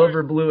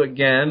Delver Blue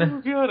again.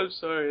 Oh God, I'm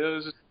sorry.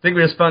 I think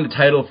we just found a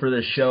title for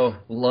this show.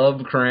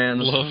 Love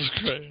crayons. Loves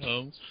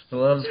crayons.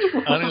 Loves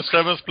crayons. And in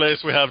 7th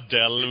place we have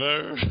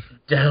Delver.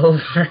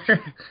 Delver.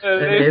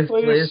 And 8th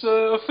place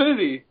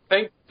Affinity.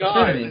 Thank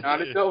God, Affinity.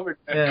 not a Delver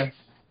deck.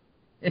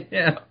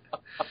 Yeah.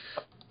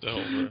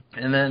 Delver.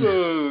 And then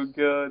oh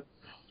God.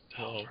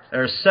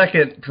 Our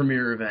second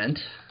premiere event,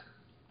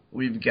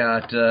 we've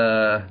got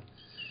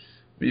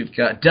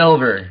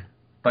Delver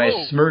by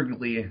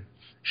Schmergly.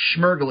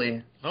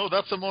 No,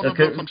 that's a Mono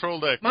Blue Control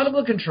deck. Mono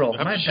Blue Control. You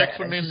have to check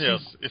for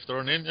ninjas. If there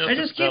are ninjas,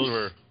 it's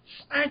Delver.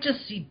 I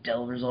just see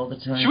Delvers all the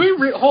time. Should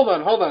we hold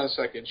on a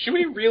second? Should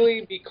we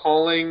really be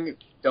calling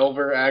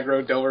Delver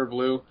aggro Delver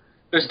Blue?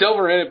 There's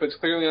Delver in it, but it's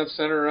clearly on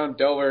center around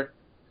Delver.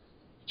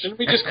 Shouldn't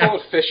we just call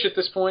it Fish at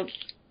this point?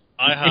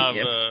 I have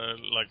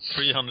like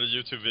 300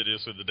 YouTube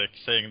videos with the deck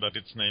saying that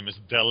its name is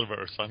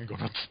Delver, so I'm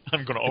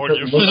gonna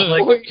argue.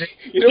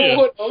 You know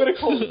what? I'm gonna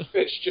call it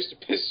Fish just to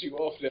piss you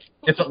off now.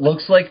 If it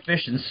looks like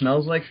fish and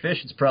smells like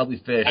fish, it's probably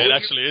fish. It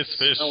actually is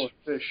fish. Smell of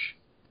fish.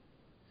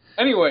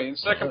 Anyway, in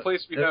second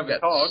place we have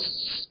Tog.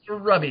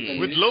 Scrubby.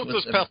 With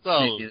Lotus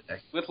Petal.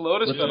 With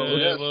Lotus Petal,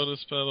 yes.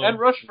 Lotus Petal. And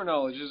Rush for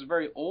Knowledge is a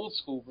very old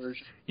school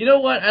version. You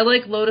know what? I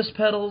like Lotus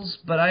Petals,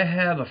 but I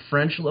have a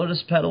French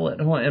Lotus Petal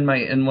in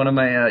one of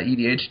my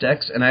EDH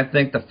decks, and I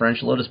think the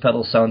French Lotus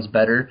Petal sounds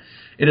better.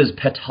 It is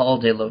Petal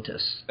de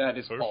Lotus. That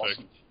is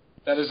awesome.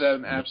 That is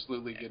an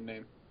absolutely good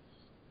name.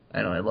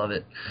 I know, I love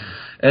it.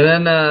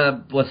 And then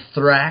with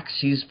Thrax,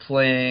 he's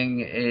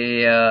playing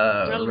a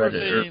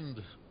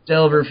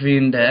Delver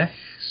Fiend deck,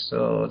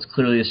 so it's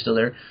clearly still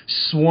there.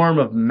 Swarm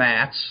of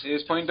Mats. He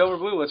is playing Delver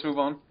Blue. Let's move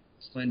on.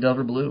 He's playing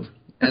Delver Blue.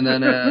 And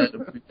then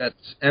we've got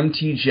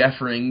MT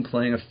Jeffring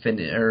playing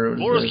Affinity.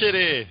 Boros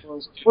Kitty.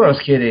 Boros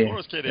Kitty.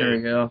 There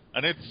we go.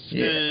 And it's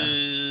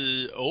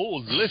the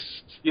old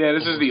list. Yeah,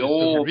 this is the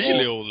old...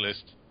 really old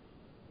list.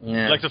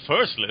 Yeah. Like the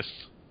first list.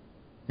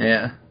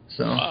 Yeah.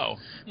 So Wow.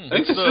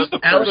 It's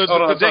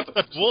the deck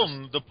that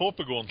won the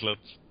Pauper Gauntlet.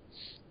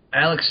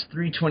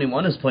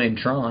 Alex321 is playing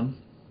Tron.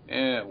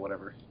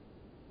 Whatever.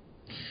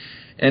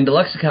 And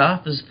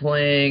Deluxekoff is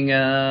playing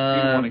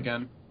Green one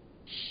again.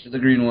 The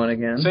green one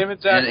again. Same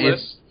exact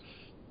list.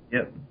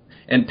 Yep.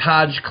 And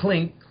Podge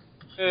Clink.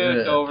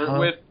 Delver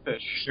with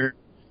fish. Sure.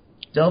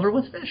 Delver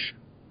with fish.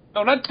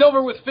 No, not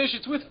Delver with fish.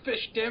 It's with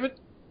fish. Damn it.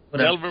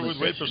 Delver with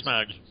Vapor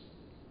Snag.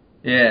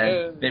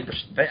 Yeah.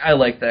 I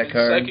like that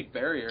card. Psychic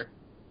Barrier.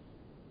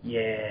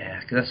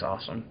 Yeah, that's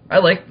awesome. I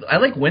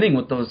like winning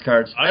with those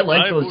cards. I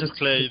like those. I would just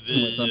play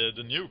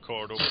the new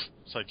card of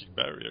Psychic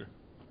Barrier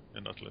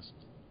in that list.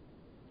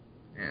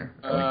 Yeah.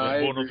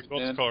 One of the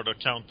gods card that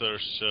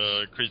counters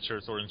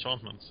creatures or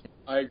enchantments.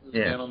 I agree with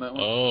Dan on that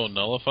one. Oh,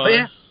 Nullify? Oh,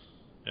 yeah.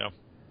 Yeah.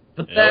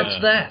 But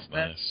that's that.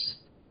 Nice.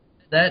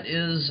 That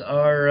is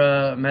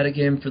our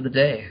metagame for the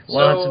day.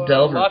 Lots of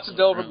Delver. Lots of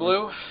Delver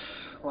Blue.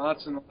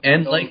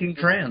 And liking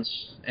Crayons.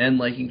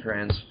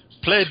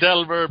 Play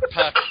Delver,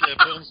 pack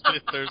Bone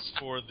Splitters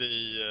for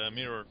the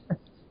mirror.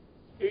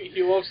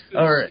 He loves to.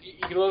 All right.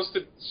 He loves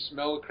to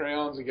smell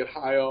crayons and get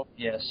high off.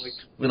 Yes,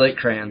 we like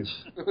crayons.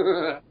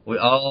 We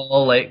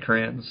all like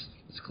crayons.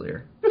 It's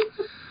clear.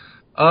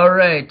 All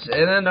right,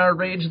 and then our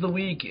Rage of the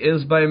Week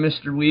is by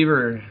Mr.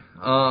 Weaver.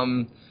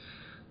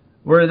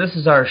 Where this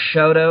is our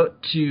shout out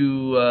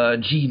to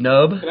G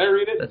Nub. Can I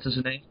read it? That's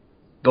his name.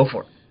 Go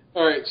for it.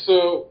 All right,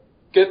 so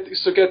get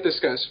this,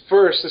 guys.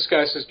 First, this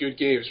guy says good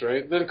games,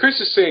 right? Then Chris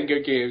is saying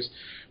good games,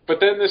 but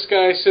then this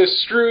guy says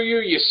screw you,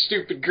 you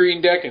stupid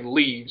green deck, and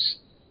leaves.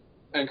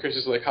 And Chris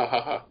is like, ha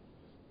ha ha.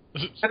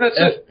 And that's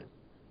it.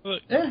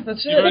 Yeah,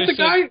 that's it. But the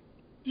guy,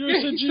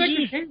 said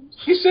GG.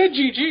 He said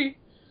GG.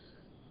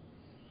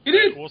 He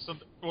did.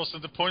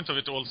 Wasn't the point of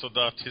it also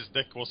that his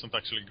deck wasn't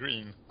actually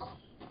green?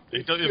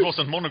 It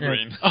wasn't mono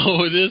green. Yeah.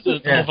 Oh, it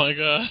isn't? Yeah. Oh, my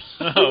God.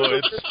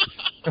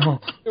 No,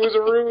 It was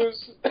a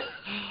ruse.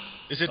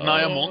 Is it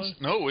Naya Monster?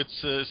 No,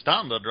 it's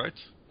standard, right?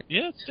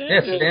 Yeah, it's Yeah,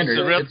 standard. standard.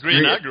 It's a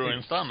red-green green. aggro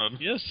in standard.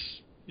 Yes,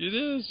 it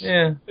is.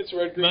 Yeah. It's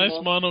red green.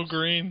 Nice mono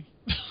green.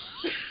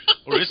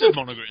 Or is it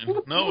mono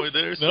green? No,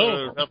 there's red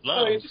Oh,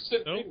 land. he just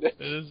said Nope, green deck.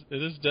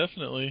 it is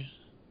definitely.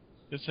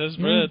 It says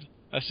red.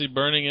 I see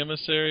Burning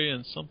Emissary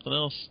and something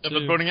else, Yeah, too.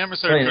 but Burning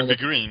Emissary Oh, could yeah.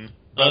 be green.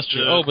 That's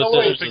true. Oh, but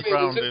wait, there's wait,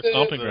 ground is it is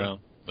Stomping Ground.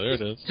 There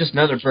it is. Just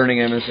another Burning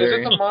Is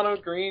Emissary. it the mono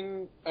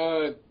green,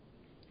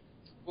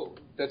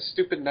 that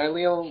stupid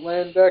Nylea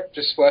land deck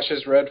just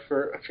splashes red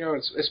for,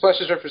 it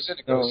splashes red for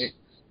No, Syndicus.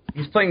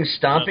 he's playing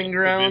Stomping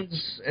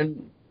Grounds,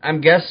 and I'm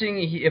guessing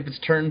if it's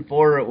turn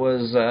 4, it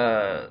was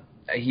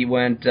he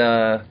went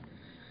what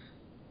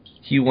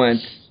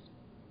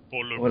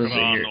is it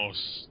here?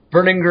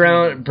 Burning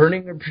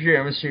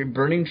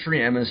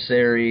Tree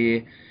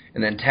Emissary,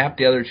 and then tap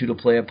the other two to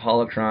play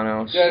Apollo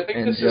Chronos. Yeah, I think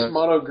and this is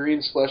mono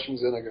green splashing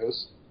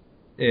Xenagos.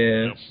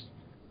 Yeah. Yep.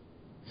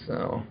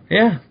 So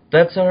yeah,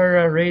 that's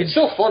our rage. It's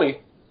still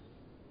funny.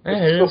 Yeah,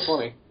 It's still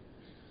funny.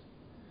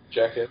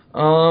 Jacket.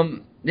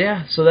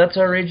 Yeah, so that's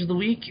our Rage of the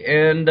Week,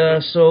 and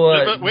But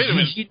wait a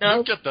minute, GG now?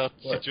 look at that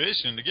What?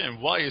 situation in the game.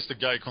 Why is the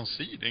guy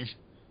conceding?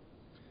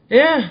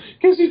 Yeah,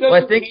 Because he doesn't.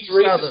 Well, I think he's he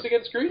saw racist the-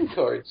 against green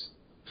cards.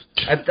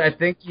 I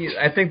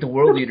think the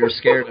World Eater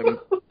scared him.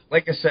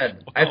 Like I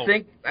said, I Oh.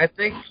 think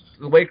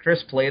the way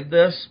Chris played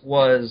this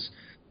was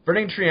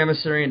Burning Tree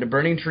Emissary into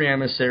Burning Tree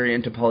Emissary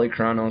into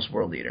Polychronos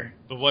World Eater.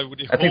 But why would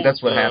he I think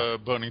that's what hold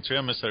happened. Burning Tree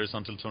Emissaries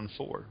until turn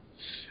 4?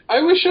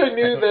 I wish I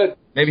knew that.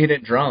 Maybe he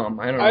didn't draw them.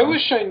 I don't know. I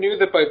wish I knew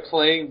that by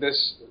playing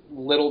this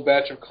little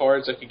batch of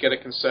cards, I could get a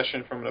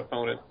concession from an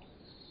opponent.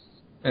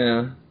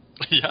 Yeah.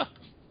 Yeah.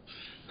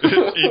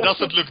 He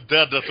doesn't look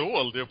dead at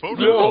all, the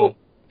opponent. No,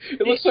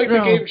 it looks like the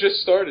No. game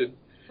just started.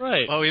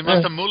 Right. Oh, he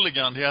must have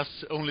mulliganed. He has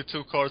only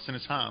 2 cards in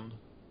his hand.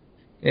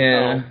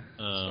 Yeah.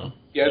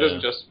 Yeah, it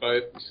doesn't justify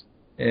it.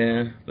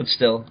 Yeah. But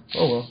still.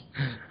 Oh well.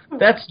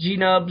 That's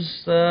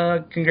G-Nubs.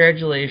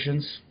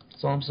 Congratulations.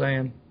 That's all I'm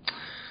saying.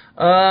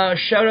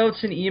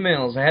 Shoutouts and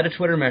emails. I had a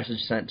Twitter message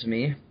sent to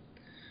me.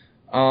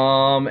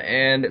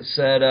 And it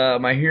said,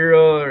 my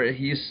hero,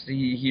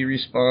 he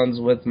responds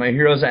with, my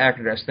hero's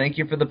actress. Thank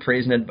you for the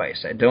praise and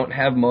advice. I don't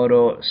have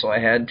Moto, so I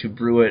had to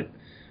brew it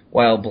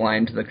while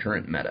blind to the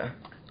current meta.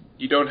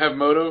 You don't have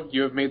Moto,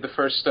 you have made the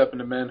first step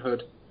into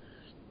manhood.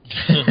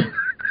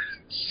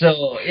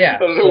 So, yeah. I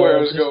don't know where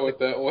I was going with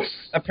that one.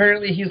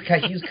 Apparently he's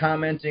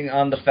commenting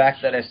on the fact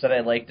that I said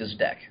I liked his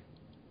deck.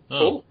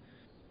 Cool.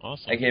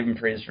 Awesome. I gave him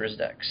praise for his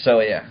deck. So,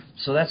 yeah.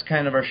 So that's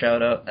kind of our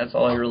shout-out. That's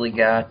all I really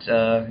got.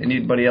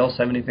 Anybody else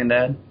have anything to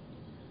add?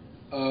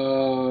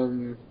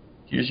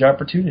 Here's your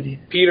opportunity.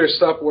 Peter,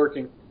 stop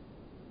working.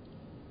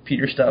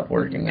 Peter, stop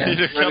working. Yeah.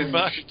 Peter, come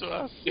back to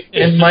us.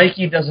 And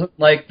Mikey doesn't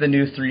like the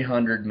new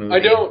 300 movie. I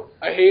don't.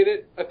 I hate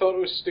it. I thought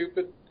it was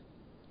stupid.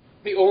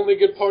 The only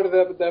good part of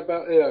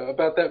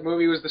about that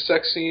movie was the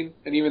sex scene,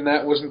 and even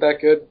that wasn't that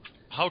good.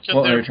 How can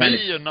Well, there they're trying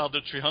be another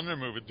 300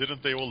 movie?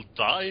 Didn't they all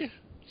die?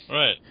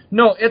 Right.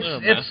 No, it's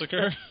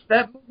massacre.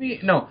 That movie.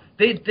 No,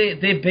 they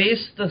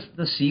based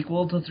the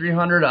sequel to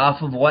 300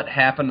 off of what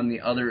happened on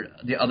the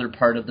other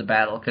part of the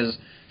battle. Because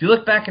if you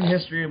look back in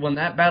history, when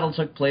that battle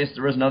took place,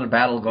 there was another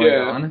battle going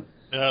on.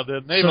 Yeah,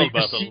 the naval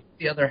battle. So you're seeing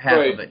the other half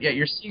of it. Yeah,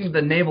 you're seeing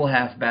the naval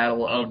half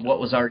battle of what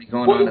was already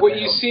going on. What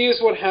you see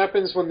is what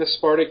happens when the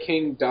Sparta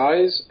king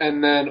dies,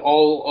 and then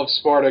all of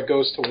Sparta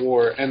goes to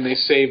war, and they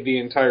save the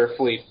entire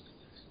fleet.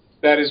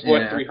 That is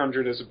what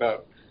 300 is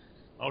about.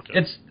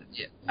 Okay.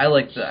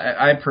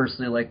 I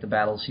personally like the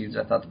battle scenes.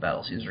 I thought the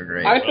battle scenes were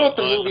great. I thought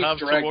the movie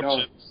dragged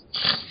on.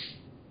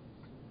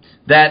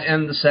 That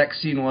and the sex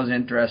scene was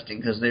interesting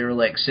because they were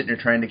like sitting there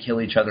trying to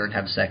kill each other and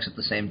have sex at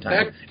the same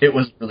time. It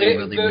was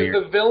really weird.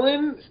 The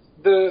villain,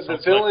 the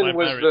villain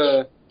was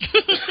the.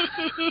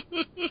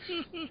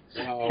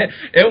 Wow.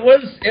 It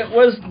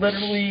was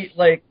literally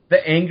like the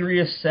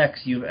angriest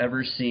sex you've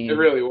ever seen. It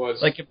really was.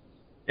 Like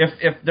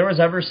if there was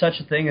ever such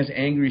a thing as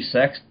angry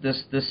sex,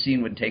 this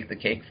scene would take the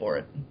cake for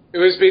it. It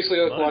was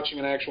basically like watching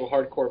an actual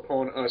hardcore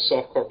porno,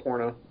 softcore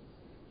porno.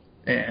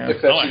 Yeah.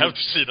 I have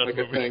to see that like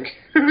movie. A thing.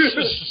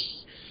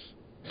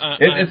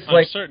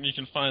 I'm certain you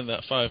can find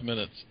that 5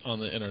 minutes on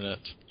the internet.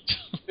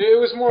 It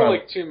was more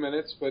like 2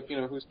 minutes, but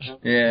who's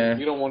counting? Yeah.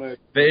 You don't want to.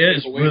 But it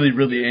is really,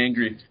 really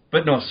angry.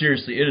 But no,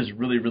 seriously, it is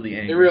really, really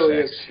angry. It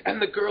really sex. is,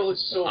 and the girl is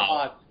so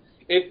hot.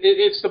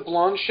 It's the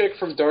blonde chick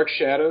from Dark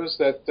Shadows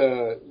that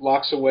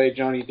locks away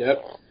Johnny Depp.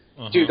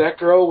 Uh-huh. Dude, that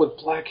girl with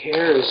black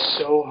hair is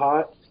so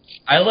hot.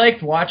 I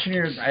liked watching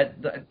her.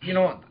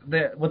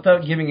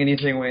 Without giving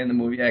anything away in the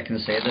movie, I can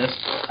say this.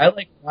 I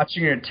liked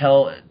watching her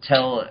tell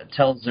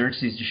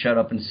Xerxes to shut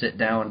up and sit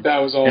down. That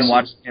was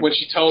awesome. When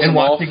she tells him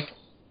off.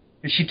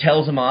 She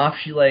tells him off.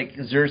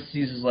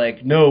 Xerxes is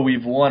like, no,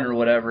 we've won or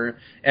whatever,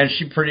 and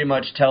she pretty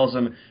much tells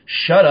him,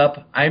 shut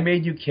up. I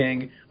made you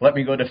king. Let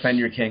me go defend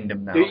your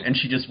kingdom now. And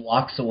she just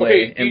walks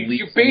away and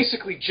leaves. You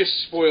basically just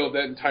spoiled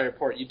that entire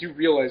part. You do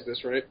realize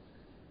this, right?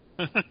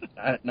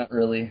 Not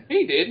really.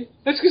 He did.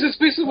 That's because it's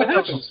basically what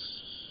happens.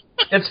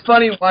 It's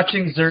funny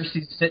watching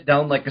Xerxes sit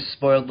down like a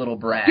spoiled little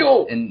brat.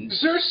 Yo,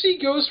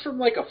 Xerxes goes from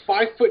like a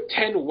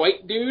 5'10"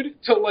 white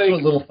dude to like a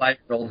little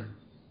 5-year-old.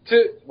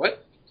 To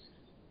what?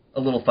 A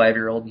little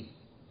 5-year-old.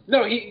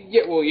 No,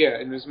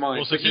 in his mind.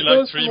 Was he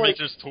like 3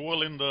 meters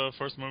tall in the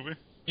first movie?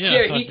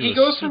 Yeah, he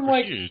goes from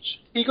like huge.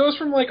 He goes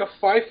from like a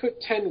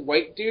 5'10"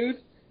 white dude.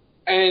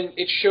 And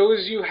it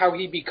shows you how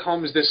he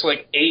becomes this,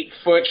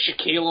 8-foot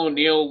Shaquille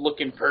O'Neal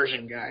looking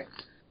Persian guy.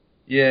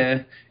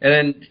 Yeah, and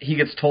then he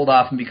gets told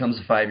off and becomes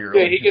a 5-year-old.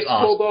 Yeah, he gets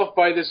told off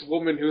by this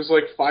woman who's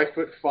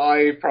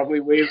 5'5", probably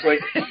weighs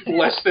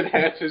less than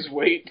half his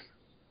weight.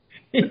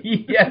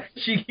 Yeah,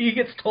 he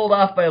gets told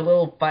off by a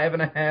little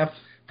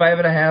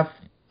 5.5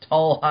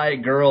 tall, high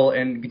girl,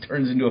 and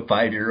turns into a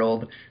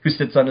 5-year-old who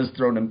sits on his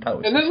throne and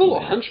pouts. And that little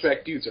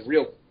hunchback dude's a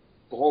real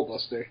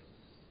ballbuster.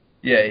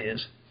 Yeah, he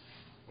is.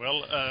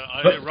 Well,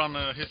 I run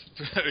a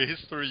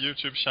history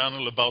YouTube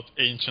channel about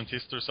ancient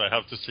history, so I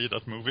have to see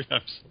that movie.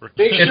 I'm sorry.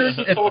 Make sure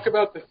to talk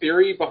about the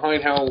theory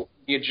behind how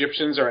the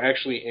Egyptians are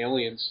actually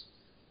aliens.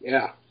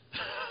 Yeah.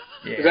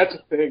 That's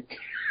a thing.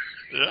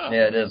 Yeah,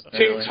 it is.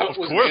 Of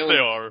course they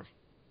are.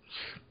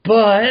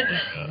 But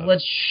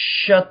let's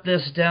shut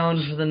this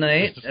down for the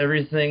night.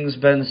 Everything's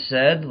been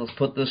said. Let's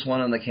put this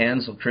one on the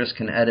can so Chris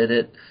can edit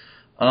it.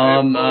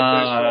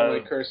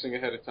 Cursing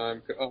ahead of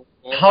time.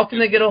 How can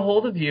they get a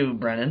hold of you,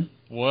 Brennan?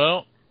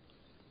 Well,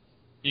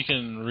 you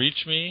can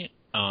reach me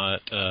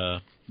at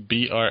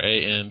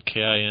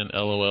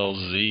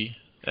BRANKINLOLZ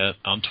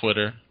on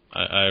Twitter.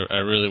 I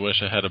really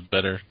wish I had a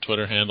better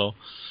Twitter handle,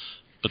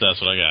 but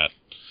that's what I got.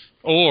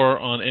 Or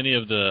on any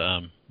of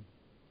the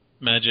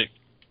Magic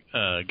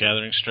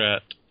Gathering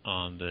Strat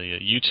on the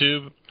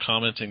YouTube,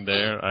 commenting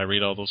there. I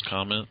read all those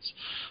comments,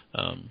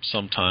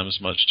 sometimes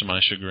much to my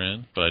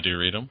chagrin, but I do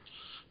read them.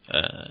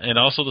 And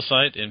also the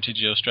site,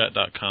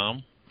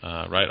 mtgostrat.com.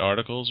 Write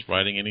articles,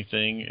 writing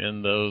anything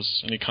in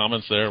those, any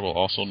comments there will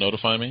also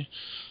notify me.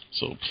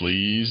 So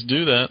please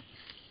do that.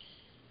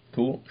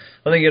 Cool.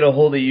 Let me get a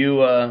hold of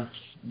you,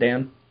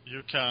 Dan.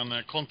 You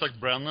can contact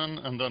Brennan,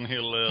 and then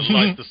he'll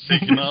light the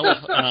signal,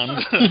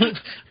 and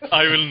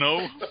I will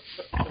know.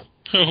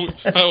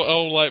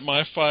 I'll light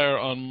my fire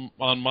on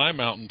my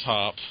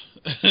mountaintop.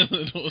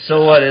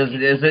 So what is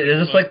it? Is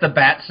this like the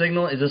bat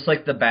signal? Is this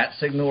like the bat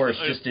signal, or it's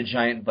just a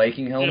giant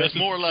Viking helmet? Yeah, it's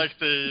more like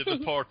the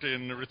part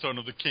in Return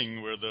of the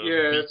King where the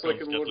it's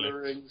like in Lord of the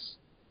Rings.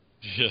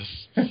 Yes,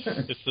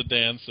 it's the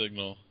Dan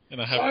signal,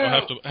 and I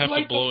have to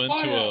blow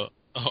into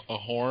a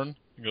horn.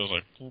 It goes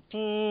like,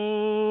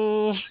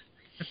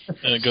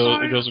 and it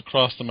goes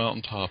across the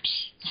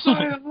mountaintops.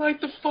 Sire, light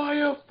the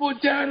fire, for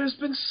Dan has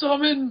been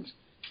summoned.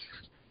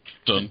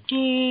 Dun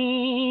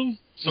dun.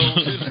 So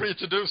feel free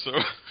to do so.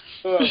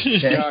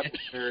 God,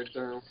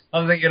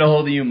 I'm going to get a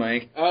hold of you,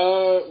 Mike.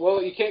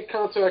 Well, you can't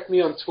contact me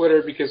on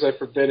Twitter because I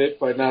forbid it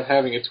by not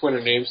having a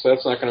Twitter name, so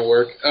that's not going to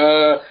work.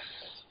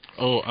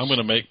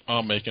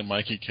 I'm making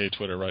Mikey K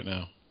Twitter right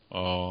now.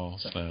 Oh,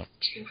 snap.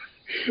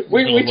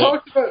 We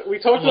talked about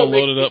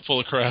load it up full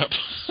of crap.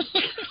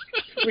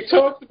 we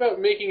talked about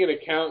making an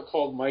account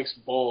called Mike's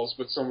Balls,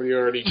 but somebody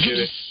already did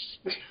it.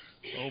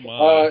 Oh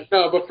my.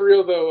 No, but for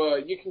real though,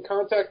 you can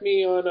contact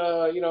me on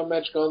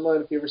Magic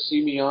Online if you ever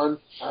see me on.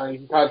 You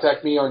can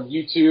contact me on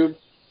YouTube.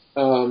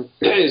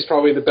 Is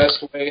probably the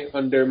best way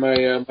under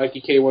my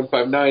Mikey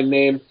K159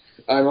 name.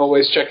 I'm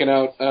always checking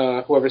out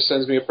whoever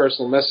sends me a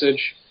personal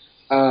message.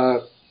 I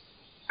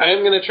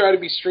am going to try to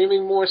be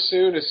streaming more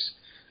soon as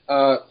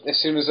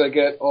soon as I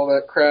get all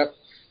that crap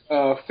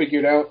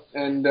figured out.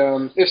 And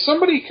if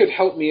somebody could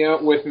help me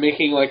out with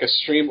making like a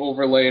stream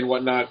overlay and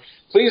whatnot,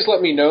 please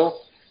let me know.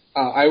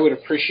 I would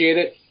appreciate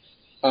it.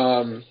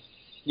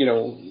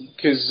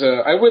 Because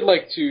I would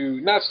like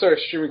to not start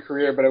a streaming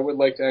career, but I would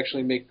like to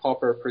actually make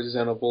Pauper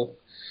presentable.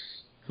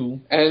 Cool.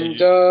 And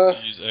do you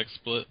use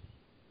XSplit?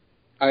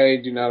 I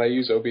do not. I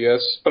use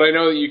OBS, but I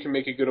know that you can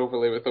make a good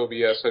overlay with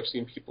OBS. I've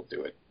seen people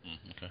do it.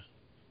 Okay.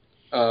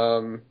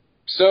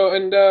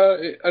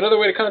 Another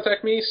way to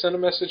contact me, send a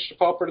message to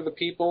Pauper to the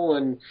people,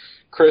 and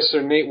Chris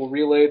or Nate will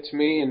relay it to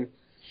me, and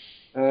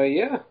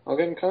I'll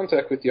get in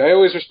contact with you. I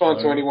always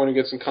respond to anyone who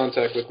gets in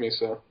contact with me,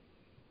 so.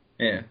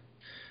 Yeah.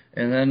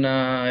 And then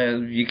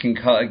you can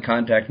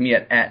contact me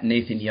at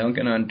Nathan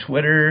Youngkin on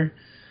Twitter,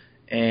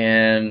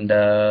 and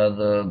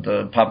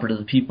the Pauper to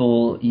the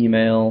People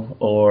email,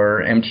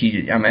 or I'm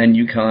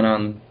NUCon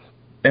on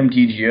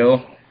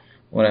MTGO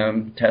when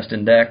I'm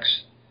testing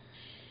decks.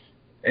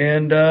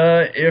 And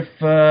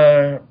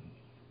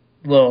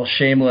little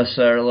shameless,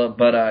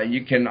 but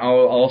you can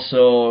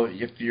also,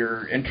 if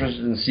you're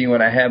interested in seeing what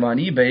I have on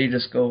eBay,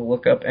 just go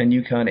look up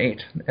NUCon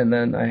 8, and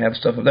then I have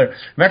stuff up there.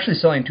 I'm actually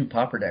selling 2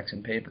 Pauper decks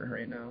in paper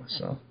right now.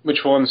 So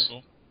which ones?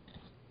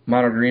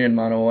 Mono green and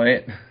mono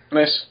white.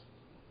 Nice.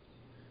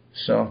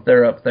 So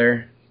they're up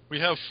there. We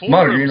have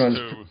Mono green forums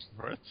ones. too,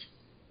 right?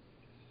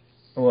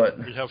 What?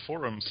 We have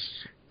forums.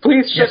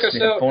 Please check us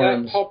we have out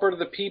forums. at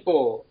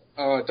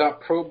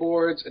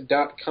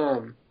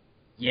paupertothepeople.proboards.com.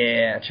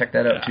 Yeah, check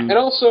that out too. And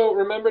also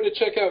remember to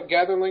check out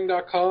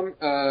gatherling.com.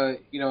 I'll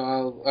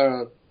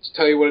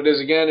tell you what it is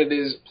again. It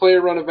is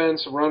player-run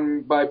events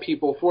run by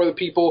people for the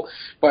people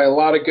by a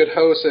lot of good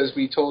hosts, as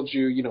we told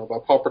you,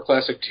 about Pauper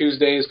Classic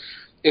Tuesdays.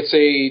 It's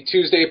a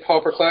Tuesday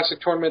Pauper Classic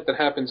tournament that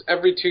happens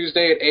every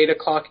Tuesday at 8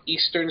 o'clock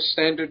Eastern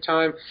Standard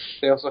Time.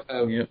 They also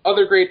have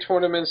other great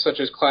tournaments such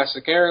as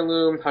Classic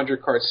Heirloom,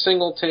 100-card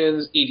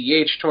singletons,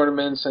 EDH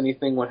tournaments,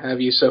 anything, what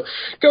have you. So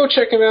go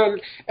check them out.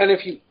 And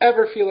if you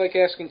ever feel like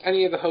asking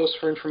any of the hosts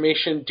for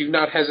information, do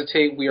not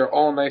hesitate. We are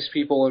all nice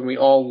people, and we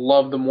all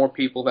love the more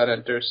people that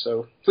enter.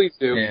 So please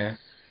do. Yeah.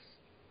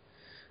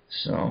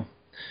 So...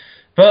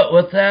 But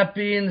with that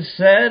being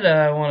said,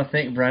 I want to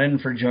thank Brennan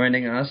for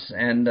joining us,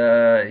 and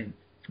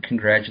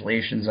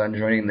congratulations on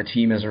joining the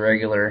team as a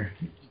regular,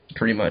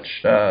 pretty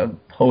much,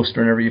 host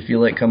whenever you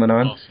feel like coming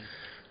on.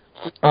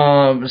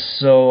 Awesome.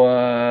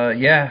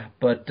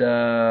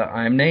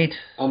 I'm Nate.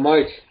 I'm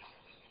Mike.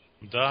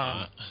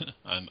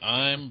 And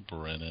I'm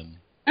Brennan.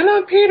 And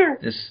I'm Peter.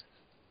 This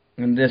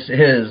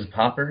is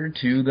Pauper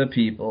to the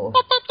People.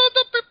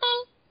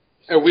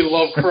 And we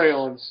love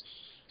crayons.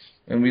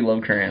 And we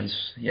love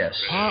crayons, yes.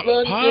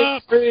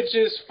 London Bridge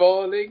is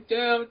falling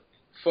down,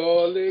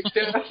 falling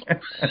down.